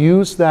have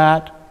used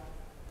that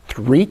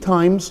 3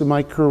 times in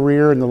my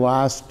career in the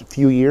last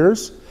few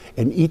years.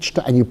 And each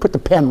time, and you put the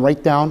pen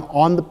right down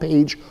on the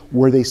page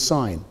where they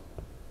sign.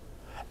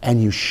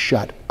 And you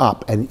shut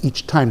up. And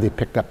each time they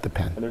picked up the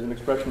pen. And there's an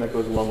expression that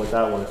goes along with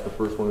that one. It's the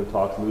first one who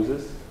talks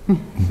loses.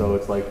 So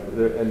it's like,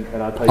 and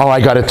I'll tell you. Oh, I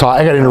got to talk.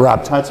 I got to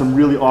interrupt. I've had some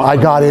really awesome. I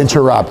got to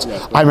interrupt.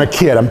 Yeah, I'm a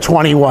kid. I'm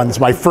 21.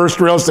 It's my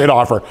first real estate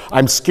offer.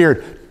 I'm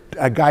scared.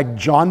 A guy,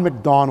 John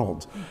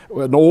McDonald,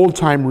 an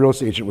old-time real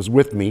estate agent, was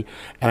with me,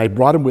 and I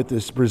brought him with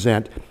this to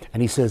present.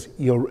 And he says,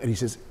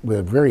 with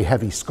a very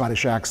heavy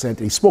Scottish accent,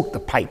 and he smoked the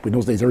pipe. In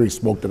those days, everybody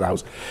smoked at the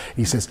house.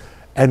 He says,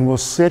 and we'll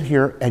sit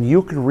here, and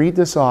you can read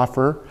this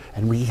offer.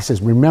 And he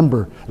says,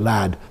 remember,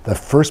 lad, the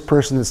first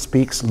person that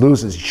speaks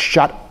loses.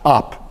 Shut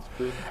up.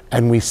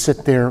 And we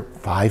sit there,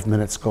 5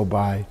 minutes go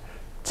by,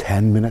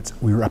 10 minutes.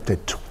 We were up to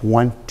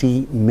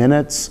 20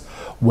 minutes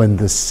when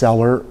the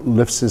seller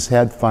lifts his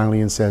head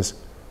finally and says,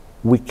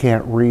 we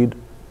can't read.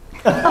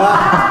 That's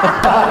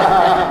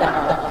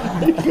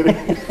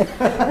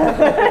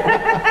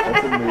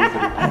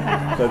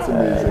amazing. That's amazing. That's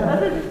amazing.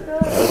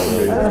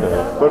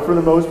 But for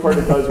the most part,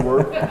 it does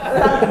work.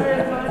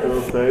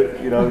 It'll say,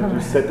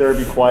 just sit there and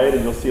be quiet,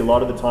 and you'll see a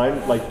lot of the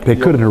time, like they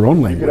could in their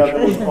own language. You could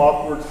have those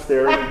awkward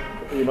staring,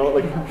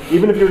 like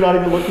even if you're not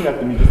even looking at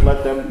them, you just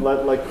let them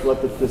let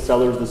the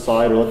sellers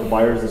decide or let the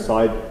buyers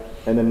decide,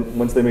 and then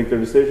once they make their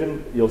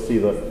decision, you'll see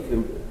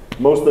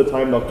most of the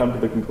time they'll come to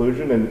the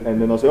conclusion, and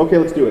then they'll say, okay,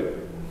 let's do it.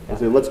 They'll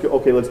say, let's go.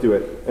 Okay, let's do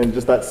it. And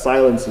just that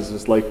silence is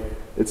just like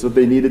it's what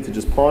they needed to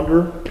just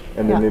ponder,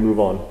 and then they move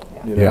on.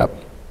 Yeah.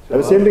 And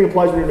the same thing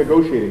applies when you're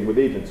negotiating with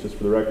agents, just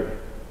for the record.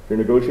 If you're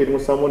negotiating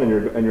with someone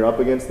and you're up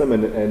against them,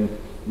 and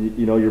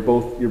you're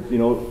both,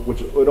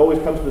 which it always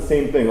comes to the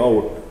same thing.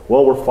 Oh,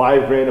 well, we're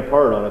 $5,000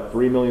 apart on a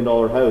 $3 million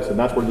house, and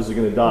that's where this is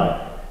going to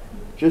die.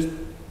 Just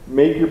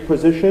make your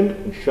position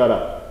and shut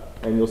up,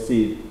 and you'll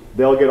see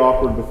they'll get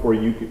awkward before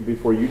you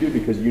do,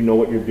 because you know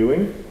what you're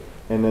doing,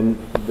 and then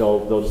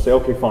they'll just say,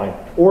 okay, fine.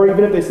 Or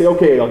even if they say,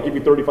 okay, I'll give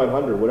you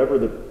 $3,500, whatever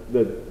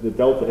the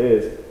delta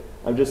is.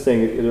 I'm just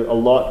saying a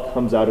lot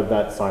comes out of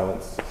that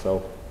silence.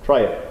 So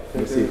try it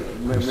and see.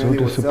 I'm so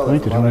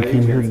disappointed when I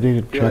came here today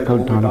to check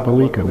out Donna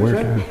Balika.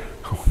 Where?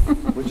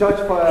 We charge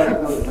for,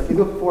 like you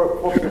do for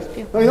I'll do it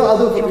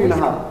for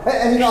 3.5.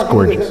 And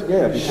gorgeous.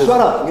 Shut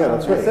up. Yeah,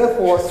 that's right. Except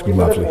for, keep it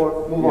at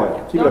 4, move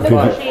on. Keep it at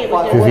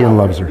 5. Vivian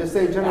loves her. Just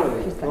say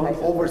generally, don't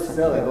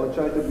oversell it. Don't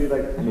try to be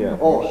like,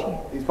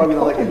 oh, he's probably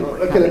not like it.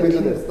 Okay, let me do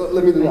this.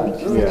 Let me do that.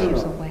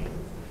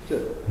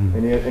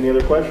 Any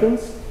other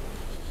questions?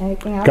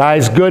 Anything else?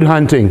 Guys, good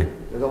hunting.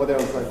 There's over there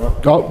on the side.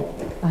 Oh.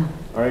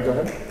 All right, go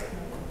ahead.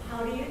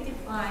 How do you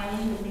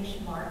define the niche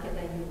market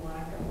that you want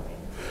to go in?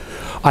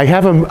 I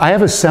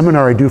have a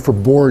seminar I do for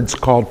boards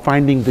called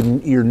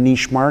Finding Your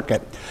Niche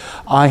Market.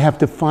 I have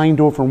to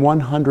find over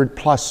 100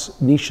 plus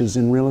niches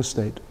in real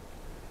estate.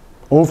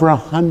 Over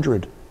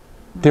 100.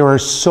 There are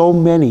so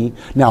many.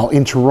 Now,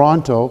 in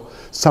Toronto,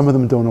 some of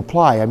them don't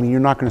apply. I mean, you're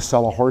not going to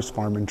sell a horse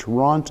farm in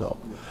Toronto.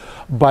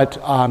 But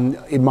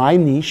in my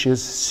niche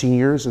is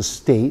seniors,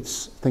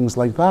 estates, things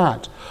like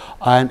that.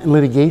 And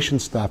litigation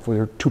stuff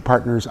where 2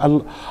 partners. I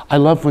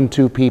love when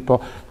 2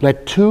 people,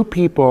 let 2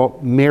 people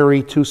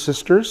marry 2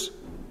 sisters.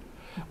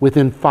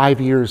 Within 5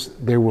 years,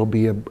 there will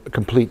be a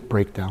complete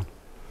breakdown.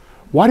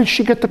 Why did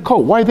she get the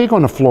coat? Why are they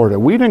going to Florida?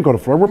 We didn't go to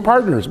Florida. We're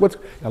partners.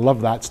 I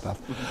love that stuff.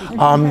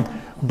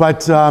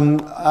 But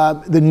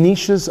the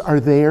niches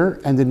are there,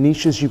 and the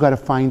niches, you got to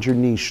find your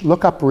niche.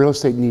 Look up real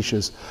estate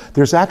niches.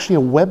 There's actually a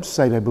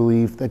website, I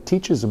believe, that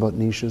teaches about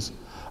niches.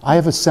 I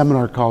have a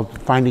seminar called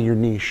Finding Your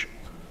Niche.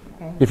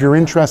 Okay. If you're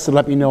interested,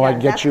 let me know. I'd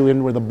get you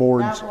in with the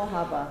boards. We'll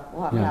have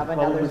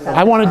another seminar.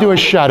 I want to do a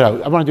shout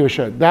out.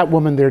 That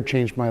woman there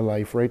changed my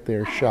life right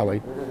there,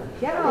 Shelley.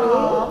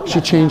 Yeah.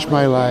 She changed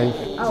my life.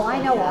 Oh,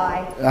 I know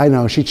why. I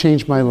know, she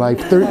changed my life.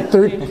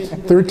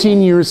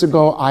 13 years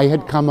ago, I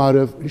had come out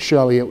of,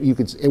 Shelley,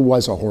 it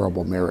was a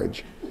horrible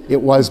marriage.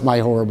 It was my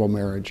horrible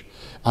marriage.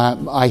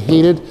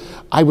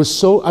 I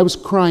was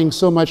crying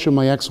so much when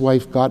my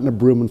ex-wife got in a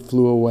broom and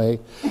flew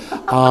away.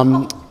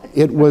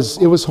 It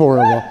was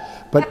horrible.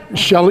 But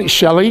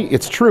Shelley,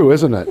 it's true,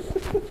 isn't it?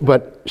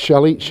 But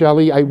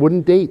Shelley, I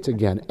wouldn't date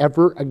again,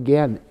 ever.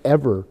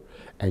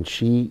 And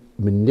she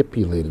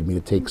manipulated me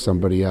to take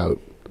somebody out.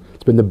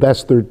 It's been the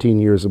best 13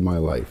 years of my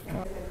life.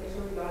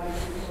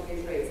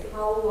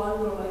 How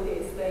long normally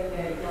is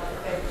they not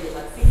effective?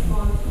 Like 6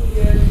 months, 2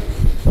 years?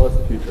 Tell us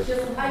the future.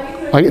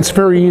 It's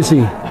very easy.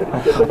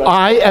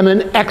 I am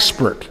an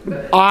expert.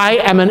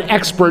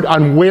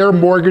 On where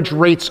mortgage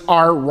rates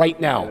are right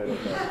now.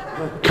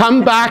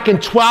 Come back in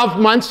 12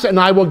 months and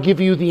I will give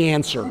you the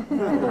answer.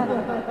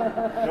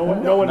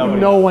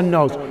 No one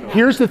knows.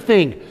 Here's the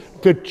thing.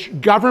 The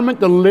government,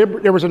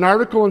 there was an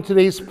article in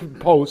today's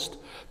Post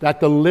that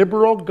the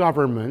Liberal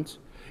government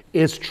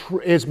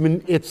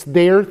it's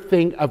their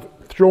thing of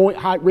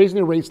raising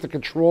the rates to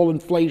control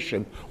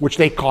inflation, which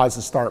they caused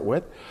to start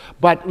with,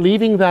 but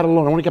leaving that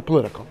alone. I want to get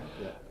political,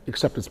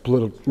 except it's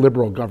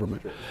liberal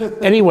government.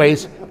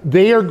 Anyways,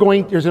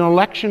 there's an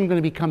election going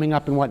to be coming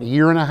up in what, a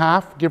year and a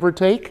half, give or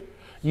take?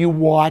 You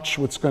watch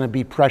what's going to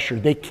be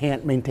pressured. They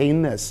can't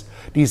maintain this.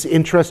 These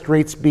interest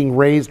rates being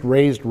raised.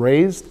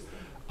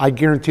 I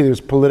guarantee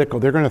there's political.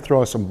 They're going to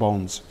throw us some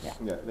bones.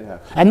 Yeah, they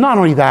have. And not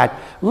only that,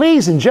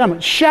 ladies and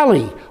gentlemen,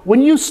 Shelley,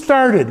 when you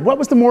started, what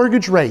was the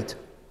mortgage rate?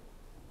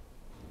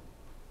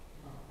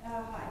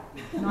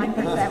 9%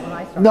 when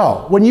I started.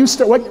 No, when you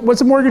start, what was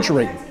the mortgage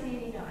rate?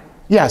 1989.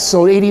 Yes,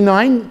 so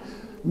 89,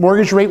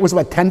 mortgage rate was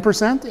about 10%,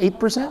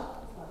 8%?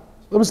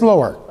 It was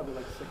lower.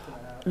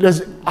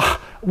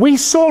 We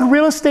sold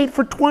real estate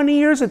for 20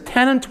 years at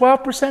 10 and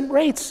 12%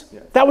 rates.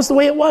 That was the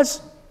way it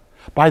was.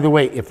 By the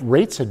way, if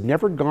rates had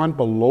never gone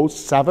below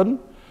 7,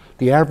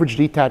 the average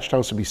detached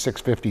house would be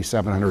 650,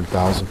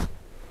 700,000.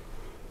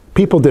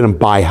 People didn't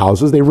buy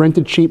houses, they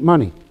rented cheap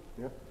money.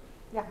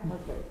 Yeah.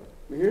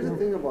 Here's the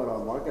thing about our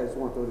market. I just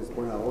want to throw this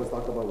point. I always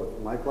talk about with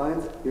my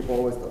clients. People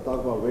always talk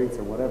about rates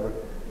and whatever.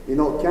 You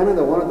know,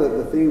 Canada, one of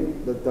the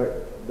things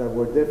that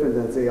we're different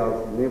than, say,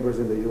 our neighbors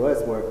in the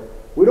U.S., where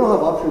we don't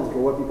have options for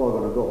where people are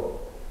going to go.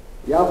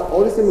 You have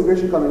all this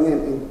immigration coming in.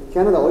 In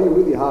Canada, all you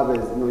really have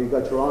is, you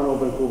got Toronto,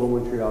 Vancouver,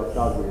 Montreal,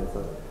 Calgary, and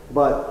stuff.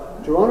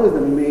 But Toronto is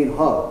the main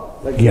hub,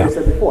 like I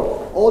said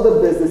before. All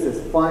the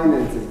businesses,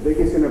 finances,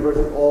 biggest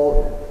universities,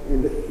 all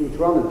in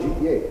Toronto,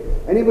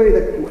 GTA. Anybody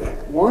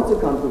that wants to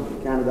come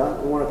to Canada,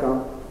 will want to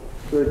come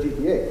to the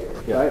GTA,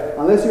 right?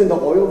 Unless you're in the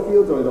oil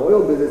fields or in the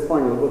oil business,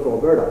 fine, you'll go to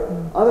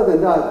Alberta. Other than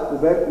that,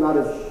 Quebec, not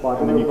as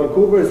popular.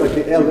 Vancouver is like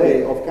the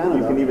LA of Canada.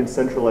 You can even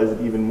centralize it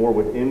even more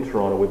within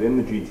Toronto, within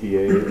the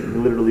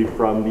GTA, literally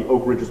from the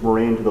Oak Ridges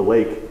Moraine to the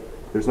lake.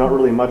 There's not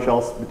really much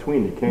else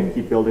between. You can't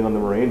keep building on the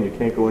moraine. You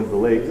can't go into the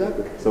lake.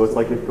 Exactly. So it's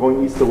like if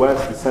going east to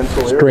west, the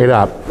central area. Straight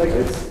up.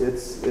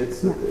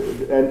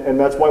 And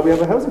that's why we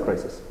have a housing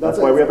crisis. That's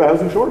why we have a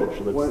housing shortage.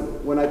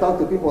 When I talk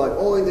to people like,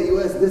 oh, in the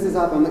U.S. this is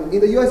happening. In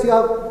the U.S. you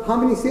have how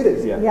many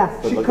cities?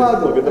 Yeah.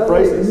 Chicago, look at the LA,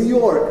 prices. New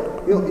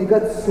York. You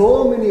got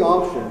so many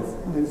options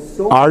and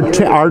so Our many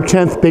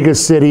 10th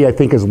biggest city, I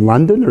think, is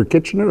London or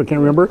Kitchener. I can't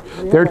remember.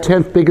 Their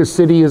 10th biggest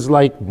city is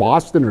like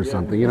Boston or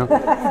something.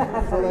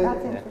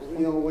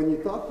 So when you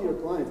talk to your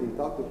clients and you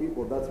talk to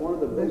people, that's one of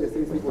the biggest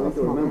things people need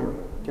to remember.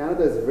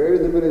 Canada is very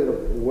limited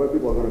of where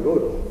people are going to go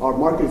to. Our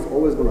market is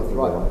always going to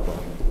thrive.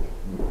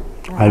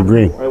 I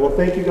agree. All right, well,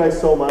 thank you guys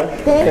so much.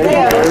 Thank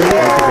you.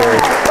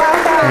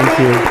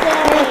 Thank you.